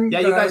again.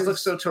 Yeah, guys. You guys look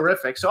so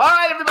terrific. So, all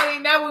right, everybody,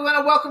 now we want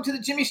to welcome to the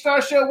Jimmy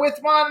Star Show with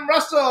Ron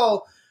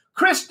Russell,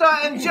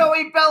 Krista and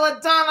Joey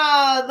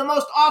Belladonna, the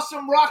most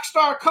awesome rock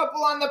star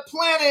couple on the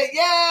planet.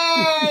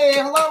 Yay!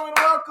 Hello and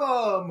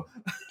welcome.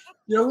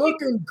 You're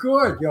looking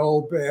good, you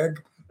old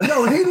bag.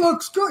 No, he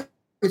looks good.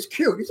 He's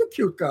cute. He's a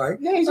cute guy.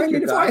 Yeah, he's a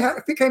cute guy.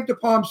 If he came to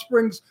Palm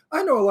Springs,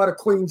 I know a lot of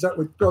queens that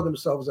would throw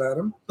themselves at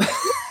him.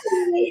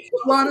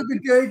 A lot of the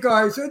gay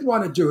guys, they'd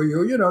want to do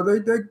you. You know,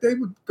 they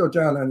would go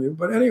down on you.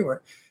 But anyway,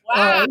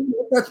 wow.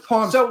 That's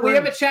Palm Springs. So we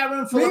have a chat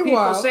room full of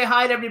people. Say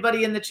hi to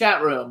everybody in the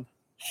chat room.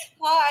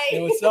 Hi.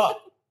 Hey, what's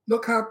up?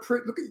 Look how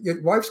pretty. Look at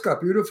your wife's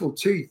got beautiful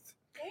teeth.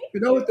 You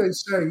know what they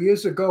say?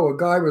 Years ago, a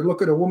guy would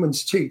look at a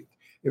woman's teeth.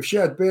 If she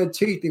had bad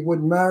teeth, he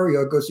wouldn't marry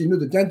her because he knew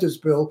the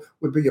dentist bill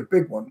would be a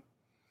big one.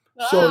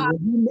 So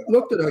when you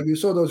looked at her, you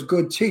saw those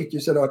good teeth. You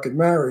said, I could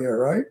marry her,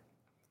 right?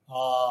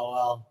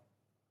 Oh,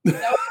 well.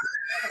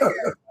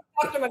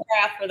 Dr.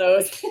 McGrath for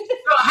those. So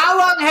how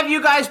long have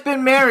you guys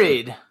been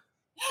married?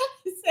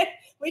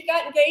 We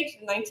got engaged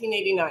in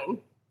 1989.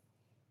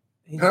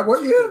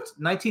 What year?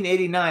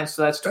 1989,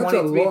 so that's a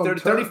long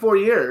 34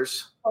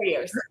 years. 4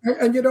 years.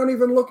 And you don't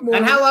even look more.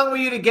 And how long were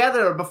you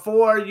together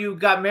before you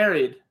got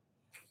married?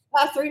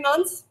 3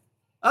 months.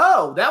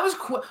 Oh, that was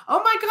oh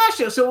my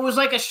gosh! So it was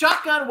like a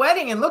shotgun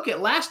wedding, and look,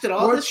 it lasted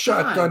all this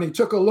time. Shotgun? He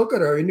took a look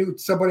at her. He knew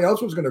somebody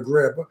else was going to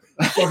grab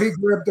her, so he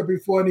grabbed her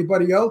before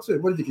anybody else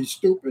did. What do you think? He's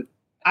stupid.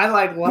 I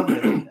love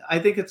it. I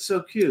think it's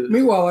so cute.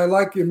 Meanwhile, I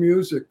like your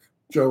music,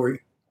 Joey.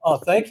 Oh,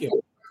 thank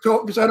you.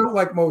 So, because I don't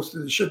like most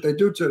of the shit they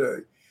do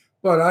today,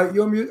 but I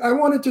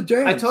wanted to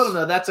dance. I told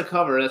him that's a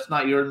cover. That's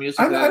not your music.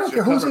 I don't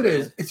care whose it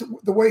is. It's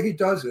the way he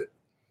does it.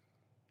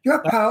 You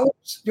have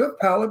polyps. You have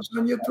polyps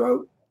on your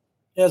throat.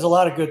 There's a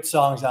lot of good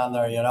songs on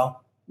there, you know?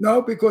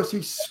 No, because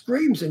he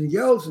screams and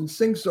yells and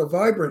sings so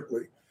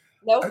vibrantly.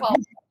 No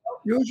problem.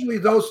 Usually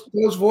those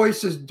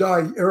voices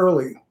die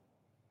early.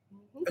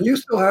 And you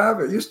still have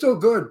it. You're still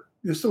good.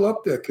 You're still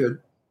up there, kid.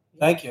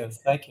 Thank you.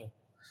 Thank you.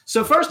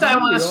 So first I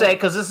want to say,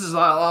 because this is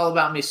all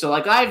about me. So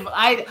like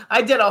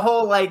I did a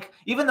whole, like,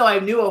 even though I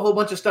knew a whole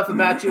bunch of stuff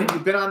about you and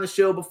you've been on the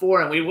show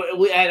before, and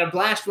we had a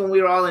blast when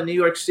we were all in New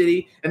York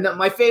City. And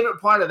my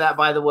favorite part of that,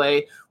 by the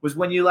way, was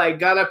when you like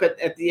got up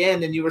at the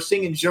end and you were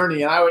singing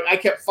Journey, and I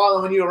kept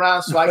following you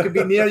around so I could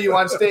be near you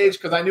on stage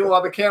because I knew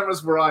all the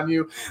cameras were on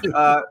you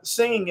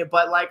singing it.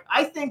 But like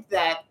I think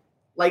that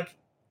like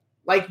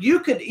you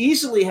could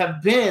easily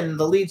have been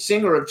the lead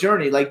singer of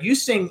Journey. Like you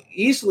sing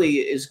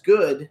easily as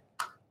good.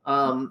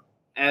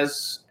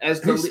 As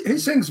he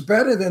sings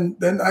better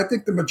than I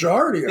think the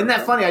majority of Isn't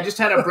that funny? I just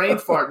had a brain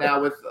fart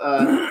now with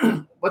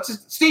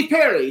Steve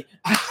Perry.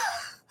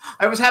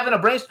 I was having a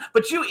brain,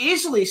 but you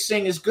easily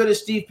sing as good as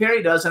Steve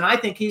Perry does, and I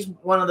think he's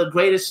one of the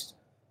greatest.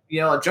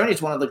 You know,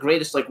 Journey's one of the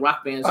greatest like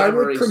rock bands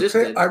ever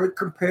existed. I would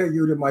compare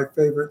you to my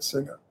favorite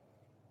singer.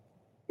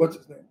 What's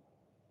his name?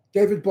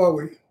 David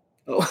Bowie.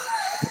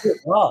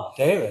 Oh,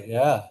 David,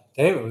 yeah.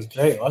 David was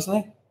great,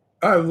 wasn't he?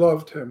 I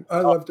loved him.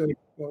 I loved David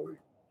Bowie.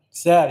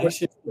 Sad. He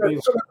should be.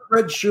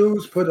 Red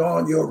shoes, put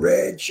on your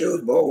red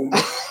shoes, boom.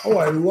 Oh,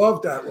 I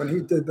love that when he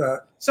did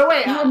that. So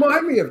wait, you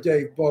remind me of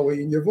Dave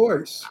Bowie in your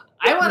voice.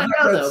 I want to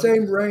know that though,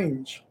 same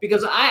range.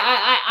 Because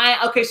I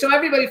okay. So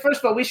everybody,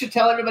 first of all, we should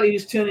tell everybody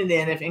who's tuning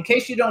in, if in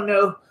case you don't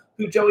know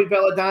who Joey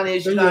Belladonna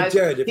is, you guys,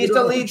 he's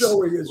the lead.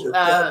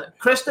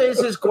 Krista is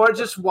his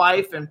gorgeous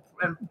wife and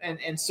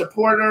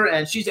supporter,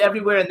 and she's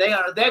everywhere, and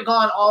they're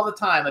gone all the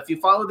time. If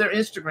you follow their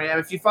Instagram,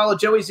 if you follow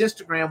Joey's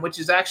Instagram, which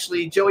is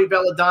actually Joey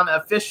Belladonna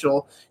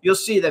Official, you'll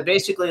see that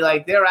basically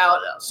like they're out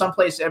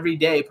someplace every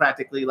day,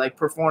 practically like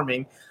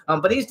performing.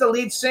 But he's the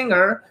lead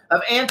singer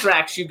of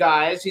Anthrax, you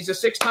guys. He's a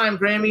 6-time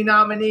Grammy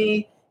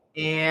nominee.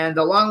 And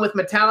along with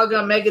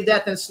Metallica,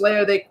 Megadeth, and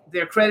Slayer,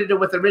 they're credited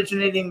with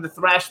originating the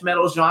thrash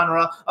metal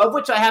genre, of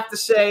which I have to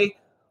say,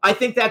 I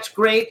think that's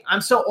great.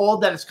 I'm so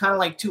old that it's kind of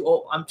like too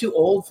old. I'm too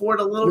old for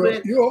it a little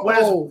bit.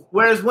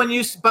 Whereas when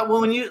you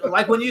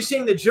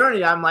sing The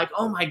Journey, I'm like,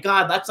 oh my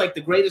God, that's like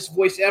the greatest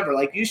voice ever.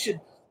 Like you should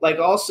like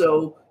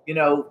also, you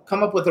know,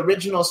 come up with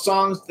original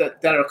songs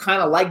that are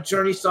kind of like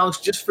Journey songs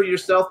just for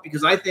yourself,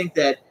 because I think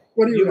that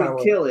What do you know?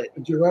 would kill it. A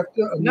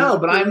director? No,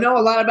 but I know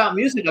a lot about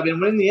music. I've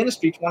been in the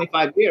industry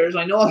 25 years.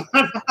 I know a lot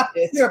about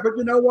it. Yeah, but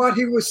you know what?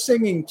 He was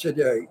singing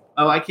today.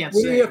 Oh, I can't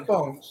with sing.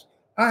 earphones.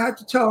 I had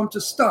to tell him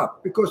to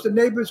stop because the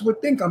neighbors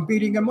would think I'm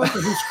beating him up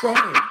and he's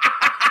crying.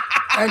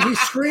 And he's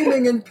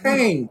screaming in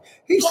pain.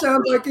 He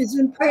sounds like he's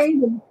in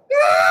pain. And,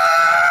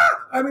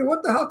 I mean,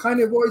 what the hell kind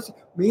of voice?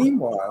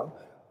 Meanwhile,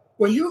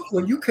 when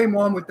you came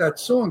on with that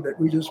song that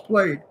we just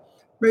played,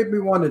 made me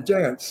want to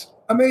dance.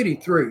 I'm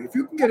 83. If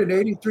you can get an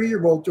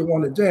 83-year-old to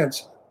want to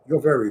dance,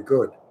 you're very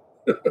good.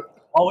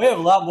 Oh, we have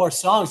a lot more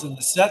songs in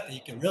the set that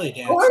you can really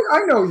dance. Oh,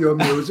 I know your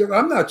music.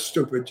 I'm not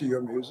stupid to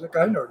your music.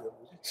 I know your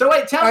music. So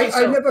wait, tell me.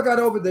 I never got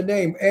over the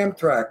name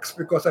Amtrax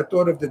because I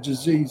thought of the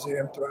disease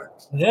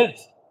Anthrax. It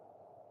is.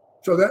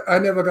 So that I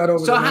never got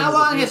over. So the name how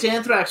long has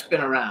Anthrax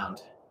been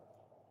around?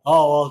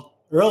 Oh,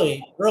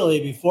 well,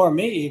 early before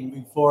me,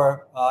 even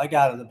before I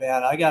got in the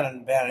band. I got in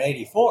the band in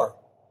 '84.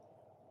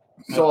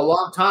 So a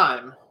long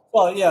time.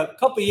 Well, yeah, a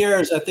couple of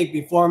years, I think,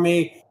 before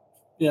me.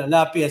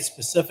 Not being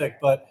specific,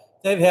 but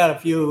they've had a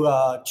few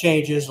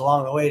changes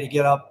along the way to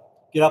get up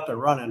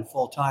and running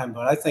full time.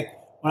 But I think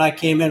when I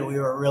came in, we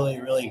were really,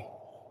 really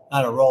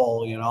on a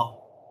roll.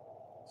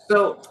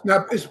 So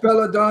now, is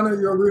Belladonna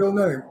your real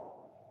name?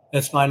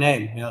 It's my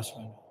name. Yes.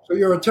 So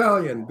you're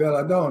Italian,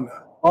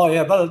 Belladonna. Oh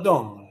yeah,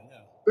 Belladonna.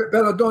 Yeah.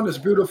 Belladonna is a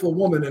beautiful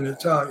woman in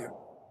Italian.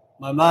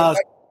 My mom.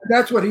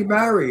 That's what he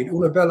married,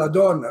 una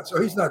Belladonna.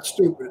 So he's not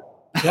stupid.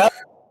 Yeah,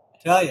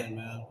 Italian,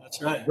 man.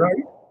 That's right.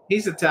 Right.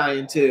 He's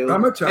Italian too.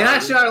 I'm Italian. And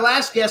actually, our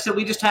last guest that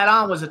we just had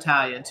on was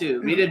Italian too.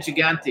 Rita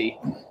Gigante.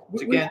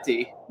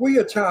 We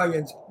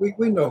Italians,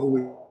 we know who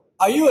we are.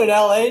 Are you in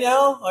LA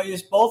now? Are you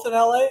both in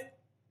LA?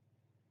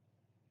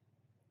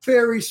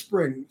 Fairy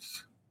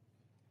Springs.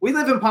 We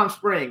live in Palm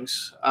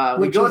Springs.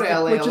 We go to LA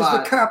a lot. Which is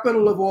the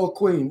capital of all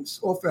queens,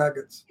 all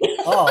faggots.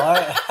 Oh,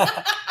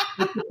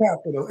 It's the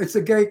capital. It's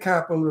the gay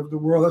capital of the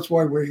world. That's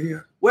why we're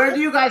here. Where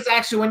do you guys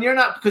actually, when you're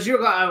not, because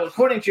you're,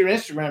 according to your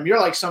Instagram, you're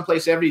like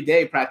someplace every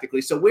day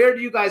practically. So where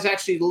do you guys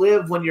actually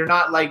live when you're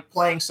not like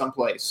playing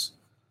someplace?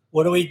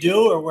 What do we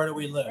do, or where do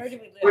we live?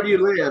 Where do you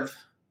live?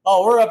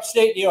 Oh, we're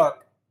upstate New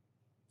York.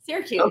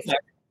 Syracuse. Okay.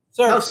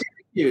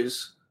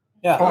 Syracuse.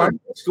 Yeah. I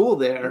went to school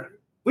there.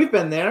 We've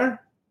been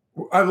there.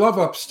 I love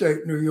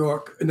upstate New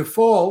York in the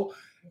fall.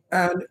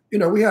 And,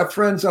 we have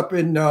friends up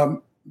in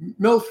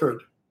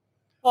Milford.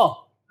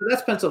 Oh.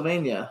 That's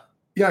Pennsylvania.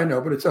 Yeah, I know,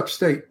 but it's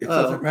upstate. It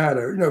doesn't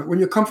matter. When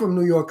you come from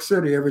New York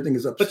City, everything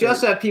is upstate. But you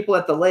also have people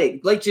at the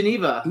Lake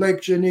Geneva. Lake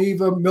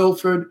Geneva,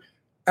 Milford,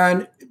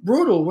 and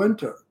brutal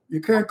winter.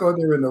 You can't go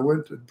there in the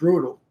winter.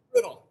 Brutal.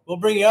 We'll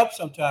bring you up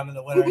sometime in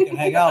the winter. You can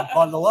hang out and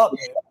bundle up.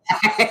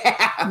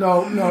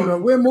 No.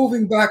 We're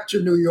moving back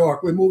to New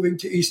York. We're moving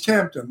to East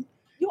Hampton.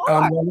 You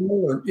are? On Long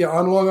Island. Yeah,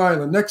 on Long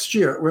Island. Next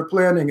year, we're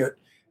planning it.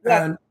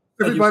 Yeah. And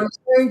everybody's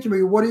saying to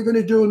me, what are you going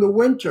to do in the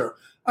winter?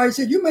 I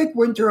said, you make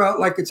winter out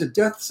like it's a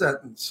death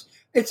sentence.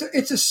 It's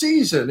a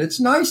season.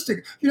 It's nice to,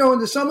 in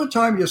the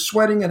summertime, you're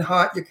sweating and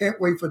hot. You can't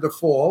wait for the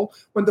fall.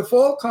 When the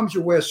fall comes,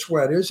 you wear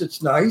sweaters.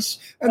 It's nice.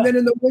 And then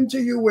in the winter,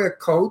 you wear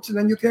coats. And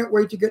then you can't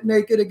wait to get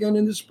naked again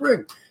in the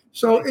spring.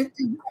 So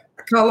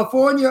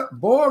California,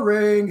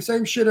 boring.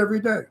 Same shit every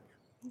day.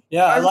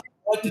 Yeah, I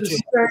like the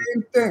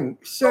same thing.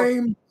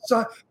 Same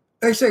sun.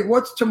 They say,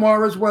 what's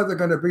tomorrow's weather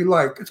going to be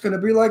like? It's going to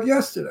be like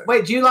yesterday.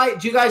 Wait, you guys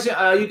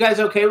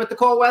okay with the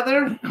cold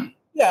weather?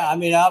 Yeah, I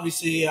mean,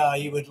 obviously,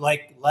 you would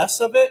like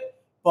less of it,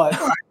 but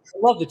I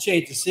love to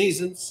change the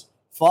seasons.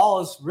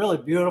 Fall is really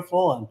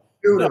beautiful and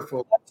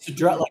beautiful. To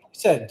dress, like you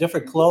said,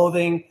 different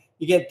clothing.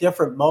 You get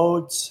different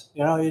modes.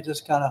 You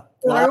just kind of.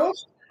 Well,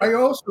 I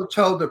also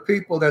tell the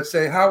people that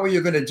say, "How are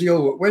you going to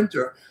deal with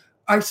winter?"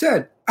 I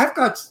said, "I've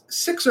got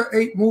 6 or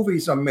 8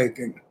 movies I'm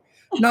making.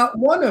 Not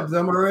one of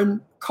them are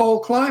in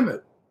cold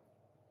climate.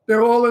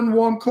 They're all in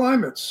warm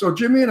climates. So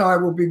Jimmy and I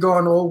will be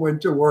gone all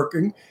winter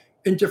working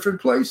in different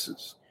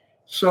places."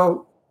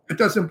 So it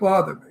doesn't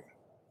bother me.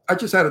 I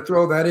just had to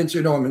throw that in so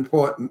you know I'm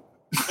important.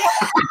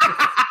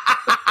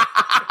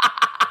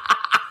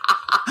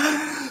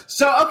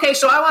 So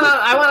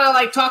I wanna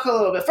like talk a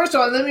little bit. First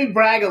of all, let me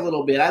brag a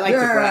little bit. I like to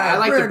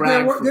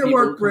brag. They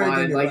weren't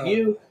bragging like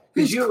you.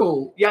 Because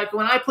cool. Yeah,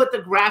 when I put the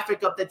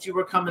graphic up that you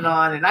were coming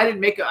on, and I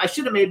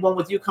should have made one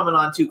with you coming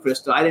on too,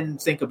 Crystal. I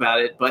didn't think about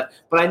it, but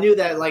I knew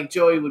that like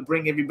Joey would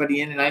bring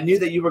everybody in, and I knew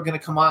that you were going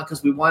to come on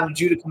because we wanted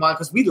you to come on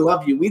because we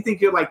love you. We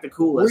think you're like the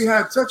coolest. We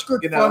had such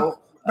good fun.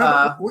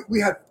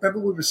 Remember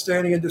we were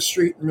standing in the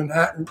street in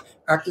Manhattan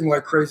acting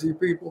like crazy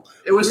people.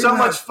 It was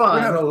much fun.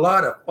 We had a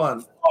lot of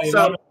fun.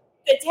 So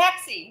the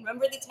taxi,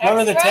 remember the taxi?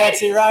 Remember the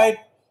taxi ride?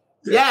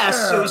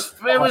 Yes, it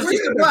was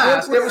just a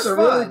blast. It was a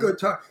really good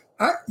time.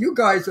 You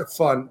guys are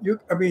fun.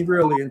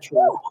 Really and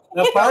truly.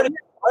 The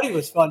party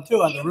was fun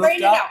too on the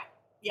rooftop.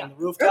 Yeah, on the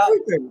rooftop.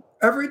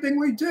 Everything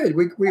we did,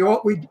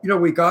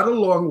 we got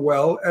along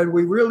well, and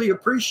we really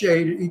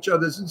appreciated each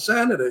other's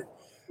insanity.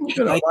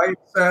 My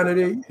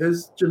insanity,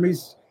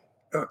 Jimmy's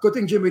Good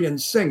thing Jimmy didn't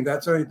sing.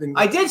 That's the only thing.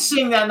 I did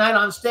sing that night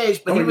on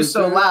stage, but he was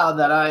so loud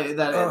that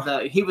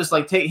that he was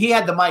like, he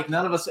had the mic.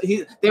 None of us.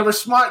 They were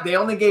smart. They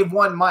only gave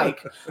one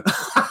mic,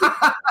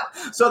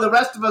 so the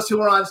rest of us who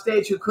were on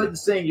stage who couldn't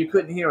sing, you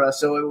couldn't hear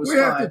us. So it was. We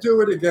have to do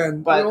it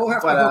again. We all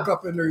have to hook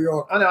up in New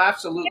York. Oh no,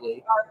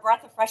 absolutely. Our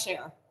breath of fresh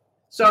air.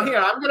 So here,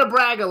 I'm going to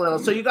brag a little.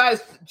 So you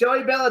guys,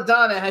 Joey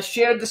Belladonna has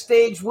shared the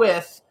stage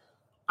with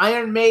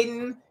Iron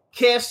Maiden,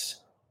 Kiss,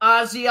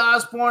 Ozzy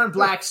Osbourne,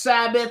 Black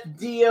Sabbath,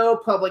 Dio,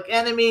 Public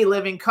Enemy,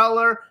 Living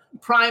Colour,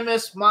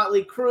 Primus,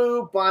 Motley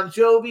Crue, Bon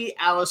Jovi,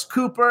 Alice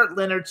Cooper,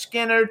 Lynyrd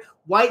Skynyrd,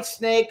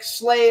 Whitesnake,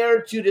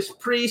 Slayer, Judas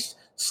Priest,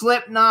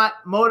 Slipknot,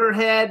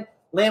 Motorhead,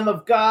 Lamb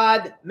of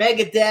God,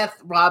 Megadeth,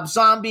 Rob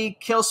Zombie,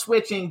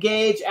 Killswitch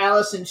Engage,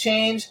 Alice in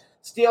Chains,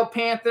 Steel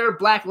Panther,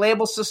 Black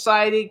Label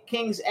Society,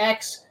 King's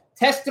X,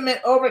 Testament,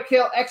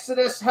 Overkill,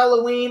 Exodus,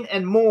 Halloween,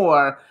 and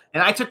more.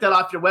 And I took that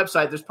off your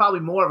website. There's probably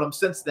more of them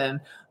since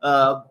then.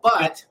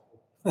 But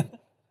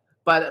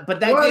that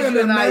gives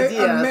you an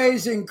idea.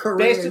 Amazing career.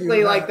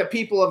 Basically, like the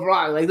people of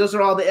rock. Like those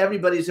are all the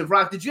everybody's of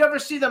rock. Did you ever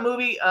see the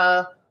movie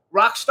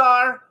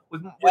Rockstar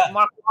with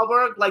Mark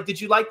Wahlberg? Like, did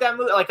you like that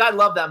movie? Like, I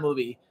love that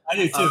movie. I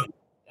do too.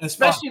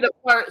 Especially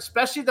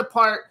the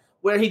part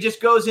where he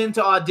just goes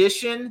into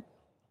audition.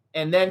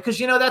 And then, because,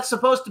 that's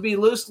supposed to be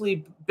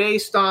loosely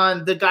based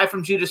on the guy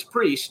from Judas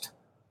Priest.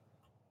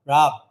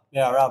 Rob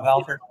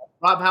Halford.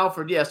 Rob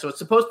Halford, yeah. So it's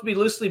supposed to be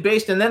loosely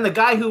based. And then the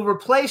guy who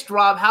replaced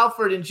Rob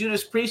Halford in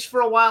Judas Priest for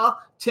a while,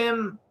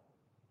 Tim,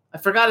 I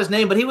forgot his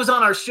name, but he was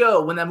on our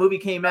show when that movie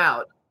came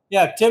out.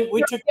 Yeah, Tim.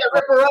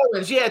 Ripper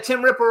Owens. Yeah,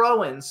 Tim Ripper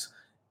Owens.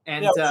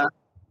 And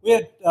we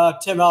had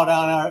Tim out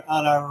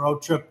on our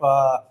road trip.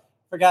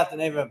 Forgot the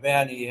name of the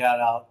band he had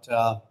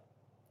out.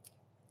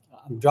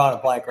 I'm drawing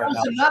a blank right now.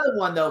 There's another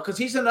one, though, because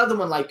he's another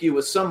one like you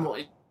with some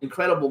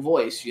incredible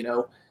voice,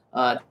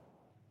 the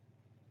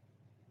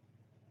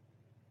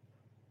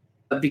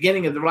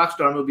beginning of the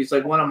Rockstar movie is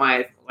like one of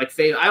my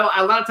favorite.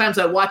 A lot of times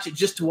I watch it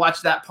just to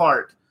watch that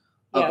part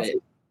of it.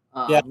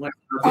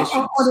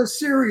 On a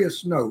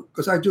serious note,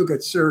 because I do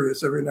get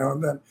serious every now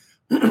and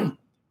then,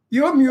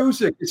 your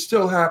music is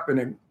still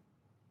happening.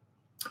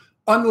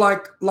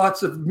 Unlike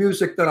lots of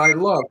music that I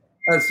love,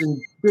 as in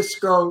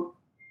disco.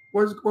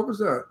 What was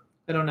that?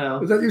 I don't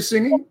know. Is that you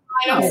singing?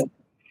 I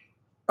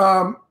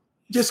don't.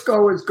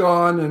 Disco is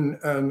gone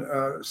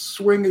and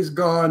swing is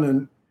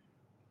gone,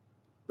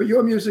 but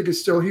your music is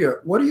still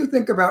here. What do you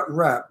think about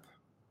rap?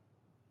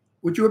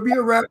 Would you be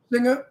a rap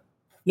singer?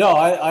 No,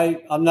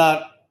 I'm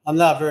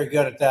not very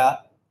good at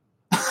that.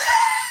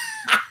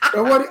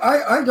 Well,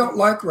 I don't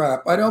like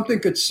rap. I don't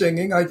think it's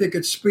singing. I think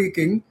it's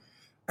speaking,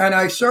 and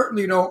I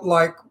certainly don't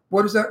like,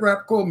 what is that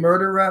rap called?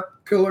 Murder rap,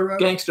 killer rap,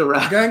 gangster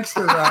rap.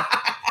 Gangster rap.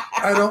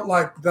 I don't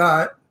like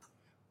that.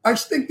 I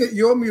think that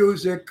your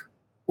music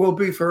will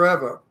be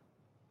forever.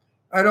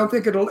 I don't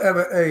think it'll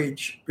ever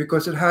age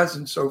because it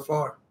hasn't so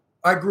far.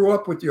 I grew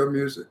up with your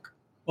music.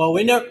 Well,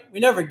 we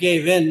never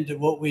gave in to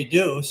what we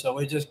do, so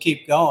we just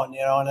keep going,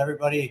 and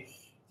everybody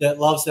that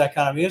loves that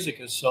kind of music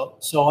is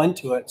so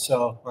into it.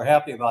 So we're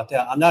happy about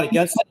that. I'm not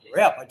against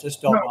rap. I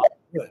just don't want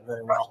to do it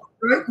very well.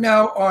 Right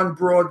now on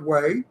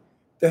Broadway,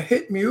 the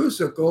hit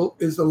musical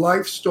is the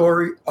life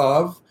story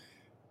of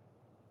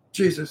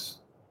Jesus.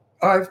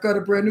 I've got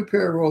a brand new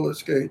pair of roller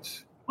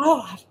skates.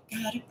 Oh, I've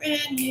got a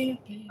brand new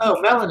pair. Oh,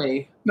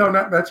 Melanie. No,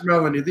 that's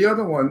Melanie. The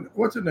other one,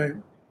 what's her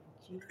name?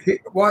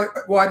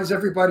 Why does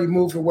everybody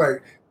move away?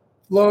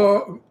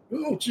 Lord,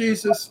 oh,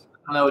 Jesus.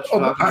 I know what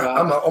you're talking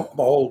about. I'm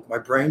old. My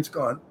brain's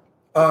gone.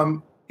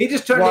 He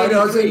just turned 83. Why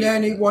doesn't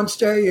anyone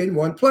stay in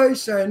one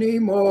place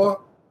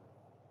anymore?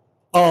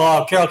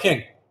 Oh, Carole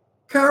King.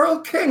 Carole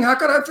King. How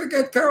could I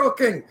forget Carole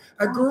King?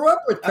 I grew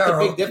up with Carole.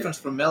 That's a big difference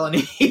from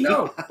Melanie.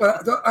 No,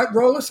 but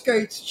roller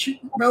skates,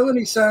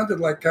 Melanie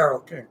sounded like Carole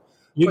King.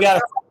 You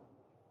got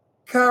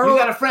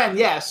a friend,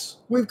 yes.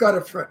 We've got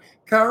a friend.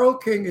 Carole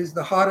King is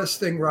the hottest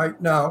thing right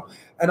now,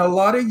 and a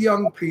lot of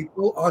young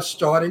people are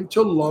starting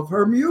to love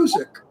her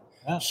music.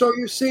 Yeah. So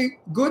you see,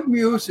 good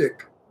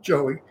music,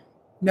 Joey,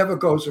 never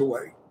goes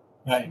away.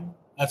 Right.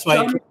 That's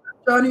why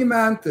Johnny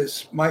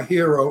Mathis, my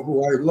hero,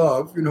 who I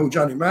love, you know who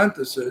Johnny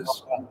Mathis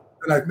is,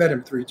 and I've met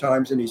him 3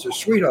 times, and he's a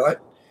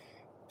sweetheart,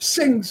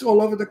 sings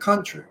all over the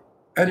country,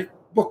 and it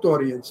booked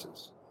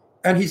audiences.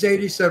 And he's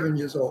 87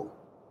 years old.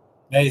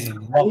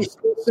 Amazing. And he's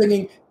still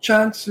singing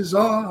Chances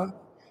Are,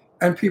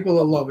 and people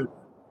are loving it.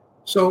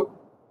 So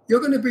you're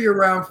going to be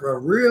around for a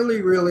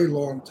really, really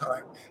long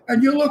time.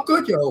 And you look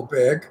good, you old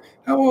bag.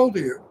 How old are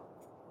you?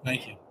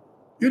 Thank you.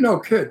 You're no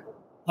kid.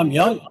 I'm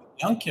young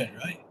kid,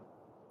 right?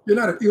 You're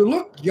not. You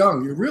look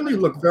young. You really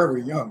look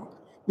very young.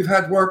 You've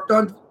had work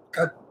done,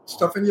 got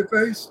stuff in your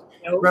face,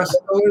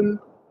 wrestling,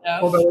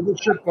 all that other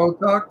shit,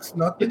 Botox,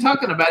 nothing. You're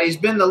talking about he's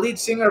been the lead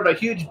singer of a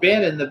huge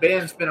band, and the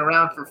band's been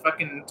around for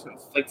fucking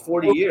like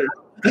 40 years.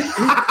 He's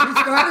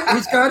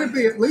got to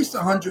be at least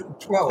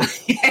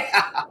 112.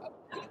 Yeah.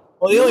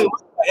 Well, the only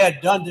one I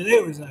had done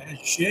today was I had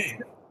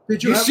shaved.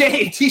 Did you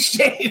shaved? He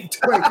shaved.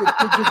 Wait,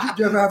 did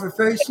you ever have a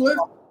facelift?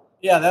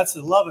 Yeah, that's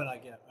the loving I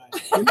get.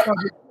 Right?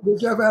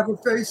 Did you ever have a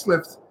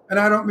facelift And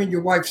I don't mean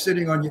your wife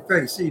sitting on your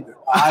face either.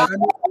 How'd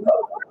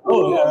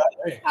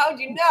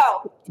you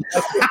know?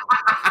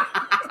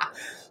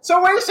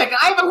 So wait a second.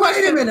 I have a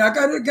question. Wait a minute. I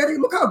got to get it.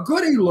 Look how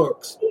good he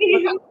looks.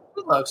 He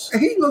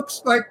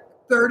looks like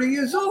 30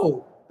 years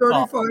old,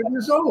 35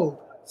 years old.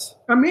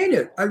 I mean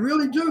it. I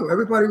really do.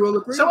 Everybody will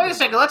agree. So wait a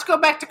second. Let's go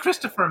back to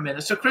Krista for a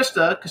minute. So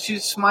Krista, because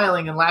she's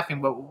smiling and laughing,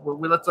 but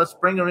let's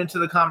bring her into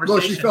the conversation.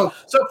 Well, she felt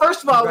so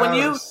first of all,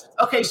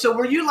 so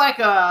were you like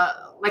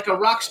a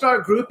rock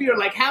star groupie, or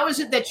like how is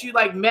it that you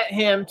like met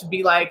him to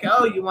be like,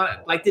 oh, you want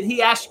to, like, did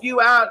he ask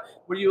you out?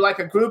 Were you like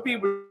a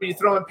groupie? Were you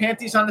throwing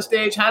panties on the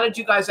stage? How did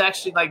you guys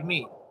actually like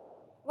meet?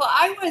 Well,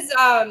 I was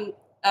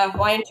a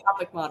Hawaiian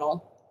Tropic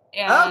model.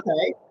 And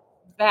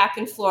back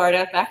in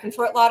Florida, back in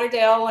Fort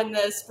Lauderdale when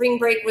the spring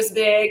break was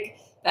big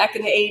back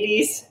in the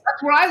 80s.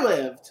 That's where I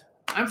lived.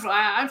 I'm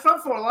from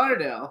Fort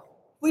Lauderdale.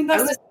 We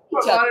must have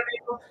Fort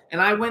Lauderdale,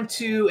 and I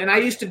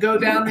used to go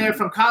down there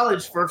from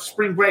college for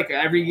spring break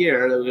every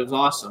year. It was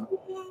awesome.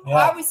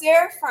 Yeah. I was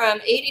there from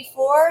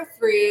 84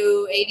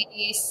 through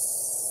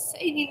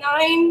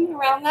 89,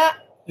 around that.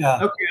 Yeah.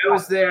 Okay, I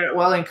was there.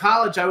 Well, in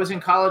college, I was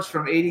in college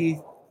from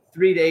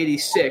 83 to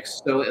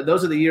 86. So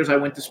those are the years I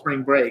went to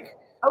spring break.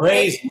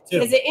 Okay,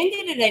 because it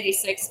ended in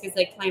 86 because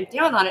they clamped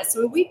down on it.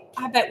 So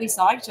I bet we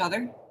saw each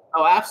other.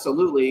 Oh,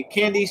 absolutely. The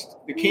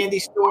candy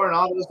store and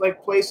all those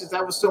like places.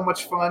 That was so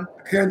much fun.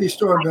 Candy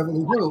store in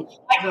Beverly Hills.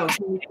 No,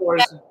 candy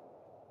stores.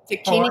 The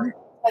candy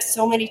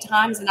so many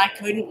times and I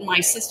couldn't. And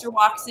my sister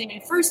walks in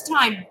and first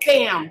time,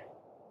 bam,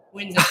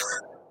 wins it.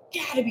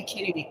 You gotta be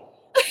kidding me.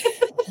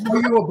 Were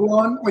you a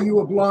blonde? Were you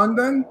a blonde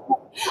then?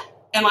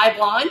 Am I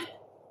blonde?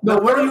 No,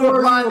 were you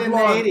a blonde in the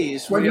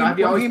 80s? When he met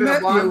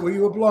you, were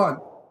you a blonde?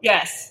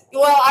 Yes.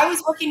 Well, I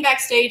was working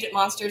backstage at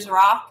Monsters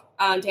Rock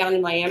down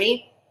in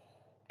Miami,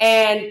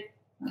 and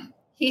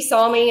he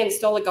saw me and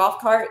stole a golf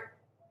cart.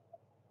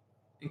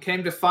 And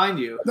came to find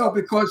you. No,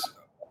 because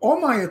all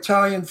my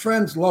Italian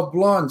friends love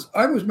blondes.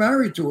 I was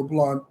married to a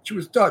blonde. She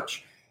was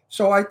Dutch.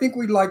 So I think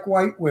we like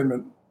white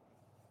women.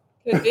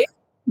 Could be.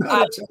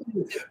 No,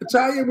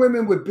 Italian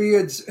women with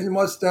beards and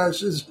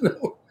mustaches.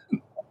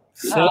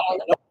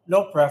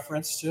 No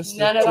preference. Just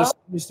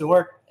used to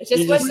work. It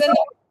just wasn't.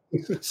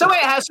 So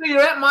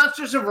you're at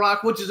Monsters of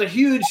Rock, which is a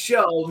huge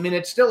show. I mean,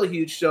 it's still a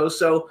huge show.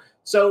 So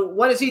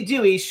what does he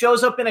do? He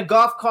shows up in a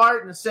golf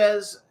cart and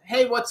says,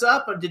 "Hey, what's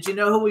up?" Or did you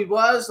know who he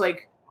was?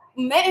 Like,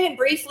 met him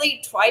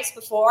briefly twice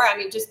before. I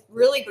mean, just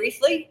really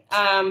briefly.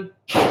 At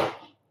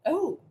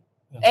a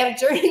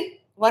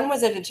Journey. One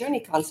was at a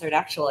Journey concert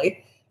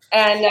actually,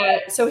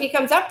 and so he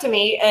comes up to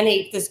me and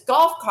this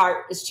golf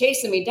cart is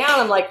chasing me down.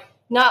 I'm like,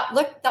 not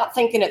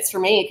thinking it's for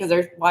me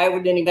because why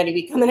would anybody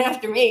be coming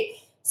after me?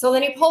 So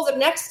then he pulls up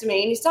next to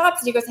me and he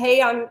stops and he goes,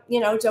 "Hey, I'm,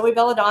 Joey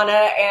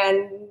Belladonna."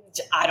 And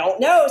I don't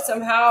know,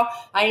 somehow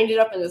I ended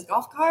up in this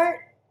golf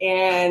cart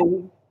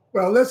and.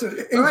 Well, listen,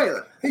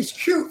 he's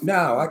cute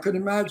now. I could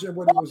imagine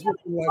what he was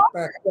looking like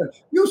back then.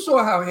 You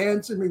saw how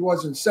handsome he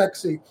was and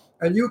sexy.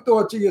 And you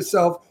thought to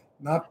yourself,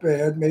 not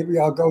bad. Maybe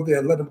I'll go there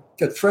and let him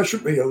get fresh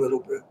with me a little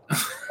bit.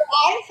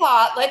 I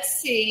thought, let's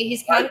see.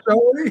 He's kind of.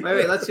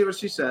 Wait, let's see what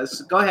she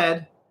says. Go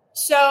ahead.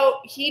 So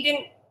he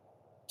didn't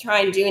try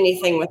and do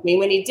anything with me.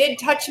 When he did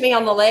touch me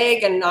on the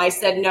leg and I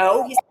said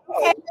no, he said,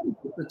 okay.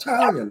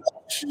 Italian.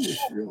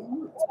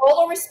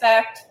 Total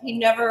respect. He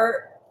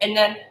never, and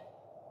then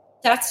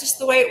that's just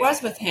the way it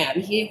was with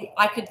him.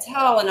 I could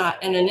tell in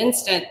an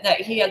instant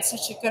that he had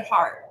such a good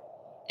heart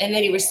and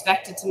that he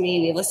respected to me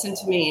and he listened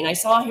to me. And I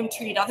saw him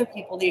treat other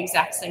people the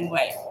exact same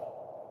way,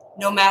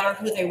 no matter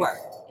who they were.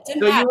 So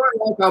you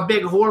weren't like a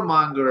big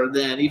whoremonger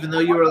then, even though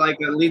you were like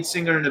a lead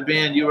singer in a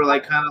band. You were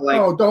like kind of like.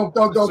 Oh, don't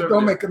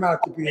make him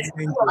out to be an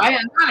angel. I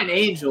am not an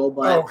angel,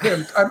 but. Oh,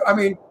 him. I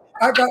mean,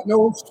 I got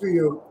news for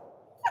you.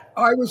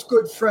 I was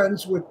good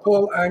friends with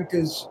Paul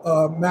Anka's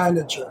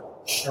manager.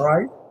 All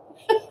right,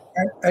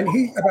 and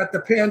he about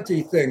the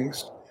panty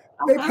things.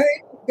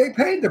 They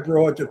paid the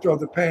broad to throw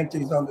the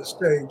panties on the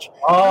stage.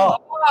 Oh,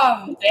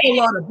 a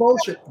lot of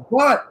bullshit.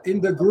 But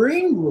in the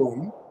green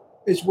room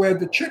is where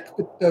the chick,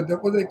 what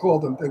do they call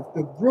them? The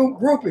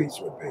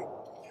groupies would be.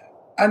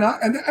 And I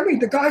mean,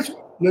 the guys,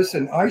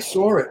 listen, I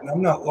saw it, and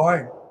I'm not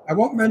lying. I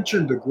won't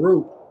mention the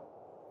group,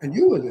 and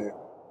you were there.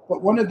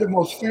 But one of the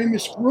most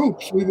famous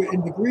groups, we were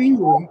in the green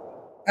room,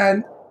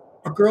 and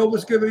a girl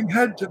was giving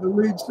head to the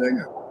lead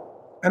singer.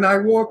 And I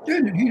walked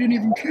in, and he didn't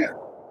even care.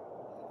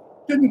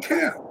 Didn't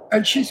care.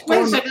 And she's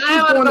going, to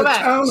town on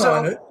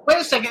it. Wait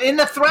a second. In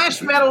the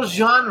thrash metal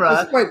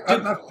genre... Wait,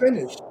 I'm not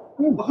finished.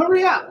 Well,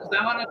 hurry up, because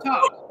I want to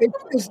talk.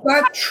 Is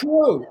that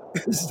true?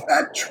 Is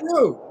that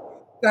true?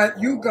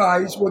 That you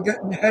guys were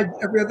getting head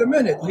every other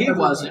minute? He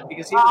wasn't,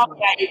 because he was...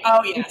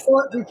 Oh, yes.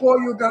 Before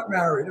you got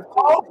married, of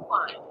course.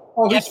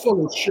 Oh, he's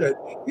full of shit.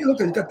 He's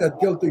got that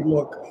guilty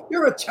look.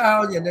 You're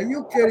Italian. Are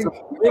you kidding?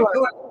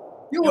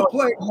 You were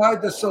playing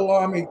hide the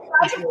salami.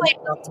 I playing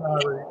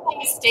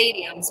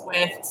stadiums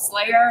with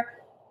Slayer,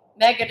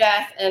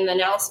 Megadeth, and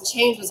then Alice in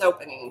Chains was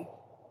opening.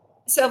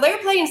 So they were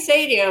playing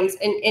stadiums,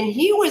 and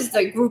he was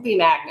the groupie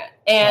magnet.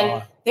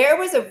 And there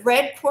was a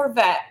red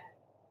Corvette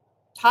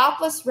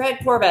topless red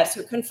Corvettes,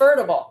 who are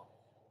convertible,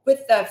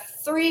 with the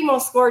 3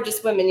 most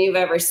gorgeous women you've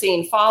ever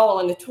seen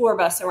following the tour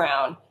bus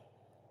around.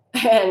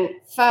 And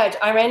fudge,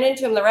 I ran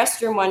into them in the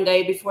restroom one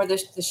day before the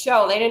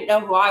show. They didn't know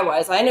who I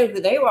was. I knew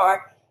who they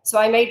were. So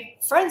I made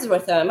friends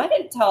with them. I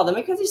didn't tell them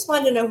because I just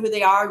wanted to know who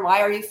they are and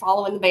why are you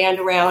following the band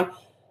around.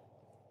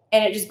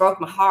 And it just broke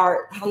my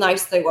heart how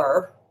nice they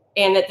were.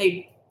 And that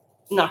I'm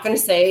not going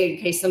to say in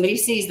case somebody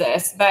sees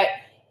this, but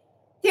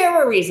there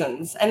were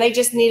reasons. And they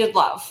just needed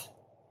love.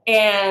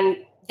 And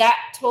that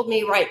told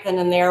me right then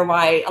and there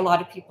why a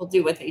lot of people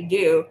do what they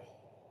do.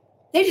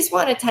 They just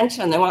want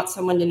attention. They want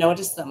someone to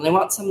notice them. They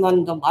want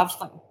someone to love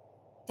them.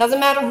 Doesn't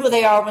matter who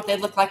they are, what they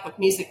look like, what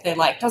music they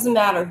like. Doesn't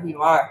matter who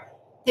you are.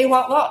 They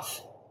want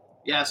love.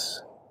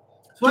 Yes.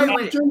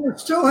 You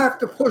still have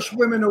to push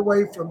women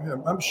away from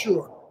him, I'm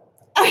sure.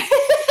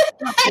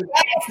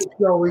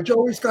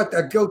 Joey's got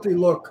that guilty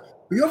look.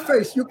 Your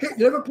face, you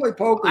never play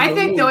poker. I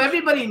think though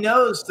everybody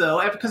knows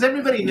because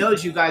everybody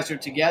knows you guys are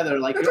together.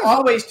 Like you're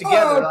always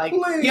together. Like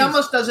please. He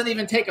almost doesn't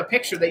even take a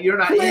picture that you're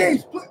not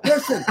Please, in.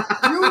 Listen.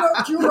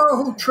 Do you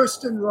know who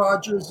Tristan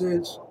Rogers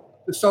is?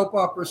 The soap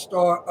opera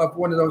star of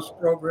one of those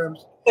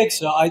programs. I think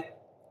so.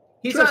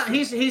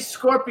 He's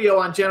Scorpio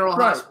on General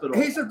Hospital.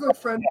 He's a good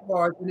friend of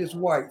ours and his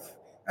wife.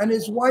 And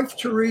his wife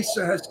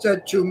Teresa has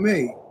said to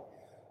me,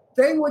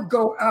 they would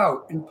go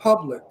out in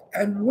public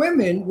and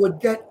women would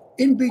get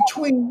in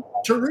between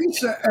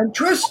Teresa and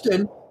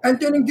Tristan and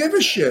didn't give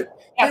a shit.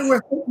 Yes. They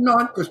were hitting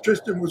on, because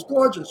Tristan was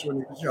gorgeous when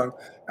he was young,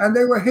 and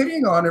they were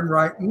hitting on him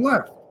right and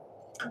left.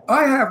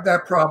 I have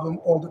that problem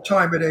all the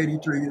time at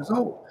 83 years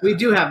old. We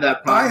do have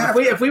that problem.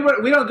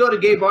 We don't go to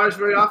gay bars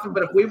very often,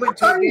 but if we went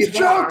to a gay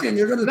bar, joking.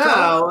 You're going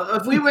to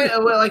if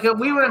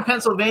we were in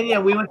Pennsylvania,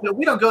 we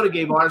don't go to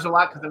gay bars a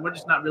lot because we're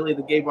just not really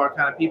the gay bar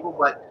kind of people,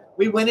 but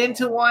we went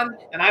into one,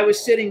 and I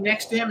was sitting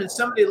next to him, and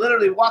somebody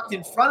literally walked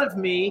in front of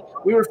me.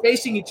 We were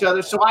facing each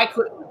other, so I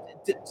could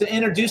to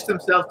introduce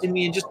themselves to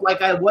me, and just like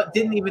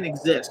didn't even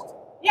exist.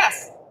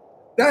 Yes.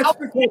 That's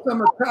because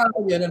I'm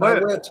Italian and I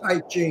wear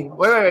tight jeans.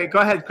 Wait. Go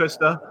ahead,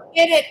 Krista.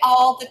 Get it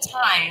all the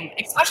time,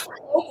 especially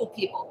local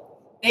people.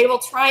 They will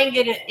try and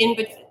get it in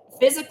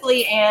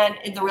physically and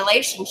in the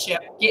relationship,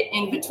 get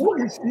in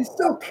between. He's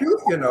still cute,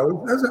 He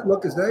doesn't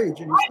look his age,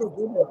 and he's still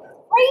good looking.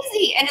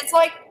 Crazy, and it's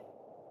like,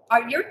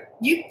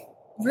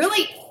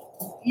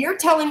 you're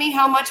telling me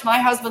how much my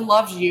husband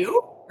loves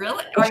you?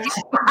 Really? Are you?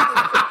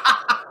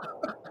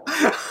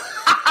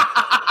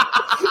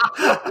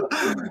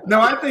 No,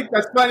 I think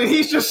that's funny.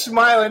 He's just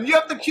smiling. You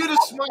have the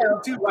cutest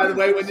smile too, by the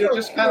way, when you're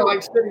just kind of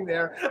like sitting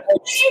there. What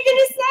are you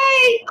gonna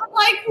say? I'm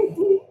like,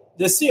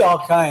 you see all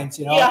kinds,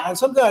 Yeah. And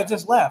sometimes I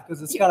just laugh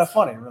because it's kind of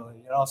funny, really,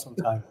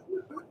 sometimes.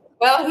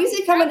 Well, who's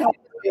he coming home?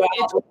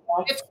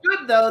 It's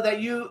good though that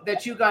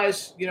you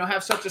guys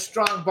have such a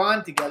strong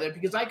bond together,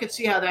 because I could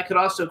see how that could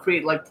also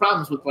create like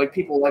problems with like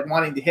people like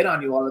wanting to hit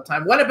on you all the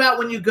time. What about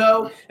when you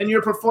go and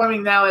you're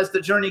performing now as the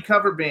Journey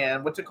cover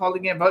band? What's it called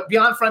again?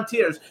 Beyond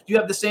Frontiers. Do you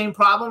have the same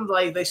problem?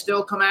 Like they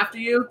still come after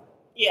you?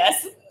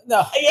 Yes.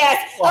 No.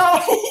 Yes.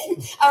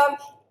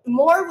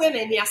 More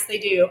women, yes, they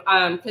do,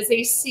 because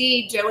they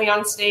see Joey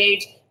on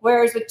stage.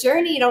 Whereas with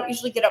Journey, you don't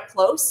usually get up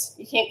close.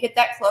 You can't get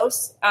that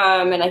close.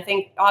 And I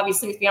think,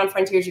 obviously, with Beyond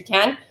Frontiers, you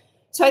can.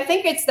 So I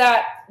think it's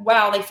that,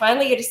 wow, they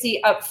finally get to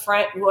see up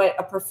front what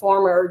a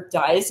performer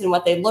does and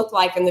what they look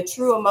like and the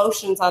true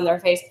emotions on their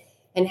face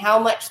and how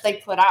much they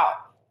put out.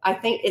 I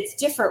think it's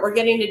different. We're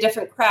getting a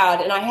different crowd.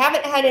 And I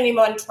haven't had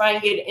anyone try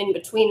and get in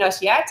between us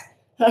yet.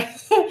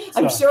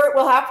 I'm sure it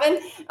will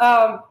happen.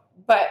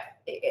 But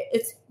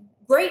it's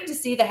great to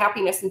see the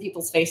happiness in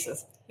people's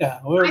faces. Yeah,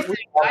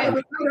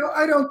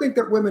 I don't think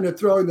that women are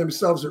throwing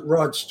themselves at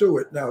Rod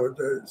Stewart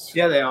nowadays.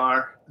 Yeah, they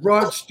are.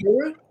 Rod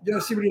Stewart?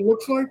 You see what he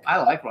looks like? I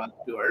like Rod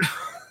Stewart.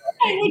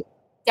 I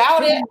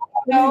doubt it.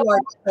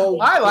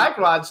 I like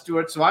Rod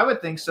Stewart, so I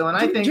would think so. And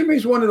I think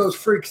Jimmy's one of those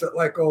freaks that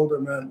like older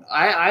men.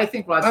 I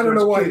think Rod Stewart's I don't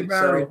know why cute, he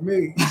married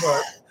me,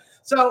 but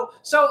so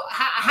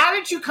how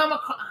did you come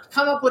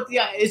up with the?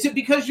 Is it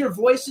because your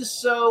voice is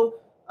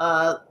so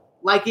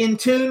like in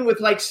tune with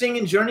like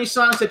singing Journey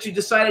songs that you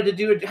decided to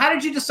do it? How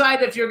did you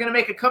decide if you're going to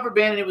make a cover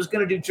band and it was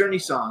going to do Journey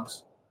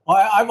songs?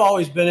 Well, I've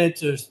always been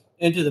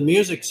into the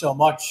music so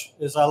much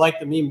as I liked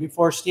them even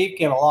before Steve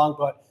came along,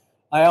 but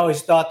I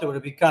always thought that it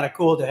would be kind of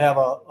cool to have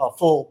a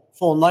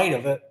full night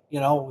of it,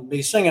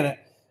 be singing it.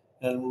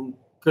 And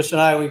Chris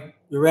and I,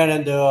 we ran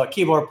into a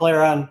keyboard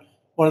player on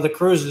one of the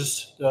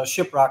cruises, the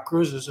Shiprock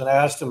cruises, and I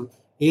asked him,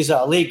 he's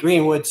Lee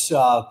Greenwood's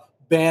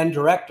band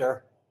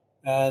director,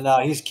 and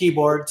he's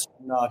keyboards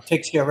and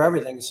takes care of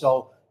everything.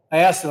 So I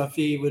asked him if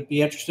he would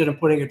be interested in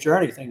putting a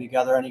Journey thing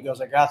together, and he goes,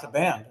 I got the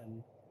band.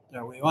 And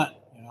there we went,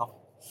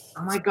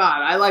 Oh my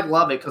God, I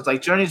love it because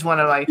like Journey's one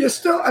of like. You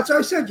still, as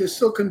I said, you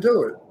still can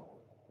do it.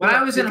 When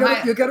I was in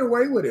high, you get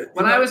away with it.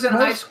 When I was in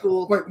high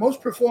school,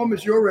 most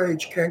performers your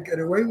age can't get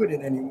away with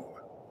it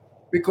anymore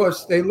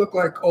because they look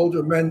like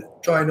older men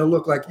trying to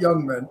look like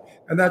young men,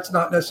 and that's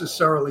not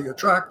necessarily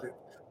attractive.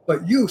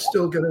 But you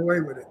still get away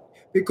with it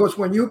because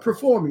when you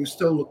perform, you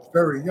still look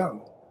very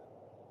young.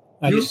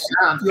 You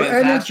sound your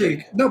fantastic.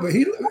 energy. No, but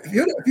if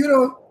you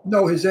don't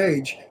know his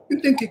age, you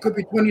think he could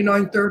be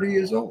 29, 30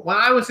 years old. When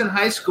I was in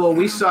high school,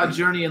 we saw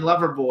Journey and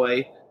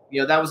Loverboy.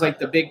 That was like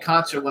the big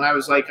concert when I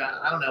was like,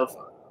 I don't know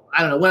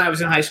when I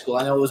was in high school.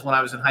 I know it was when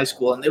I was in high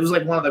school, and it was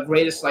like one of the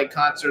greatest like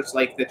concerts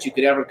like that you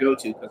could ever go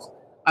to because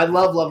I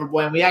love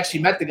Loverboy, and we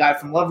actually met the guy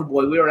from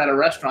Loverboy. We were at a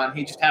restaurant.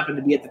 He just happened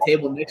to be at the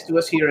table next to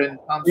us here in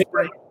Palm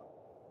Springs,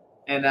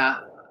 and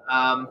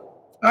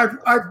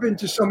I've been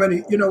to so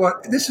many. You know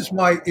what? This is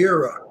my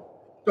era.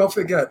 Don't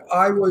forget,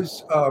 I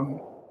was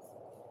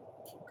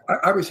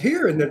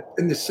here in the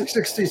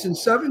 60s and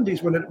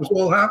 70s when it was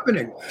all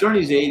happening.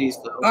 Journey's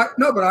 80s though.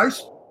 No, but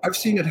I've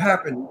seen it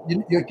happen.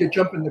 You're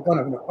jumping the gun.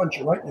 I'm going to punch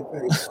you right in the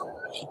face.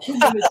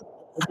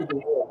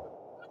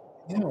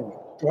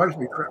 Drives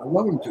me crazy. I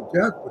love him to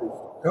death, but he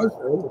does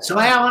it. So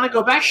I want to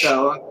go back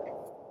though.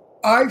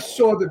 I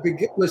saw the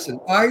beginning.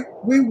 Listen,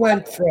 we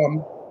went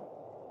from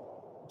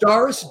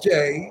Doris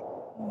Day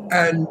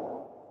and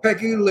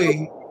Peggy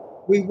Lee.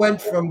 We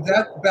went from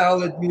that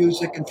ballad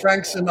music and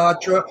Frank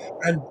Sinatra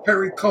and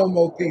Perry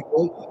Como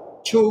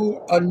people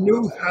to a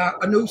new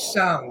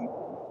sound.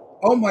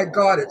 Oh my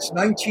God, it's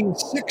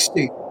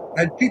 1960,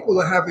 and people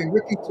are having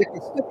Ricky Ticky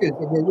stickers,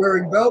 and we're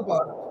wearing bell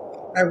bottoms,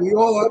 and we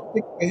all are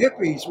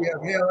hippies. We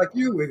have hair like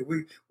you.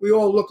 We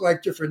all look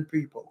like different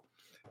people,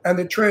 and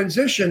the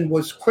transition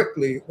was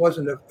quickly. It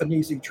wasn't an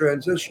easy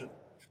transition.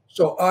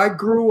 So I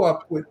grew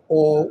up with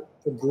all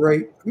the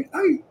great.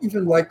 I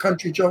even like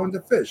Country Joe and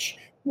the Fish.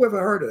 Who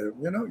ever heard of him?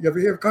 You ever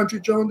hear of Country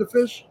Joe and the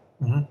Fish?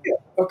 Mm-hmm.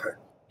 Yeah. Okay.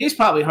 He's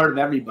probably heard of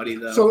everybody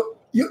though. So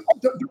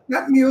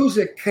that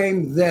music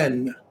came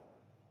then.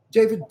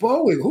 David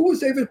Bowie. Who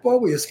was David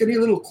Bowie? A skinny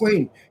little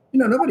queen.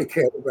 Nobody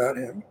cared about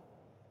him.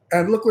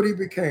 And look what he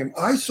became.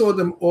 I saw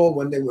them all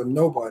when they were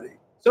nobody.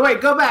 So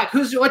wait, go back.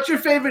 What's your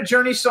favorite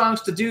Journey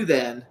songs to do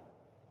then?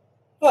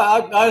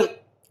 Well,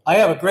 I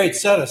have a great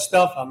set of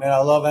stuff. I mean, I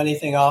love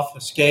anything off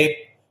Escape.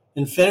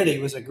 Infinity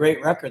was a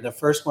great record. The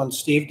first one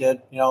Steve did,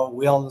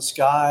 Wheel in the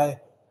Sky.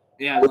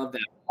 Yeah, I love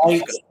that.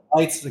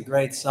 Lights is a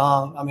great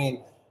song. I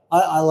mean,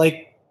 I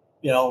like,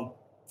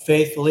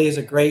 Faithfully is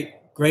a great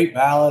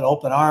ballad.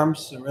 Open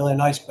Arms, a really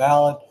nice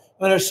ballad.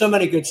 I mean, there's so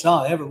many good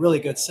songs. They have a really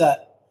good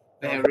set.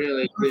 They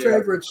really My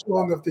favorite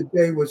song of the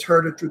day was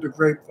Heard It Through the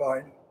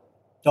Grapevine.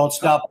 Don't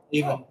Stop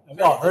Believing.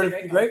 Heard It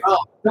Through the Grapevine?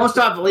 Oh, Don't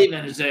Stop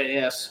Believing is it,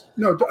 yes.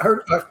 No,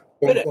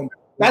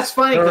 That's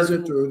funny because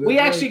we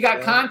actually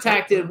got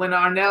contacted when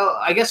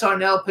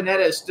Arnel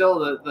Pineda is still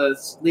the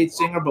lead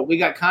singer, but we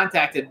got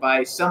contacted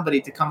by somebody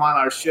to come on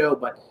our show,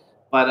 but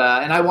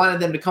and I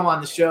wanted them to come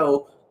on the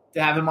show,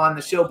 to have him on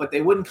the show, but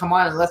they wouldn't come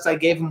on unless I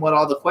gave them what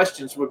all the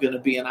questions were going to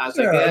be, and I was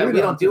like,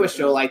 we don't do a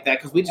show like that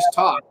because we just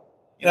talk.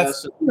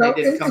 So they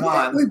didn't come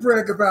on. We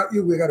brag about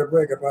you, we got to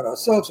brag about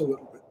ourselves a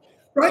little bit.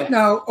 Right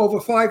now, over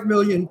 5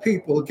 million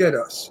people get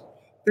us.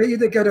 They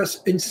either get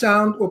us in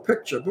sound or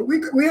picture, but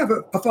we have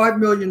a 5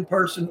 million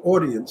person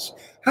audience.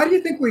 How do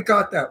you think we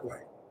got that way?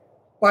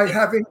 By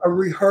having a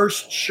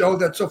rehearsed show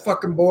that's so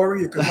fucking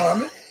boring you can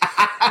harm it?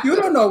 You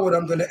don't know what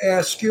I'm going to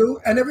ask you,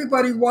 and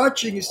everybody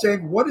watching is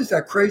saying, what is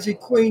that crazy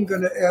queen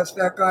going to ask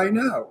that guy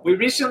now? We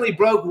recently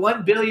broke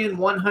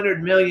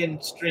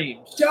 1,100,000,000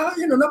 streams. Yeah,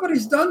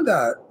 nobody's done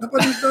that.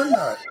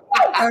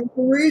 And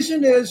the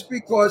reason is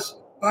because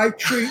I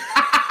treat...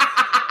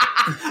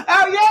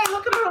 Oh, yeah,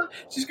 look at her.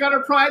 She's got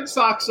her pride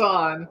socks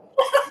on.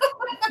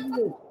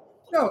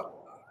 No,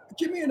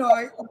 Jimmy and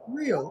I are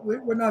real.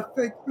 We're not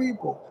fake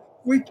people.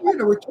 We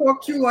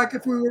talk to you like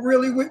if we were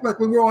really, like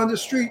when we were on the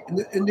street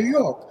in New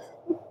York.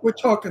 We're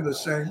talking the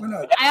same. We're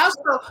not. I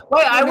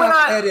went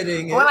on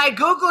editing it. When I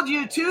Googled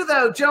you too,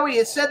 though, Joey,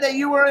 it said that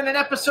you were in an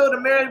episode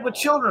of Married with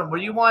Children. Were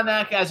you on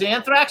that as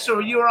Anthrax, or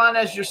were you on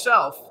as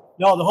yourself?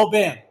 No, the whole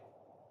band.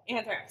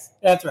 Anthrax.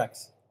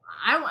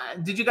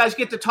 Did you guys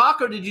get to talk,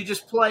 or did you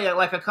just play it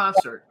like a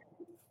concert?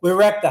 We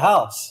wrecked the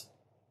house.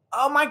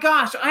 Oh my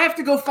gosh, I have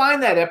to go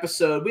find that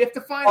episode. We have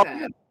to find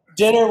that.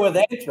 Dinner with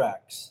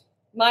Anthrax.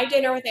 My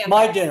Dinner with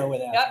Anthrax.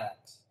 Yep.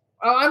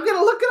 Oh, I'm gonna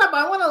look it up.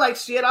 I want to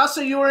see it.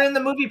 Also, you were in the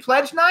movie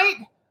Pledge Night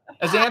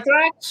as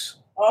Anthrax.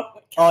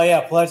 Oh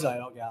yeah, Pledge Night.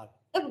 Oh God.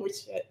 Oh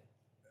shit.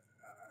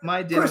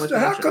 My Dinner with Krista,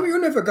 how Anthrax. come you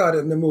never got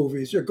in the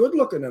movies? You're good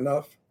looking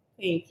enough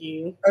Thank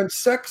you. and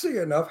sexy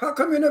enough. How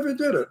come you never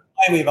did it?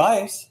 Miami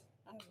Vice.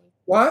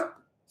 What?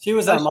 She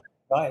was on Miami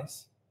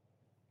Vice.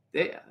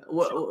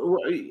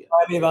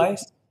 Miami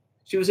Vice?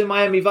 She was in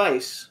Miami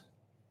Vice.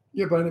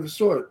 Yeah, but I never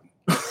saw it.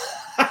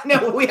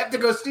 No, we have to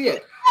go see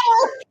it.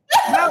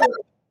 No.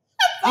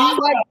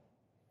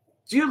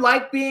 Do you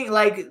like being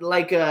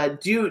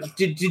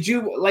did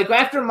you like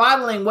after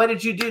modeling, what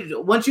did you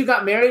do? Once you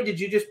got married, did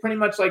you just pretty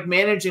much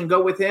manage and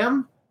go with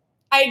him?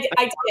 I did.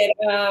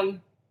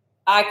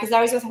 Because I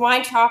was with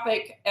Wine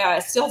Tropic,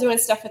 still doing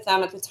stuff with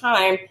them at the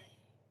time.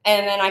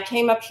 And then I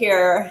came up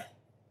here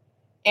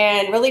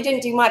and really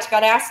didn't do much.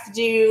 Got asked to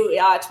do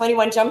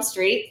 21 Jump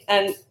Street.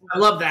 And I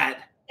love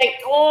that.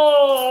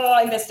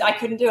 I missed it. I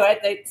couldn't do it.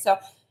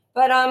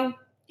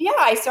 Yeah,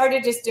 I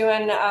started just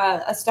doing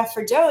stuff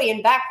for Joey.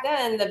 And back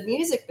then, the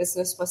music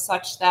business was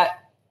such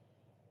that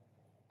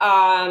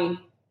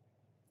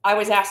I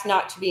was asked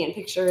not to be in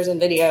pictures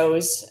and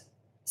videos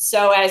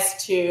so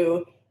as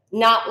to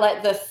not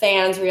let the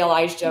fans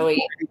realize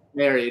Joey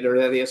married or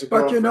that he has a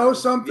But girlfriend. you know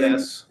something?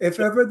 Yes. If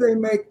ever they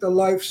make the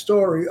life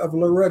story of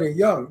Loretta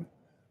Young,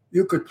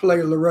 you could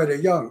play Loretta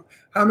Young.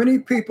 How many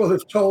people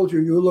have told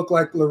you look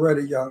like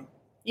Loretta Young?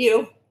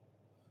 You.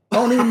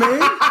 Only me?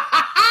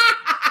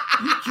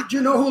 Do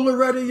you know who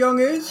Loretta Young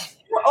is?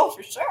 Oh,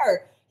 for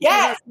sure.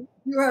 Yes.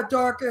 You had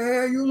darker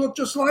hair. You look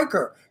just like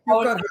her.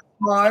 You've got her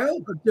smile,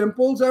 her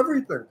dimples,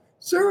 everything.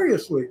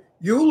 Seriously,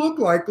 you look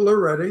like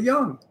Loretta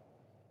Young.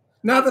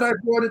 Now that I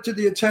brought it to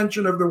the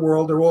attention of the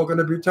world, they're all going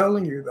to be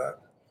telling you that.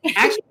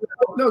 Actually,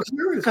 no,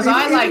 seriously. Because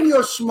I like even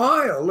your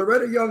smile.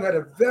 Loretta Young had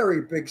a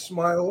very big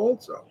smile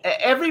also.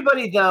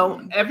 Everybody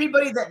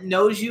that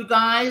knows you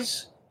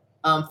guys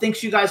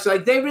thinks you guys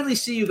like they really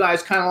see you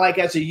guys kind of like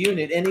as a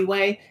unit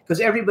anyway. Because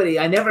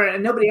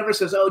nobody ever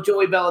says, "Oh,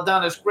 Joey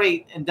Belladonna's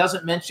great," and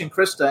doesn't mention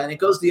Krista, and it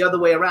goes the other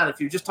way around.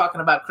 If you're just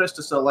talking about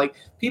Krista, so like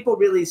people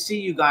really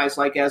see you guys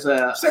like as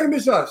a same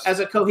as us, as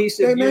a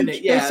cohesive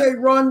unit. They say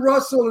Ron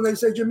Russell and they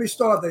say Jimmy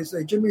Starr. They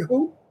say Jimmy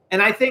who?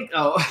 And I think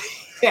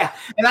yeah,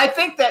 and I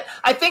think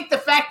the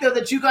fact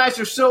that you guys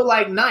are so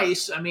like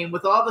nice. I mean,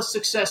 with all the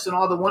success and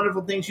all the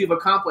wonderful things you've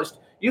accomplished,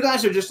 you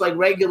guys are just like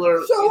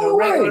regular,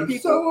 regular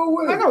people.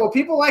 I know, well,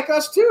 people like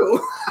us too.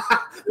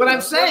 But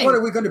I'm saying, what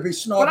are we going to be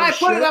snobbish? When I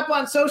put it up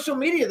on social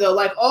media, though,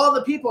 like all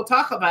the people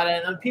talk about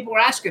it, and people are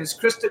asking, "Is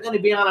Krista going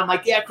to be on?" I'm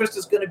like, "Yeah,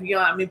 Krista's going to be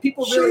on." I mean,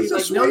 people really she's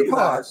like a know you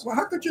sweetheart. guys. Well,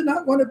 how could you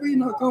not want to be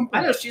in her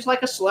company? I know she's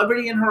like a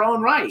celebrity in her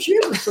own right. She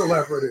is a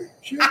celebrity.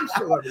 She is a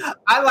celebrity.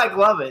 I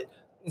love it.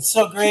 It's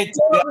so great. She's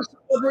more of a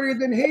celebrity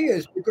than he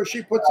is because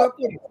she puts up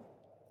with it.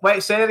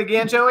 Wait, say it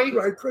again, Joey.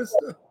 Right,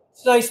 Krista.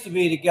 It's nice to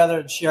be together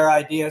and share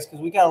ideas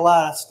because we got a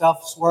lot of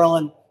stuff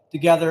swirling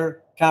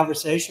together,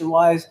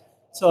 conversation-wise.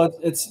 So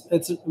it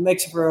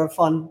makes for a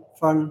fun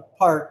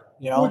part,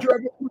 you know. Would you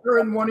ever put her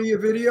in one of your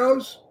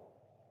videos?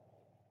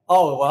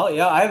 Oh well,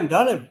 yeah. I haven't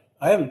done it.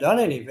 I haven't done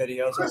any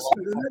videos. Krista,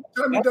 the next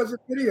time he does a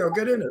video,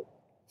 get in it.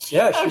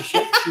 Yeah, she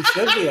should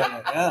be in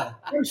it. Yeah,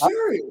 I'm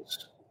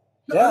serious.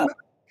 No, yeah. I'm not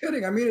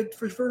kidding. I mean it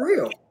for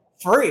real.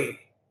 Free.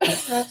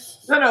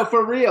 No,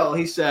 for real.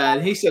 He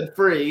said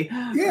free.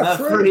 Yeah, not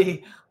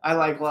free. I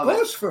love it.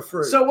 Close for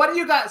free. So what do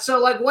you got? So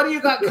like, what do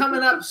you got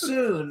coming up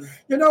soon?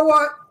 You know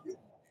what?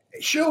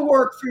 She'll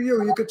work for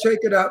you. You could take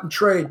it out and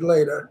trade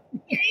later.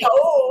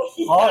 Oh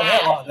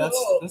yeah,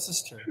 well, this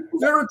is true.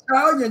 You're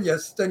Italian, you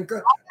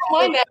stinker.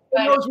 Why not?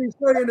 Who knows we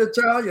say in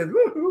Italian?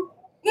 Woo-hoo.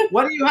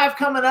 What do you have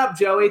coming up,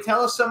 Joey?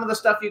 Tell us some of the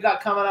stuff you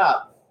got coming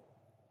up.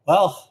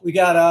 Well, we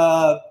got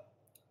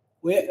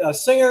a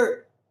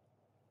singer,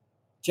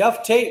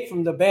 Jeff Tate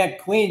from the band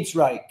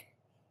Queensryche.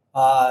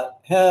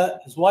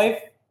 His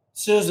wife,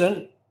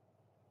 Susan,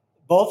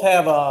 both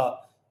have a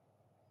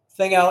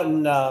thing out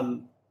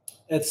in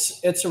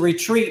it's a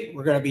retreat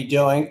we're going to be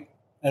doing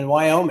in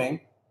Wyoming.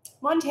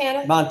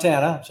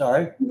 Montana,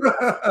 sorry.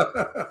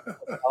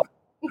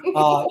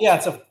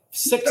 Yeah, it's a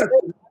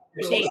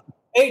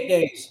 8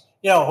 days.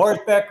 You know,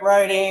 horseback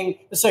riding.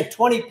 It's like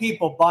 20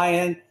 people buy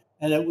in,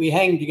 and then we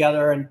hang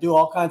together and do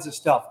all kinds of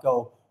stuff.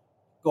 Go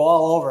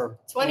all over.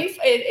 20.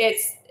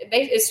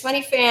 It's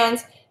 20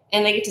 fans,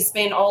 and they get to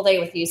spend all day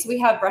with you. So we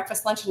have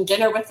breakfast, lunch, and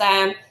dinner with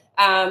them.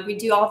 We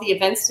do all the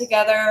events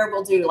together.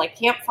 We'll do like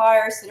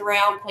campfires, sit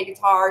around, play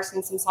guitar,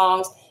 sing some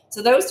songs.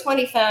 So those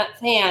 20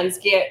 fans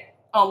get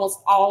almost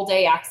all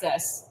day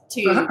access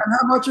to. And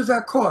how much does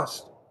that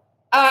cost?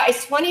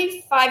 It's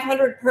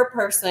 $2,500 per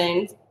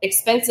person,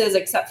 expenses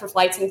except for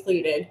flights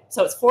included.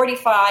 So it's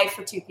 $45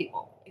 for two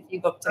people if you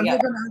book together.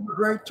 And you're going to have a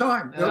great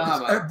time.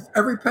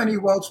 Every penny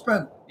well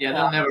spent. Yeah,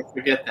 they'll never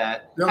forget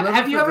that. Never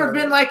Have you ever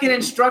forget been it. like an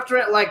instructor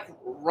at like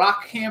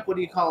rock camp? What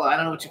do you call it? I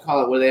don't know what you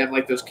call it, where they have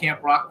like those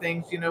camp rock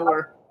things, you know,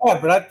 where. Yeah,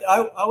 but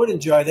I would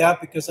enjoy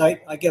that because I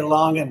get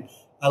along and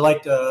I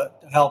like to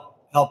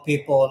help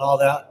people and all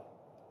that.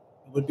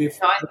 It would be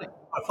fun.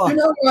 You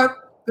know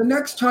what? The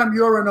next time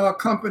you're in our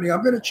company,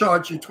 I'm going to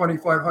charge you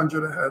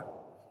 $2,500 a head.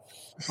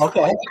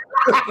 Okay.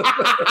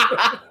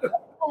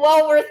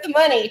 Well worth the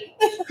money.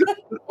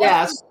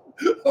 Yes.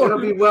 It'll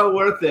be well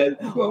worth it.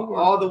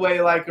 All the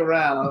way like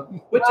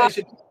around. Which I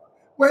should.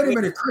 Wait a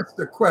minute, Chris,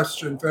 the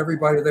question for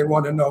everybody they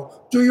want to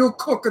know. Do you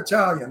cook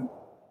Italian?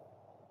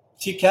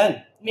 She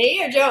can.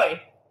 Me or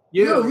Joey?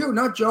 You,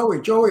 not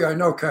Joey. Joey, I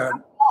know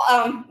can.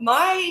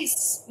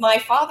 My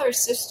father's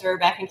sister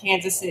back in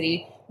Kansas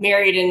City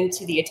married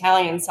into the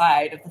Italian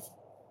side of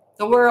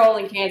the world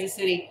in Kansas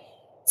City.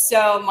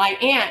 So my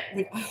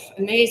aunt,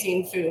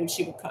 amazing food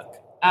she would cook.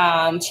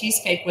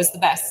 Cheesecake was the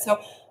best. So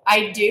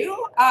I do.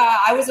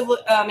 I was a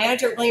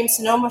manager at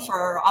Williams-Sonoma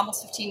for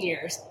almost 15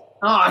 years.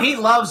 Oh, he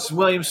loves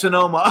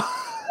Williams-Sonoma.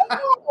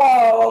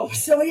 Oh,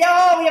 so we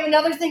have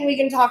another thing we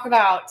can talk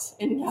about.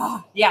 And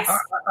yes.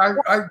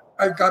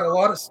 I got a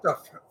lot of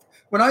stuff.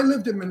 When I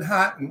lived in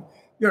Manhattan,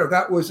 you know,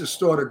 that was a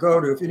store to go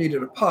to if you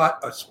needed a pot,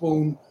 a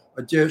spoon,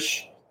 a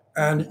dish.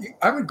 And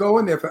I would go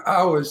in there for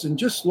hours and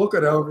just look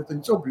at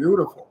everything. So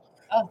beautiful.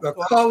 Oh, the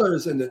cool.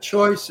 colors and the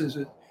choices.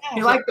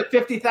 You like the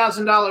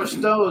 $50,000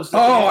 stoves.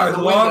 Oh, I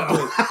loved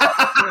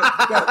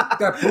it.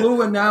 that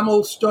blue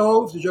enamel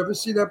stove. Did you ever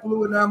see that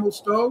blue enamel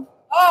stove?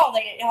 Oh,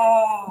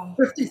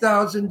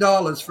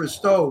 $50,000 for a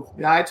stove.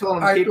 Yeah, I told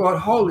him. I thought,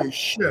 holy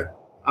shit.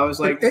 I was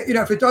like,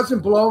 if it doesn't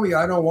blow me,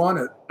 I don't want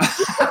it.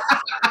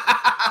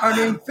 I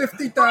mean,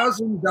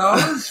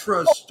 $50,000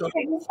 for a stove.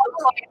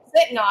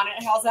 sitting on it.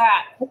 How's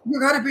that? You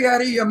got to be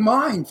out of your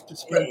mind to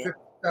spend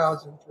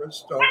 $50,000 for a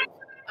stove.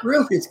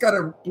 Really, it's got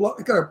to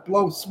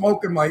blow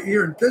smoke in my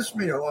ear and kiss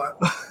me a lot.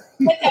 But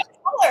the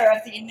color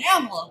of the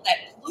enamel,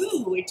 that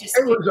blue, it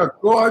was a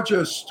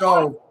gorgeous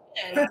stove.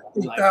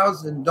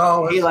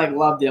 $50,000. He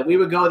loved it. We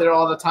would go there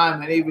all the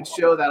time, and he would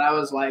show that. I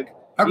was like,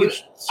 I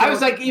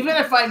was like, even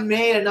if I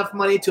made enough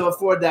money to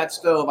afford that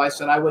stove, I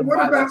said I wouldn't. What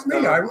buy about that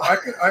me? stove.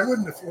 I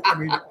wouldn't afford. I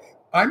mean,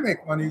 I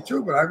make money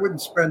too, but I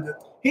wouldn't spend it.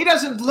 He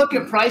doesn't look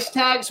at price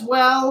tags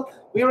well.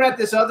 We were at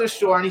this other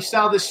store, and he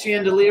saw this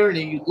chandelier, and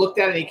he looked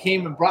at it, and he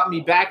came and brought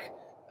me back.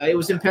 It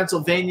was in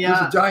Pennsylvania. It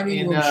was a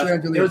dining room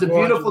chandelier. It was a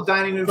beautiful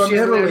dining room from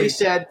chandelier. Italy. He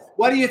said,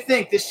 "What do you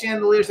think? This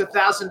chandelier's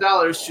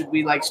 $1,000. Should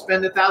we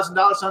spend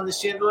 $1,000 on this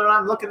chandelier?"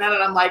 I'm looking at it.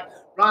 I'm like,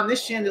 Ron,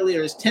 this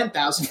chandelier is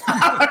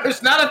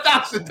 $10,000, not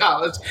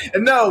 $1,000.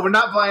 And no, we're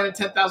not buying a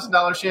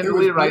 $10,000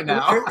 chandelier right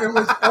now. It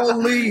was all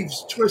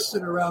leaves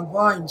twisted around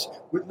vines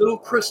with little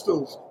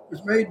crystals. It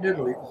was made in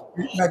Italy. It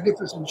was a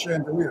magnificent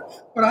chandelier.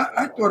 But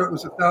I thought it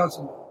was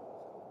 $1,000,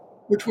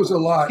 which was a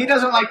lot. He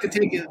doesn't like to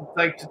take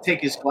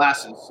his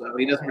glasses, so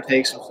he doesn't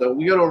take them. So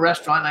we go to a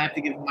restaurant, and I have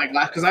to give him my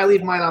glasses because I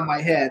leave mine on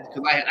my head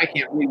because I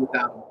can't read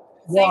without them.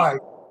 Why?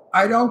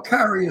 I don't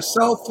carry a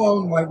cell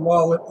phone, my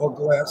wallet, or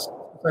glasses.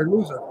 If I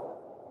lose it.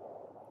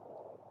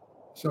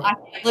 So. I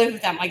can't live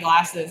without my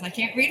glasses. I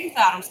can't read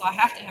without them, so I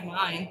have to have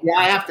mine. Yeah,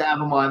 I have to have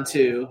them on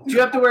too. Do you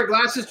have to wear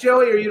glasses,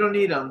 Joey, or you don't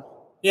need them?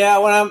 Yeah,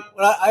 when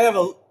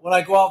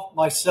I go out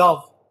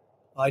myself,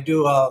 I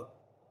do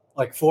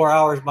 4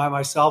 hours by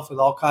myself with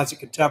all kinds of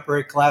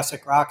contemporary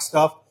classic rock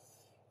stuff,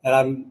 and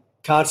I'm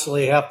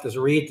constantly have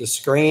to read the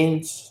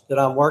screens that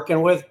I'm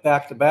working with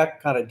back to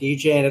back, kind of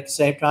DJing at the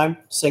same time,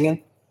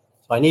 singing.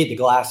 So I need the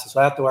glasses. So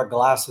I have to wear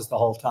glasses the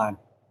whole time.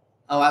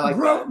 Oh, I like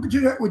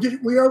that. Were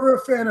you ever a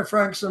fan of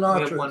Frank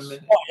Sinatra?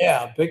 Oh,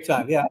 yeah, big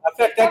time. Yeah, in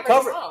fact, I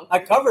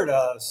covered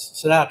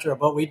Sinatra,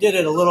 but we did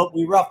it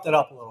we roughed it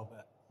up a little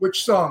bit.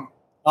 Which song?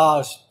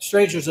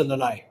 Strangers in the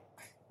Night.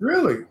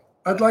 Really?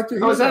 I'd like to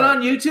hear is that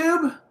on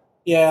YouTube?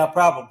 Yeah,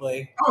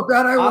 probably. Oh,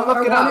 that I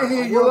want to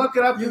hear. We'll look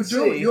it up you and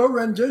do see. Your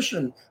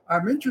rendition.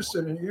 I'm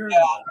interested in hearing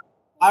that.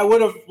 I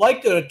would have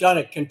liked to have done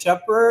it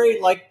contemporary,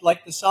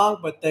 like the song,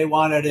 but they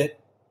wanted it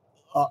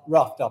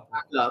rocked up.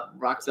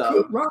 Rocked up.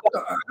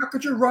 How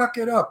could you rock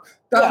it up?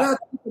 I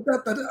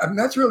mean,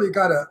 that's really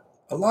got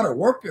a lot of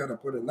work you got to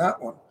put in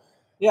that one.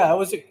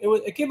 Yeah,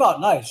 it came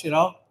out nice, It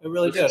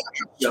really did.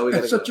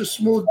 It's such a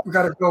smooth. We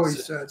got to go. He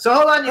said. So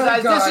hold on, you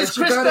guys. This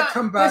is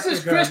Krista. This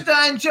is Krista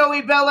and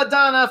Joey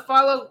Belladonna.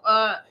 Follow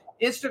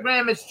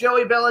Instagram. It's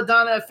Joey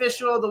Belladonna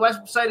official. The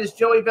website is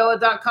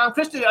joeybella.com.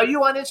 Krista, are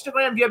you on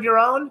Instagram? Do you have your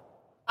own?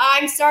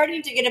 I'm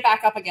starting to get it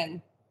back up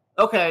again.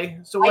 Okay,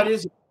 so what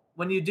is it?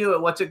 When you do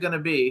it, what's it going to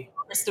be?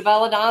 Krista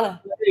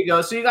Belladonna. There you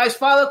go. So you guys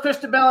follow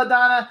Krista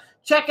Belladonna.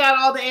 Check out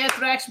all the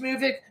Anthrax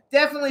music.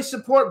 Definitely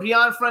support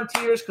Beyond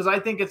Frontiers because I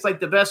think it's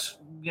the best,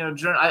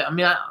 journey.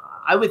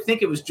 I would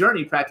think it was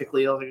Journey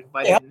practically. How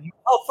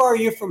far are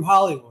you from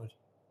Hollywood?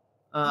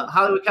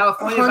 Hollywood,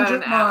 California,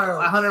 100 miles.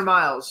 100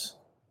 miles.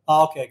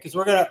 Oh, okay, because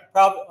we're going to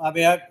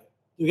probably,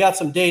 we got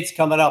some dates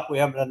coming up. We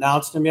haven't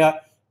announced them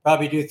yet.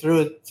 Probably do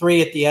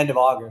 3 at the end of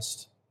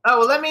August. Oh,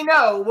 well, let me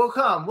know. We'll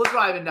come. We'll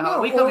drive into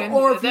Hollywood.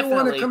 Or if you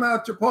want to come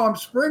out to Palm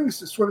Springs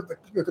to swim,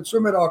 you could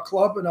swim at our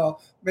club, and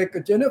I'll make a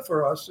dinner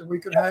for us, and we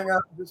can hang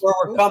out.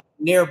 We're coming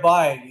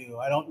nearby you.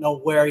 I don't know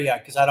where yet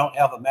because I don't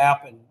have a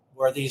map and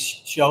where these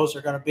shows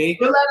are going to be.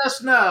 You let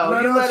us know.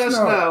 Let us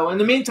know. In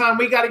the meantime,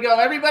 we got to go.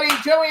 Everybody,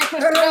 Joey and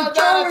Krista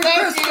Belladonna,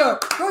 thank you.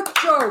 Good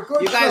show.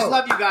 You guys,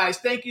 love you guys.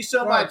 Thank you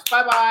so much.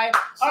 Bye-bye.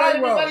 All right,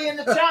 everybody in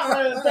the chat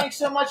room, thanks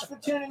so much for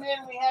tuning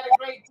in. We had a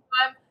great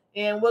time.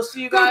 And we'll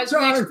see you guys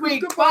next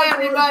week. Bye,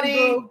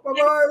 everybody.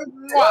 Bye-bye.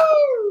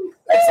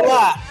 Thanks a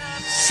lot.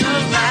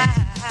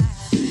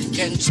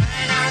 Can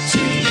turn out to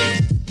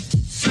be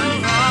so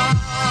wrong.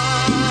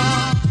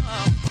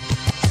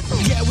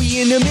 Yeah,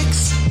 we in the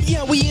mix.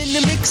 Yeah, we in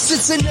the mix.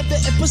 It's another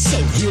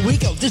episode. Here we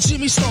go. The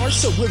Jimmy Star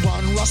Show with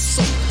Ron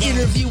Russell.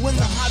 Interviewing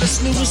the hottest,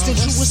 newest, and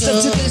truest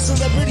of today's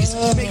celebrities.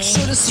 Make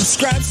sure to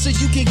subscribe so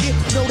you can get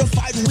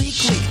notified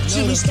weekly.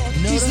 Jimmy Star,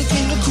 he's the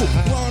king of cool.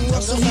 Ron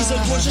Russell, he's a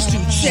gorgeous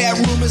dude. Chat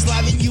room is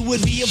live and you would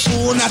be a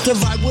fool not to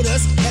vibe with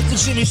us at the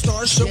Jimmy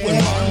Star Show with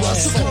Ron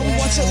Russell. Come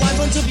watch it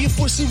live on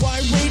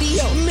W4CY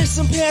Radio. Miss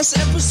some past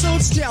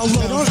episodes,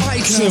 download on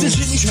iTunes. The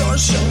Jimmy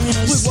Star Show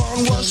with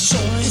Ron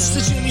Russell. It's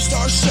the Jimmy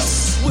Star Show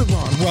with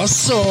Ron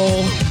Russell.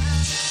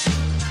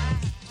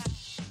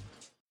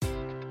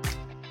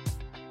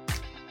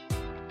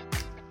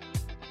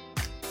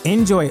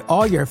 Enjoy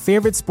all your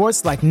favorite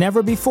sports like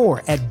never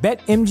before at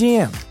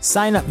BetMGM.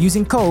 Sign up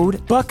using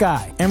code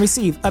Buckeye and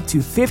receive up to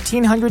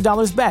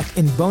 $1,500 back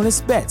in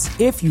bonus bets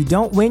if you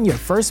don't win your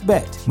first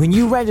bet. When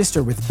you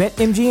register with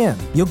BetMGM,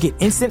 you'll get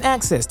instant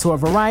access to a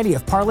variety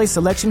of parlay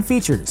selection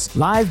features,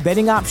 live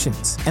betting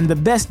options, and the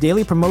best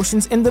daily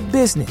promotions in the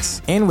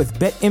business. And with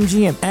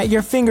BetMGM at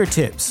your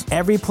fingertips,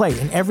 every play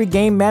and every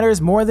game matters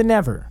more than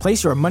ever.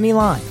 Place your money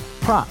line,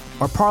 prop,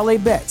 or parlay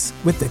bets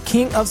with the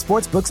king of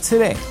sportsbooks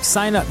today.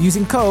 Sign up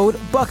using code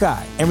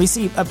Buckeye and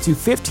receive up to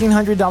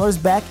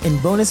 $1,500 back in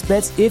bonus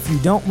bets if you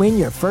don't win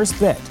your first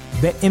bet.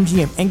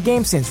 BetMGM and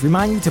GameSense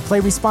remind you to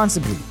play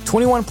responsibly.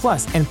 21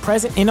 plus and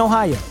present in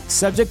Ohio,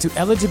 subject to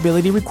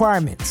eligibility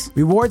requirements.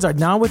 Rewards are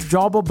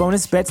non-withdrawable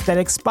bonus bets that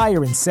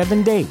expire in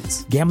 7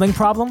 days. Gambling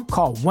problem?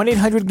 Call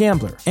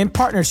 1-800-GAMBLER in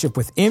partnership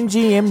with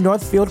MGM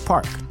Northfield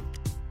Park.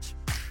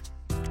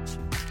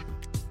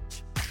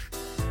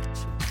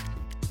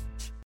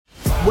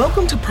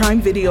 Welcome to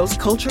Prime Video's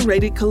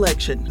culture-rated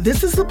collection.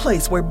 This is the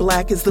place where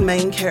Black is the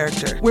main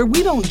character, where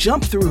we don't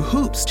jump through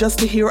hoops just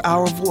to hear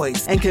our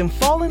voice, and can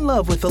fall in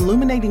love with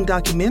illuminating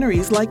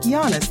documentaries like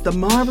Giannis, The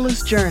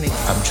Marvelous Journey.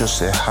 I'm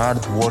just a hard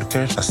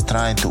worker that's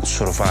trying to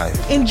survive.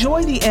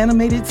 Enjoy the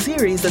animated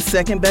series, The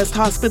Second Best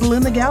Hospital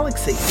in the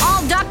Galaxy.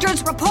 All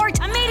doctors report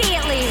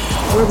immediately.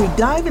 Where we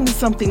dive into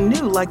something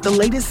new like the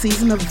latest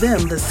season of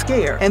Them, The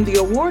Scare, and the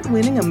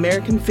award-winning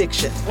American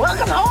Fiction.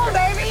 Welcome home,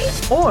 baby.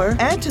 Or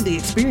add to the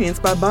experience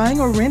by buying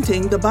or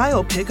renting the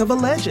biopic of a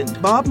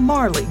legend, Bob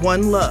Marley,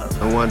 One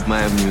Love. I want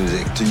my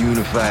music to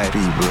unify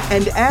people.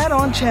 And add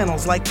on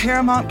channels like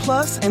Paramount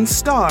Plus and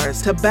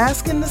Stars to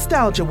bask in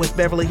nostalgia with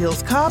Beverly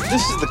Hills Cop.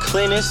 This is the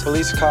cleanest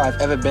police car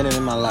I've ever been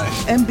in my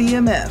life. And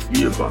BMF.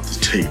 You're about to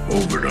take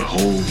over the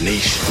whole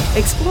nation.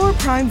 Explore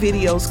Prime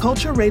Video's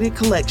culture-rated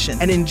collection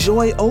and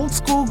enjoy old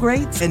school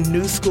greats and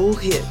new school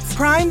hits.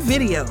 Prime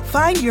Video.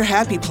 Find your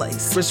happy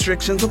place.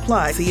 Restrictions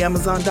apply. See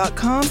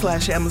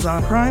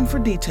Amazon.com/Amazon Prime for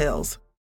details.